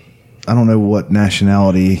 I don't know what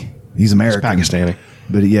nationality. He's American. Pakistani.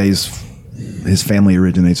 But yeah, his family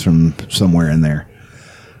originates from somewhere in there.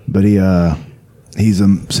 But he's a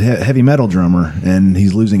heavy metal drummer, and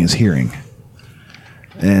he's losing his hearing.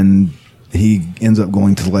 And he ends up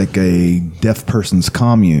going to like a deaf person's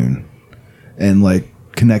commune and like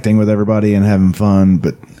connecting with everybody and having fun.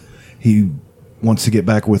 But he wants to get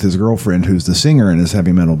back with his girlfriend, who's the singer in his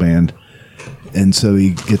heavy metal band. And so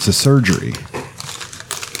he gets a surgery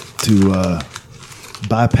to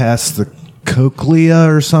bypass the cochlea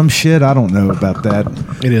or some shit. I don't know about that.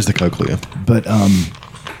 It is the cochlea. But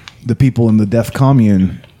the people in the deaf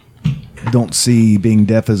commune don't see being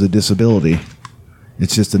deaf as a disability.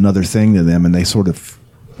 It's just another thing to them, and they sort of,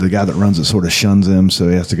 the guy that runs it sort of shuns him, so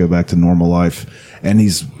he has to go back to normal life. And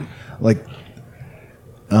he's like,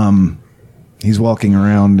 he's walking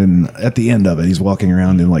around, and at the end of it, he's walking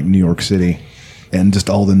around in like New York City, and just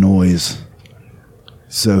all the noise.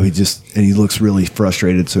 So he looks really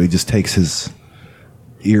frustrated, so he just takes his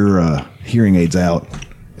ear hearing aids out,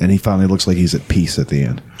 and he finally looks like he's at peace at the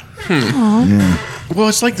end. Yeah. Well,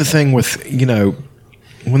 it's like the thing with,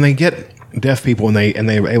 when they get deaf people and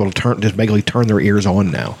they're able to just basically turn their ears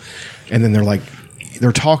on now, and then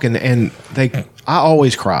they're talking, and I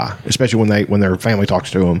always cry, especially when their family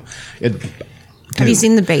talks to them. Have you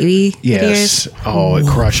seen the baby Yes. videos? Oh, it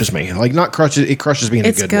crushes me. Like, not crushes, it crushes me in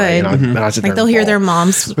It's a good way. good. And I sit there Like they'll and hear fall. their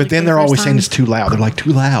moms. But like, then for they're the always first saying time. it's too loud. They're like,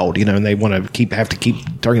 too loud, and they want to have to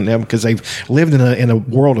keep turning them because they've lived in a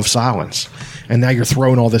world of silence, and now you're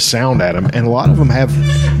throwing all this sound at them, and a lot of them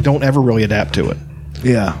don't ever really adapt to it.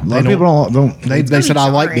 Yeah. A lot of don't- people don't. They gotta said be I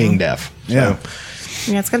like jarring. being deaf. So, Yeah.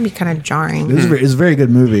 Yeah, it's got to be kind of jarring. It's a very good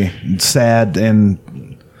movie. It's sad, and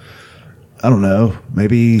I don't know.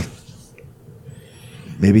 Maybe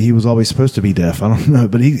he was always supposed to be deaf. I don't know,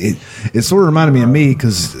 but it sort of reminded me of me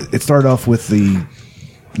because it started off with the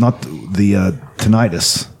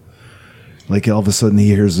tinnitus. Like all of a sudden he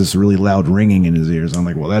hears this really loud ringing in his ears. I'm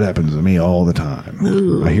like, well, that happens to me all the time.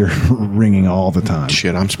 Ooh. I hear ringing all the time.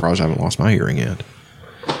 shit, I'm surprised I haven't lost my hearing yet.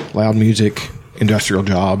 Loud music, industrial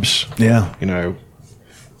jobs. Yeah,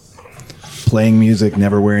 playing music,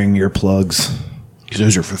 never wearing earplugs.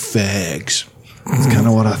 Those are for fags. That's kind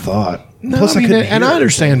of what I thought. No, Plus, I mean, couldn't and hear I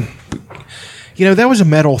understand. That was a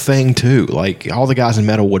metal thing too. Like all the guys in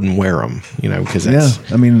metal wouldn't wear them. Because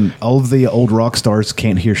that's I mean, all of the old rock stars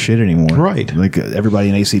can't hear shit anymore. Right. Like everybody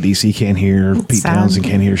in AC/DC can't hear. Pete sad. Townsend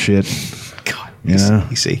can't hear shit. God. Yeah.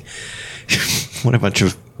 You see, what a bunch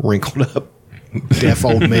of wrinkled up deaf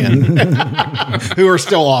old men who are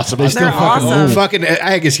still awesome. They're awesome. Fucking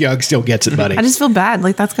Angus Young still gets it, buddy. I just feel bad.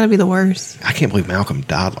 Like that's got to be the worst. I can't believe Malcolm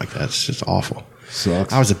died like that. It's just awful.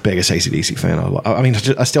 Sucks. I was the biggest AC/DC fan. I mean,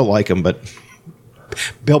 I still like him, but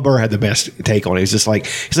Bill Burr had the best take on it. He's like,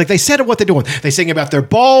 they said what they're doing. They sing about their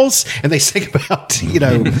balls and they sing about,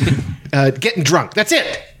 getting drunk. That's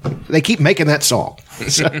it. They keep making that song.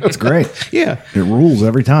 So, It's great. yeah. It rules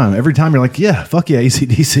every time. Every time you're like, yeah, fuck yeah,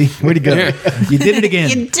 AC/DC. Way to go. Yeah. You did it again.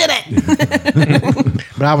 You did it.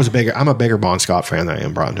 But I'm a bigger Bon Scott fan than I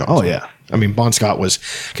am Brian Johnson. Oh, yeah. I mean, Bon Scott was,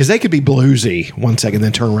 because they could be bluesy one second,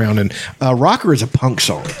 then turn around and Rocker is a punk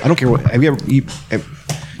song. I don't care what, you've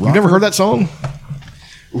never heard that song?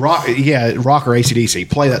 Rocker AC/DC.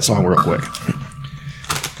 Play that song real quick.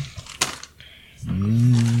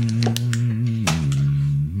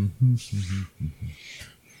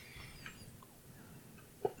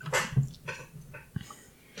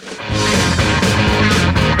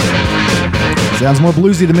 Sounds more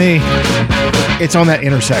bluesy to me. It's on that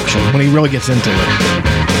intersection when he really gets into it.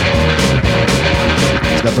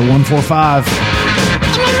 It's got the 145. I'm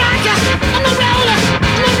a rocker, I'm a roller,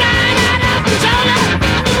 I'm a rider, I'm a controller,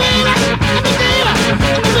 I'm a winner, I'm a dealer,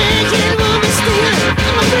 I'm a wicked woman stealer,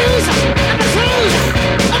 I'm a bruiser, I'm a cruiser,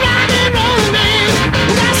 a rock and roller man. I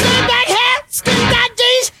got slim back hair, skin tight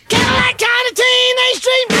jeans, Cadillac kind of teenage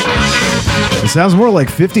dream. I'm a rocker. It sounds more like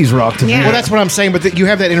 50s rock to me. Yeah. Well, that's what I'm saying. But you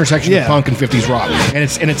have that intersection Yeah. of punk and 50s rock, and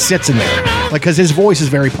it sits in there, like because his voice is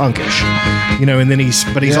very punkish, And then he's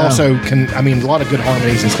Yeah. also a lot of good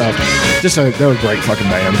harmonies and stuff. They're a great fucking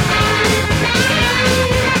band.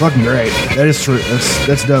 Fucking great. That is true.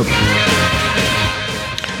 That's dope.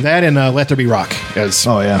 That and Let There Be Rock is.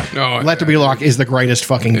 Oh, yeah. Oh, Let There Be Rock is the greatest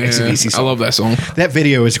fucking yeah, AC/DC I song. love that song. That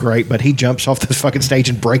video is great, but he jumps off the fucking stage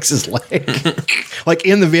and breaks his leg, like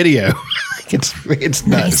in the video. It's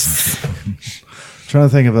nuts. Trying to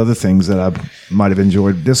think of other things that I might have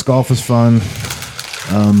enjoyed. Disc golf was fun.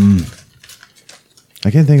 I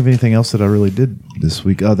can't think of anything else that I really did this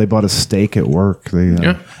week. Oh, they bought a steak at work.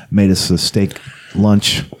 They made us a steak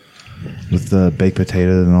lunch with the baked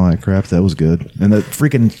potato and all that crap. That was good. And the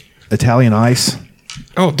freaking Italian ice.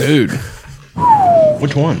 Oh, dude.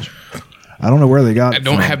 Which ones? I don't know where they got I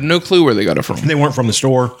don't from. have no clue where they got it from. They weren't from the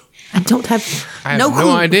store. I don't have I have no no,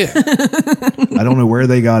 clue. idea. I don't know where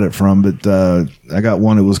they got it from, but I got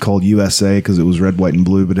one. It was called USA because it was red, white, and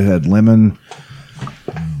blue, but it had lemon,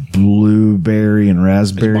 blueberry, and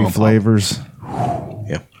raspberry Bomb Pop. flavors.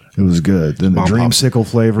 Yeah. It was good. Then the Bomb Pop. dreamsicle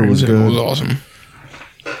flavor was It good. was awesome.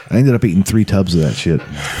 I ended up eating 3 tubs of that shit.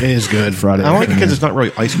 It is good. Friday I like it afternoon. because it's not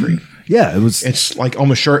really ice cream. Yeah, it was. It's like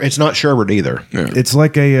almost sure. It's not sherbet either. It's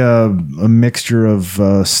like a mixture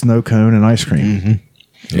of snow cone and ice cream. Mm-hmm.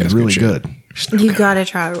 Yeah, It's really good. You gotta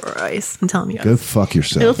try Aurora Ice. I'm telling you. Go fuck It'll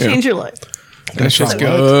yourself. change your life. That's just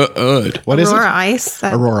good. What is Aurora it? Ice.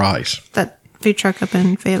 That, Aurora Ice. that food truck up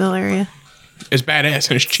in Fayetteville area. It's badass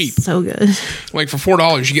and it's cheap. So good. Like for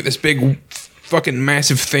 $4, you get this big, fucking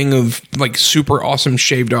massive thing of like super awesome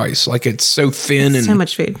shaved ice. Like it's so thin and So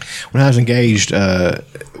much food. When I was engaged,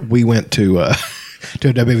 we went to a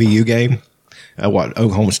WVU game.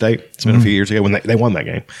 Oklahoma State. It's been a few years ago when they won that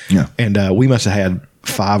game. Yeah. And we must have had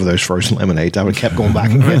 5 of those frozen lemonades. I would have kept going back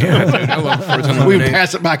and getting I love frozen We would lemonade.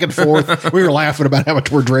 pass it back and forth. We were laughing about how much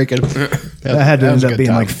we're drinking. That had to was end a up good being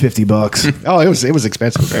time. like $50. Oh, it was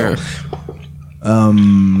expensive. Yeah.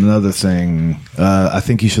 Another thing, I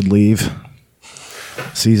think you should leave.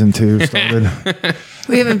 Season 2 started.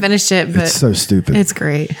 We haven't finished it, but It's so stupid. it's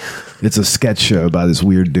great. It's a sketch show by this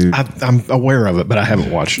weird dude. I'm aware of it, but I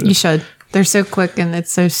haven't watched You it. should. They're so quick and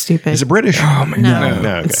it's so stupid. Is it British? Oh man, No, No,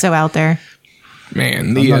 okay. it's so out there. man.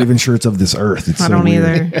 I'm The not even sure it's of this earth. It's I so don't weird.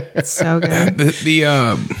 either. It's so good.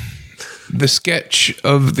 the sketch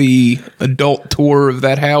of the adult tour of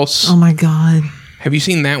that house. Oh my god. Have you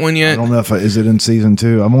seen that one yet? I don't know if is it in season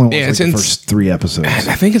 2. I'm only watching Yeah, it's the in- first 3 episodes.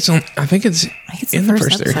 I think it's on. I think it's It's in the the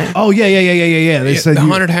first first there. episode. Oh yeah. They Yeah, said the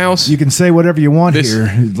haunted house. You can say whatever you want This- here.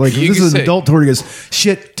 Like you this can is an say- adult tour. He goes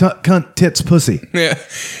shit, cunt, tits, pussy. Yeah,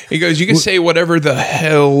 he goes. You can say whatever the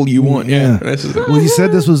hell you want. Yeah, this is Well, you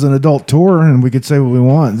said this was an adult tour, and we could say what we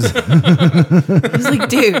want. I was like,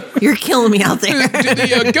 dude, you're killing me out there. Did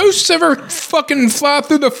the ghosts ever fucking fly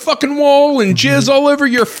through the fucking wall and jizz all over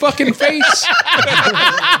your fucking face?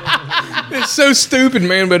 It's so stupid,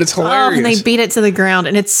 man, but it's Oh, and they hilarious. beat it to the ground,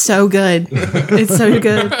 and it's so good. It's so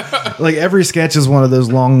good. Like every sketch is one of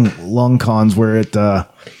those long cons where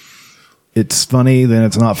it's funny, then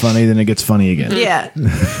it's not funny, then it gets funny again. Yeah,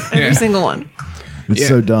 every single one. It's Yeah.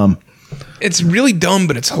 so dumb. It's really dumb,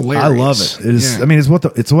 but it's hilarious. I love it. It is. Yeah. I mean, it's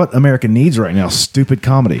what America needs right now. Stupid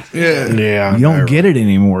comedy. Yeah. Yeah. You don't get it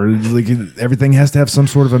anymore. Like everything has to have some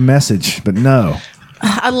sort of a message, but no.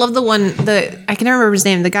 I love the one that I can never remember his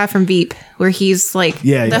name. The guy from Veep, where he's like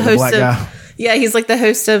Yeah, the black of. guy. Yeah, he's like the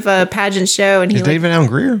host of a pageant show, and he Is David Allen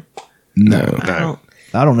Greer? No, No.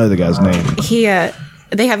 I don't know the guy's name.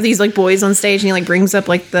 they have these like boys on stage, and he like brings up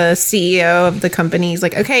like the CEO of the company. He's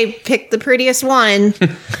like, okay, pick the prettiest one,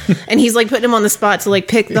 and he's like putting him on the spot to like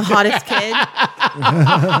pick the hottest kid.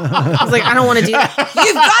 He's like, I don't want to do that.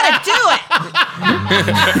 You've got to do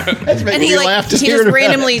it. And he like he just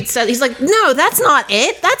randomly said, he's like, no, that's not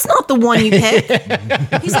it. That's not the one you picked.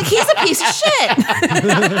 He's like, he's a piece of shit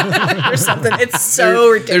or something. It's so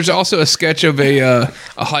ridiculous. There's also a sketch of a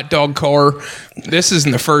hot dog car. This is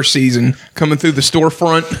in the first season coming through the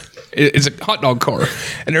storefront. It's a hot dog car,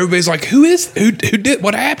 and everybody's like, "Who did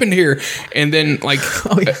what happened here?" And then like,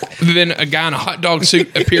 then a guy in a hot dog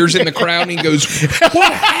suit appears in the crowd, and he goes,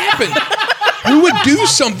 "What happened? Who would do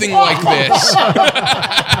something like this?"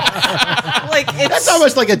 Like it's That's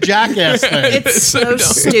almost like a jackass thing. It's so dumb.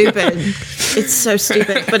 stupid. It's so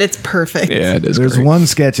stupid, but it's perfect. Yeah, it is. There's great. one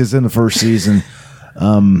sketch is in the first season,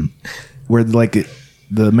 where like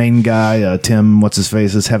the main guy, Tim, what's his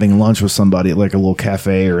face, is having lunch with somebody at like a little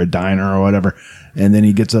cafe or a diner or whatever, and then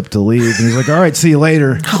he gets up to leave, and he's like, "All right, see you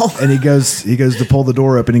later." And he goes to pull the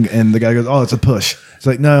door open, and the guy goes, "Oh, it's a push." It's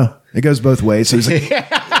like, no, it goes both ways. So he's like,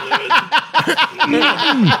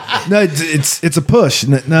 "No, it's a push.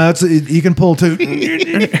 No, you can pull too."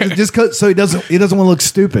 Just so he doesn't want to look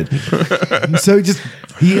stupid. And so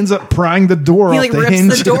he ends up prying the door He off like the rips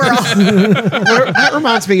hinge. the door off. That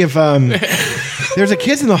reminds me of there's a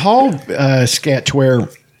Kids in the Hall sketch where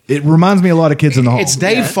It reminds me a lot of Kids in the Hall. it's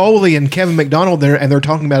Dave Foley and Kevin McDonald there, and they're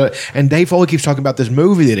talking about it. And Dave Foley keeps talking about this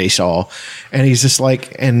movie that he saw, and he's just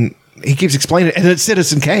like, and he keeps explaining it, and it's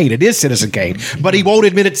Citizen Kane. It is Citizen Kane, but he won't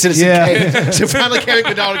admit it's Citizen Yeah. Kane. So finally, Kevin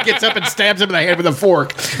McDonald gets up and stabs him in the head with a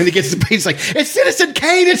fork, and he gets the piece like, "It's Citizen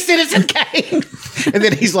Kane! It's Citizen Kane!" And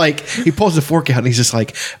then he's like, he pulls the fork out, and he's just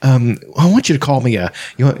like, "I want you to call me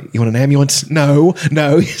you want an ambulance? No."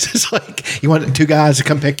 He's just like, "You want 2 guys to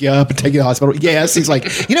come pick you up and take you to the hospital?" Yes. He's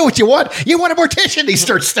like, "You know what you want? You want a mortician." He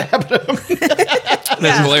starts stabbing him.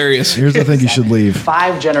 That's hilarious. Here's the thing: you should leave.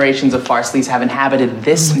 5 generations of Farsleys have inhabited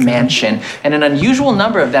this mansion, and an unusual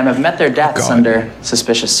number of them have met their deaths under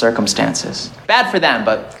suspicious circumstances. Bad for them,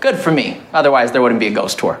 but good for me. Otherwise, there wouldn't be a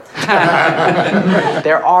ghost tour.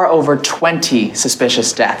 There are over 20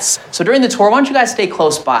 suspicious deaths. So during the tour, why don't you guys stay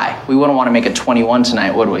close by? We wouldn't want to make it 21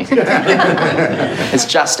 tonight, would we? It's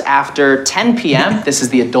just after 10 p.m. This is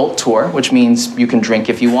the adult tour, which means you can drink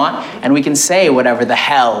if you want, and we can say whatever the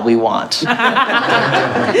hell we want.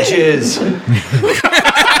 Jizz.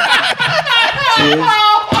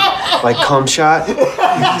 Jizz. Like cum shot. You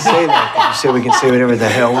can say that. 'Cause you say we can say whatever the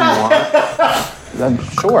hell we want.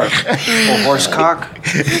 Sure. Or horse cock.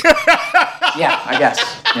 Yeah, I guess.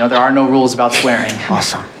 There are no rules about swearing.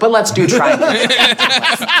 Awesome. But let's do try and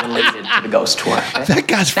related to the ghost tour. Okay? That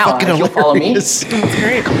guy's Now, fucking if you'll follow me. hilarious.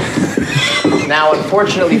 Now,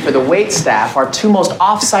 unfortunately for the wait staff, our two most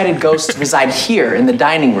off-sited ghosts reside here in the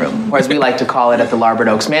dining room, or as we like to call it at the Larbert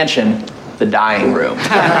Oaks Mansion, the dying room.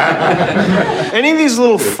 Any of these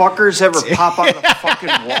little fuckers ever pop on the fucking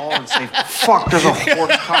wall and say, fuck, there's a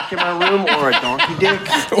horse cock in my room or a donkey dick?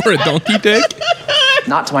 Or a donkey dick?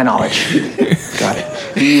 Not to my knowledge. Got it.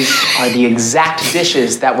 These are the exact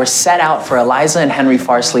dishes that were set out for Eliza and Henry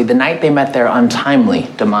Farsley the night they met their untimely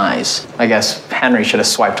demise. I guess Henry should have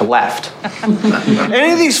swiped left.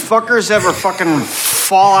 Any of these fuckers ever fucking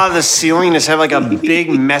fall out of the ceiling and just have like a big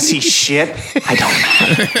messy shit? I don't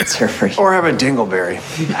know. It's here for you. Or have a dingleberry?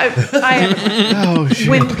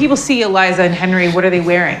 When people see Eliza and Henry, what are they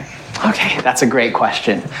wearing? Okay, that's a great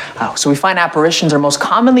question. So we find apparitions are most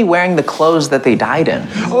commonly wearing the clothes that they died in.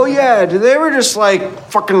 Oh yeah, do they ever just like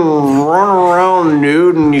fucking run around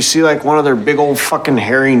nude and you see like one of their big old fucking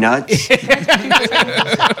hairy nuts? Come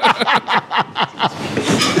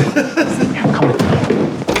with me.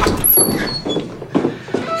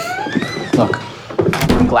 Look,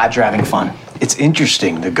 I'm glad you're having fun. It's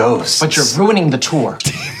interesting, the ghosts. But you're ruining the tour.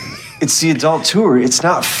 It's the adult tour. It's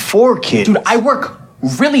not for kids. Dude, I work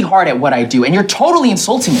really hard at what I do, and you're totally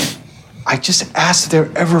insulting me. I just asked if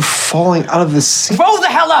they're ever falling out of the ceiling. Grow the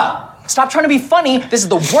hell up! Stop trying to be funny. This is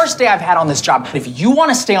the worst day I've had on this job. If you want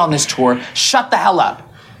to stay on this tour, shut the hell up.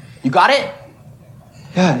 You got it?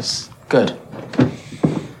 Yes. Good.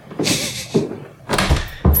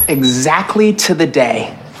 Exactly to the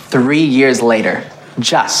day, 3 years later,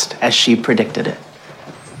 just as she predicted it.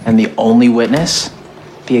 And the only witness,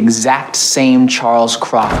 the exact same Charles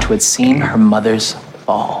Croft who had seen her mother's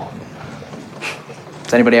fall.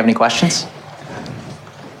 Does anybody have any questions?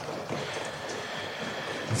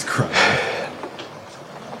 It's crying.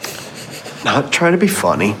 Not trying to be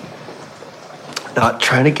funny. Not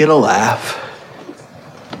trying to get a laugh.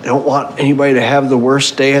 I don't want anybody to have the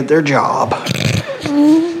worst day at their job.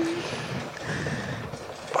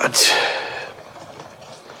 But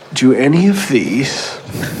do any of these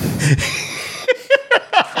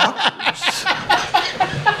fuckers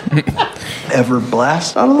ever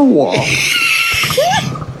blast out of the wall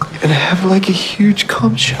and have like a huge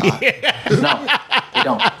cum shot? No, they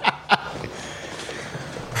don't.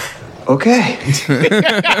 Okay.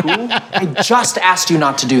 I just asked you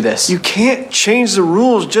not to do this. You can't change the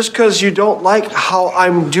rules just because you don't like how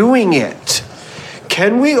I'm doing it.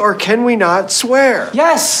 Can we or can we not swear?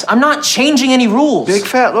 Yes, I'm not changing any rules. Big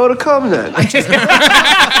fat load of cum then. A bit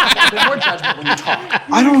more judgment when you talk.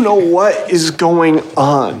 I don't know what is going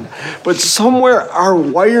on, but somewhere our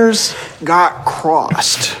wires got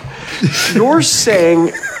crossed. You're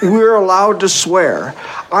saying we're allowed to swear.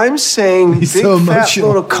 I'm saying He's big so fat emotional.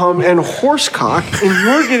 load of cum and horse cock, and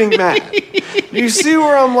you're getting mad. You see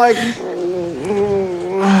where I'm like,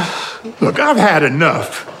 Look, I've had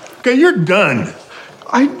enough. Okay, you're done.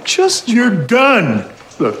 you're done.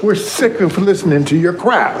 Look, we're sick of listening to your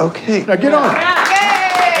crap. Okay. Now get on.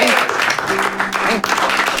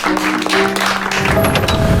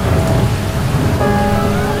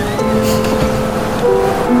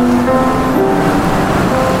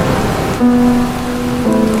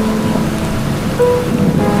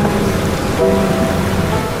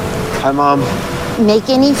 Hi, Mom. Make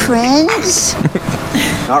any friends?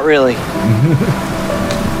 Not really.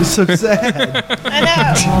 It's so sad. I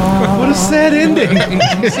know. What a sad ending.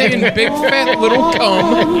 Saying big fat little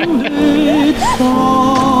cum.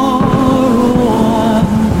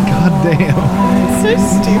 God damn. So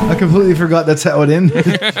stupid. I completely forgot that's how it ended.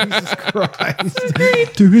 Jesus Christ.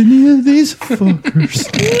 Do any of these fuckers?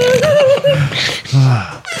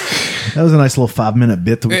 That was a nice little 5-minute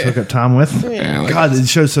bit that we took up time with. Yeah, like- God, the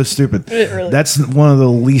show's so stupid. It really- That's one of the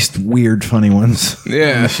least weird, funny ones on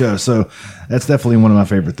Yeah. the show. So that's definitely one of my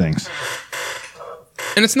favorite things.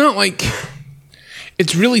 And it's not like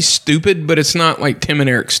it's really stupid, but it's not like Tim and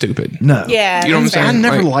Eric stupid. No. Yeah. You know what I'm that's fair. saying? I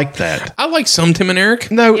never Like- liked that. I like some Tim and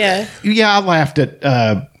Eric. No, Yeah. I laughed at.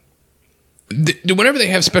 Whenever they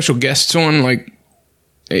have special guests on, like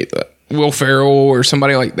Will Ferrell or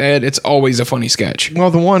somebody like that, it's always a funny sketch.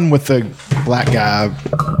 Well, the one with the black guy.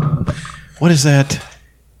 What is that?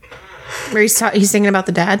 Where he's singing about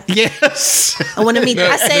the dad. Yes. I want to meet.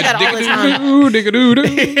 I say that all the time.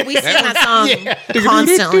 Digga-doo-doo. We sing that song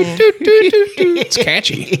constantly. It's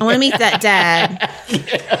catchy. I want to meet that dad.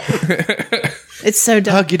 It's so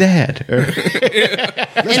dumb. Hug your dad.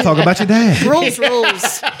 Let's talk about your dad. Rules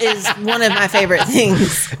is one of my favorite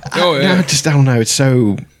things. Oh yeah. I don't know. It's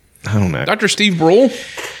so, I don't know. Dr. Steve Brule.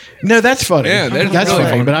 No, that's funny. Yeah, that's really really funny.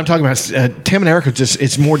 funny. But I'm talking about Tim and Erica.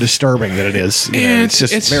 It's more disturbing than it is. You know, it's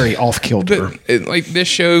just very off kilter. Like this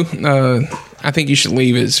show, I think you should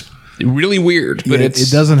leave is really weird, but Yeah, it's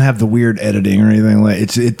it doesn't have the weird editing or anything. Like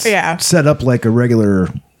it's Yeah. set up like a regular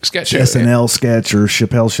sketch show. SNL sketch or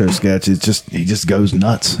Chappelle show sketch. It's just he just goes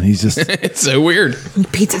nuts. He's just. It's so weird.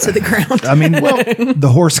 Beats it to the ground. I mean,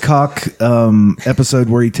 the horsecock episode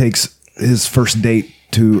where he takes his first date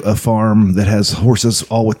to a farm that has horses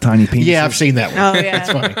all with tiny penises. Yeah, I've seen that one. Oh, yeah.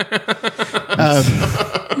 That's funny.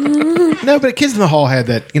 No, but Kids in the Hall had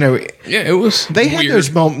that, you know. Yeah, it was. They had weird.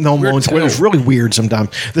 those moments where it was tale. really weird sometimes.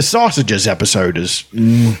 The sausages episode is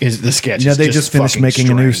the sketch. Yeah, is they just finished fucking making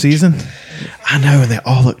a new strange. season. I know, and they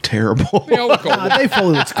all look terrible. They all look old. Dave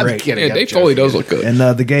Foley looks I'm great, kidding. Yeah, I'm Dave joking. Foley does look good. and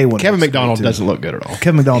the gay one. Kevin looks McDonald great, too. doesn't look good at all.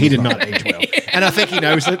 Kevin McDonald He does did not age well, and I think he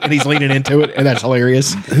knows it, and he's leaning into it, and that's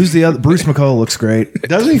hilarious. Who's the other? Bruce McCullough looks great.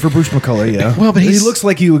 Does he? For Bruce McCullough, yeah. Well, but he he's- looks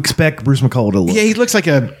like you expect Bruce McCullough to look. Yeah, he looks like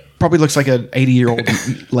probably looks like an 80-year-old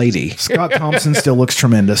lady. Scott Thompson still looks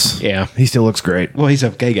tremendous. Yeah. He still looks great. Well, he's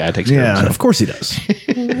a gay guy. Takes care of Yeah, himself. of course he does.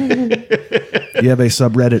 You have a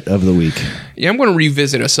subreddit of the week. Yeah, I'm going to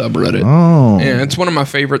revisit a subreddit. Oh. Yeah, it's one of my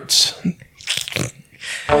favorites.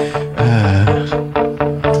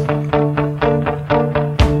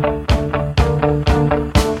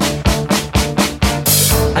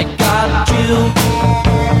 I got you.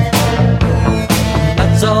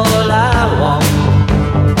 That's all I want.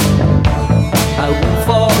 I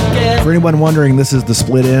won't forget. For anyone wondering, this is the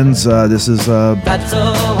Split Ends. This is That's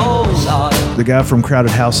a whole lot. the guy from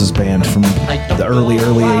Crowded House's band from the early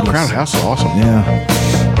 80s. Crowded House is awesome. Yeah.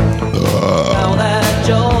 Now that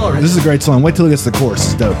you're in, This is a great song. Wait till it gets to the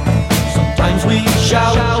chorus. It's dope. sometimes we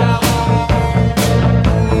shout.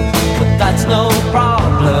 But that's no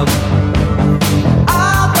problem.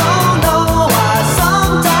 I don't know why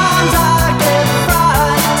sometimes I get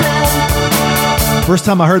frightened. First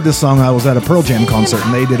time I heard this song, I was at a Pearl Jam concert,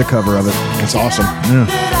 and they did a cover of it. It's awesome.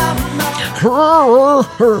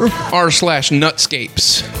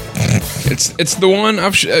 r/nutscapes. It's the one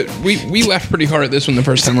we laughed pretty hard at this one the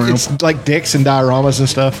first time around. It's like dicks and dioramas and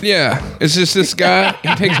stuff. Yeah, it's just this guy.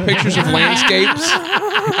 He takes pictures of landscapes.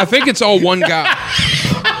 I think it's all one guy.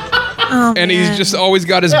 And he's just always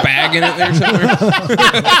got his bag in it there somewhere.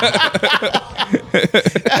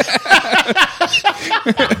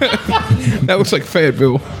 That looks like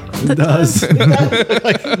Fayetteville. It does.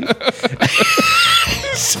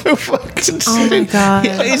 So fucking Oh my god.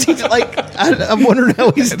 Is he like? I'm wondering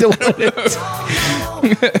how he's doing it.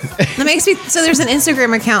 That makes me so there's an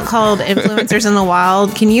Instagram account called Influencers in the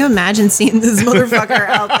Wild. Can you imagine seeing this motherfucker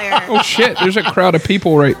out there? Oh shit! There's a crowd of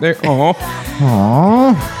people right there. Oh,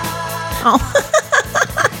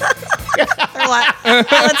 They're like, oh,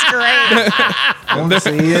 that's great. I want to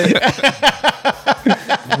see it.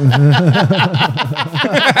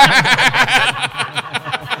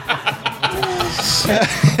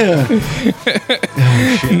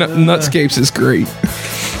 Nutscapes is great.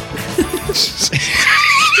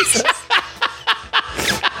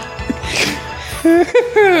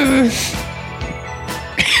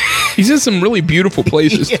 He's in some really beautiful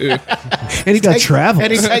places too. And he got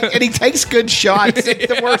travels. and he takes good shots. It's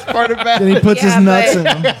the worst part about Then he it. puts his nuts in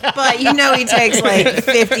them. But you know he takes like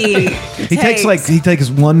 50. He takes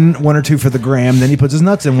one or two for the gram, then he puts his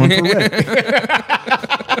nuts in one for Rick.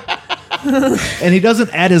 And he doesn't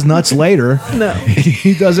add his nuts later. No.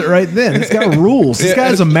 He does it right then. It's got rules. This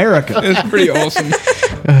guy's America. It's pretty awesome.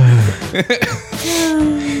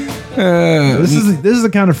 This is the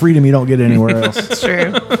kind of freedom you don't get anywhere else. It's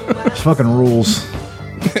true. It's fucking rules.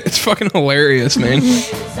 It's fucking hilarious, man.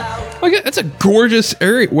 Like that's a gorgeous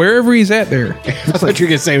area wherever he's at there. I thought you were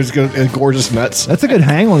gonna say it was gorgeous nuts. That's a good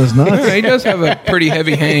hang on his nuts. He does have a pretty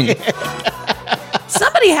heavy hang.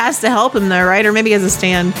 Somebody has to help him though, right? Or maybe he has a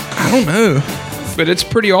stand. I don't know, but it's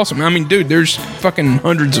pretty awesome. I mean, dude, there's fucking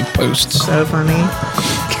hundreds of posts. So funny.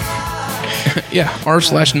 Yeah,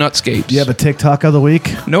 r/nutscapes. Do you have a TikTok of the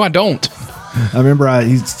week? No, I don't. I remember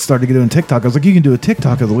he started doing TikTok. I was like, you can do a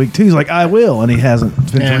TikTok of the week too. He's like, I will. And he hasn't.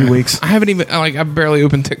 It's been 3 weeks. I haven't even I barely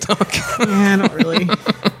opened TikTok. Yeah, I don't really.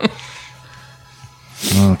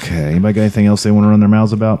 Okay. Anybody got anything else they want to run their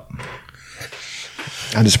mouths about?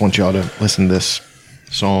 I just want y'all to listen to this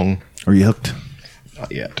song. Are you hooked?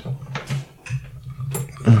 Not yet.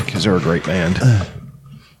 Because they're a great band.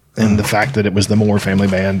 And the fact that it was the Moore family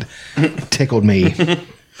band tickled me.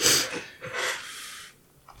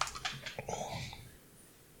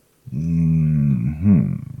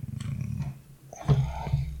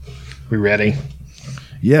 We ready?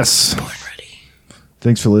 Yes.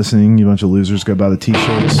 Thanks for listening, you bunch of losers. Go buy the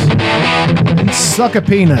t-shirts and suck a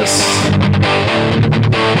penis.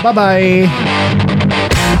 Bye-bye.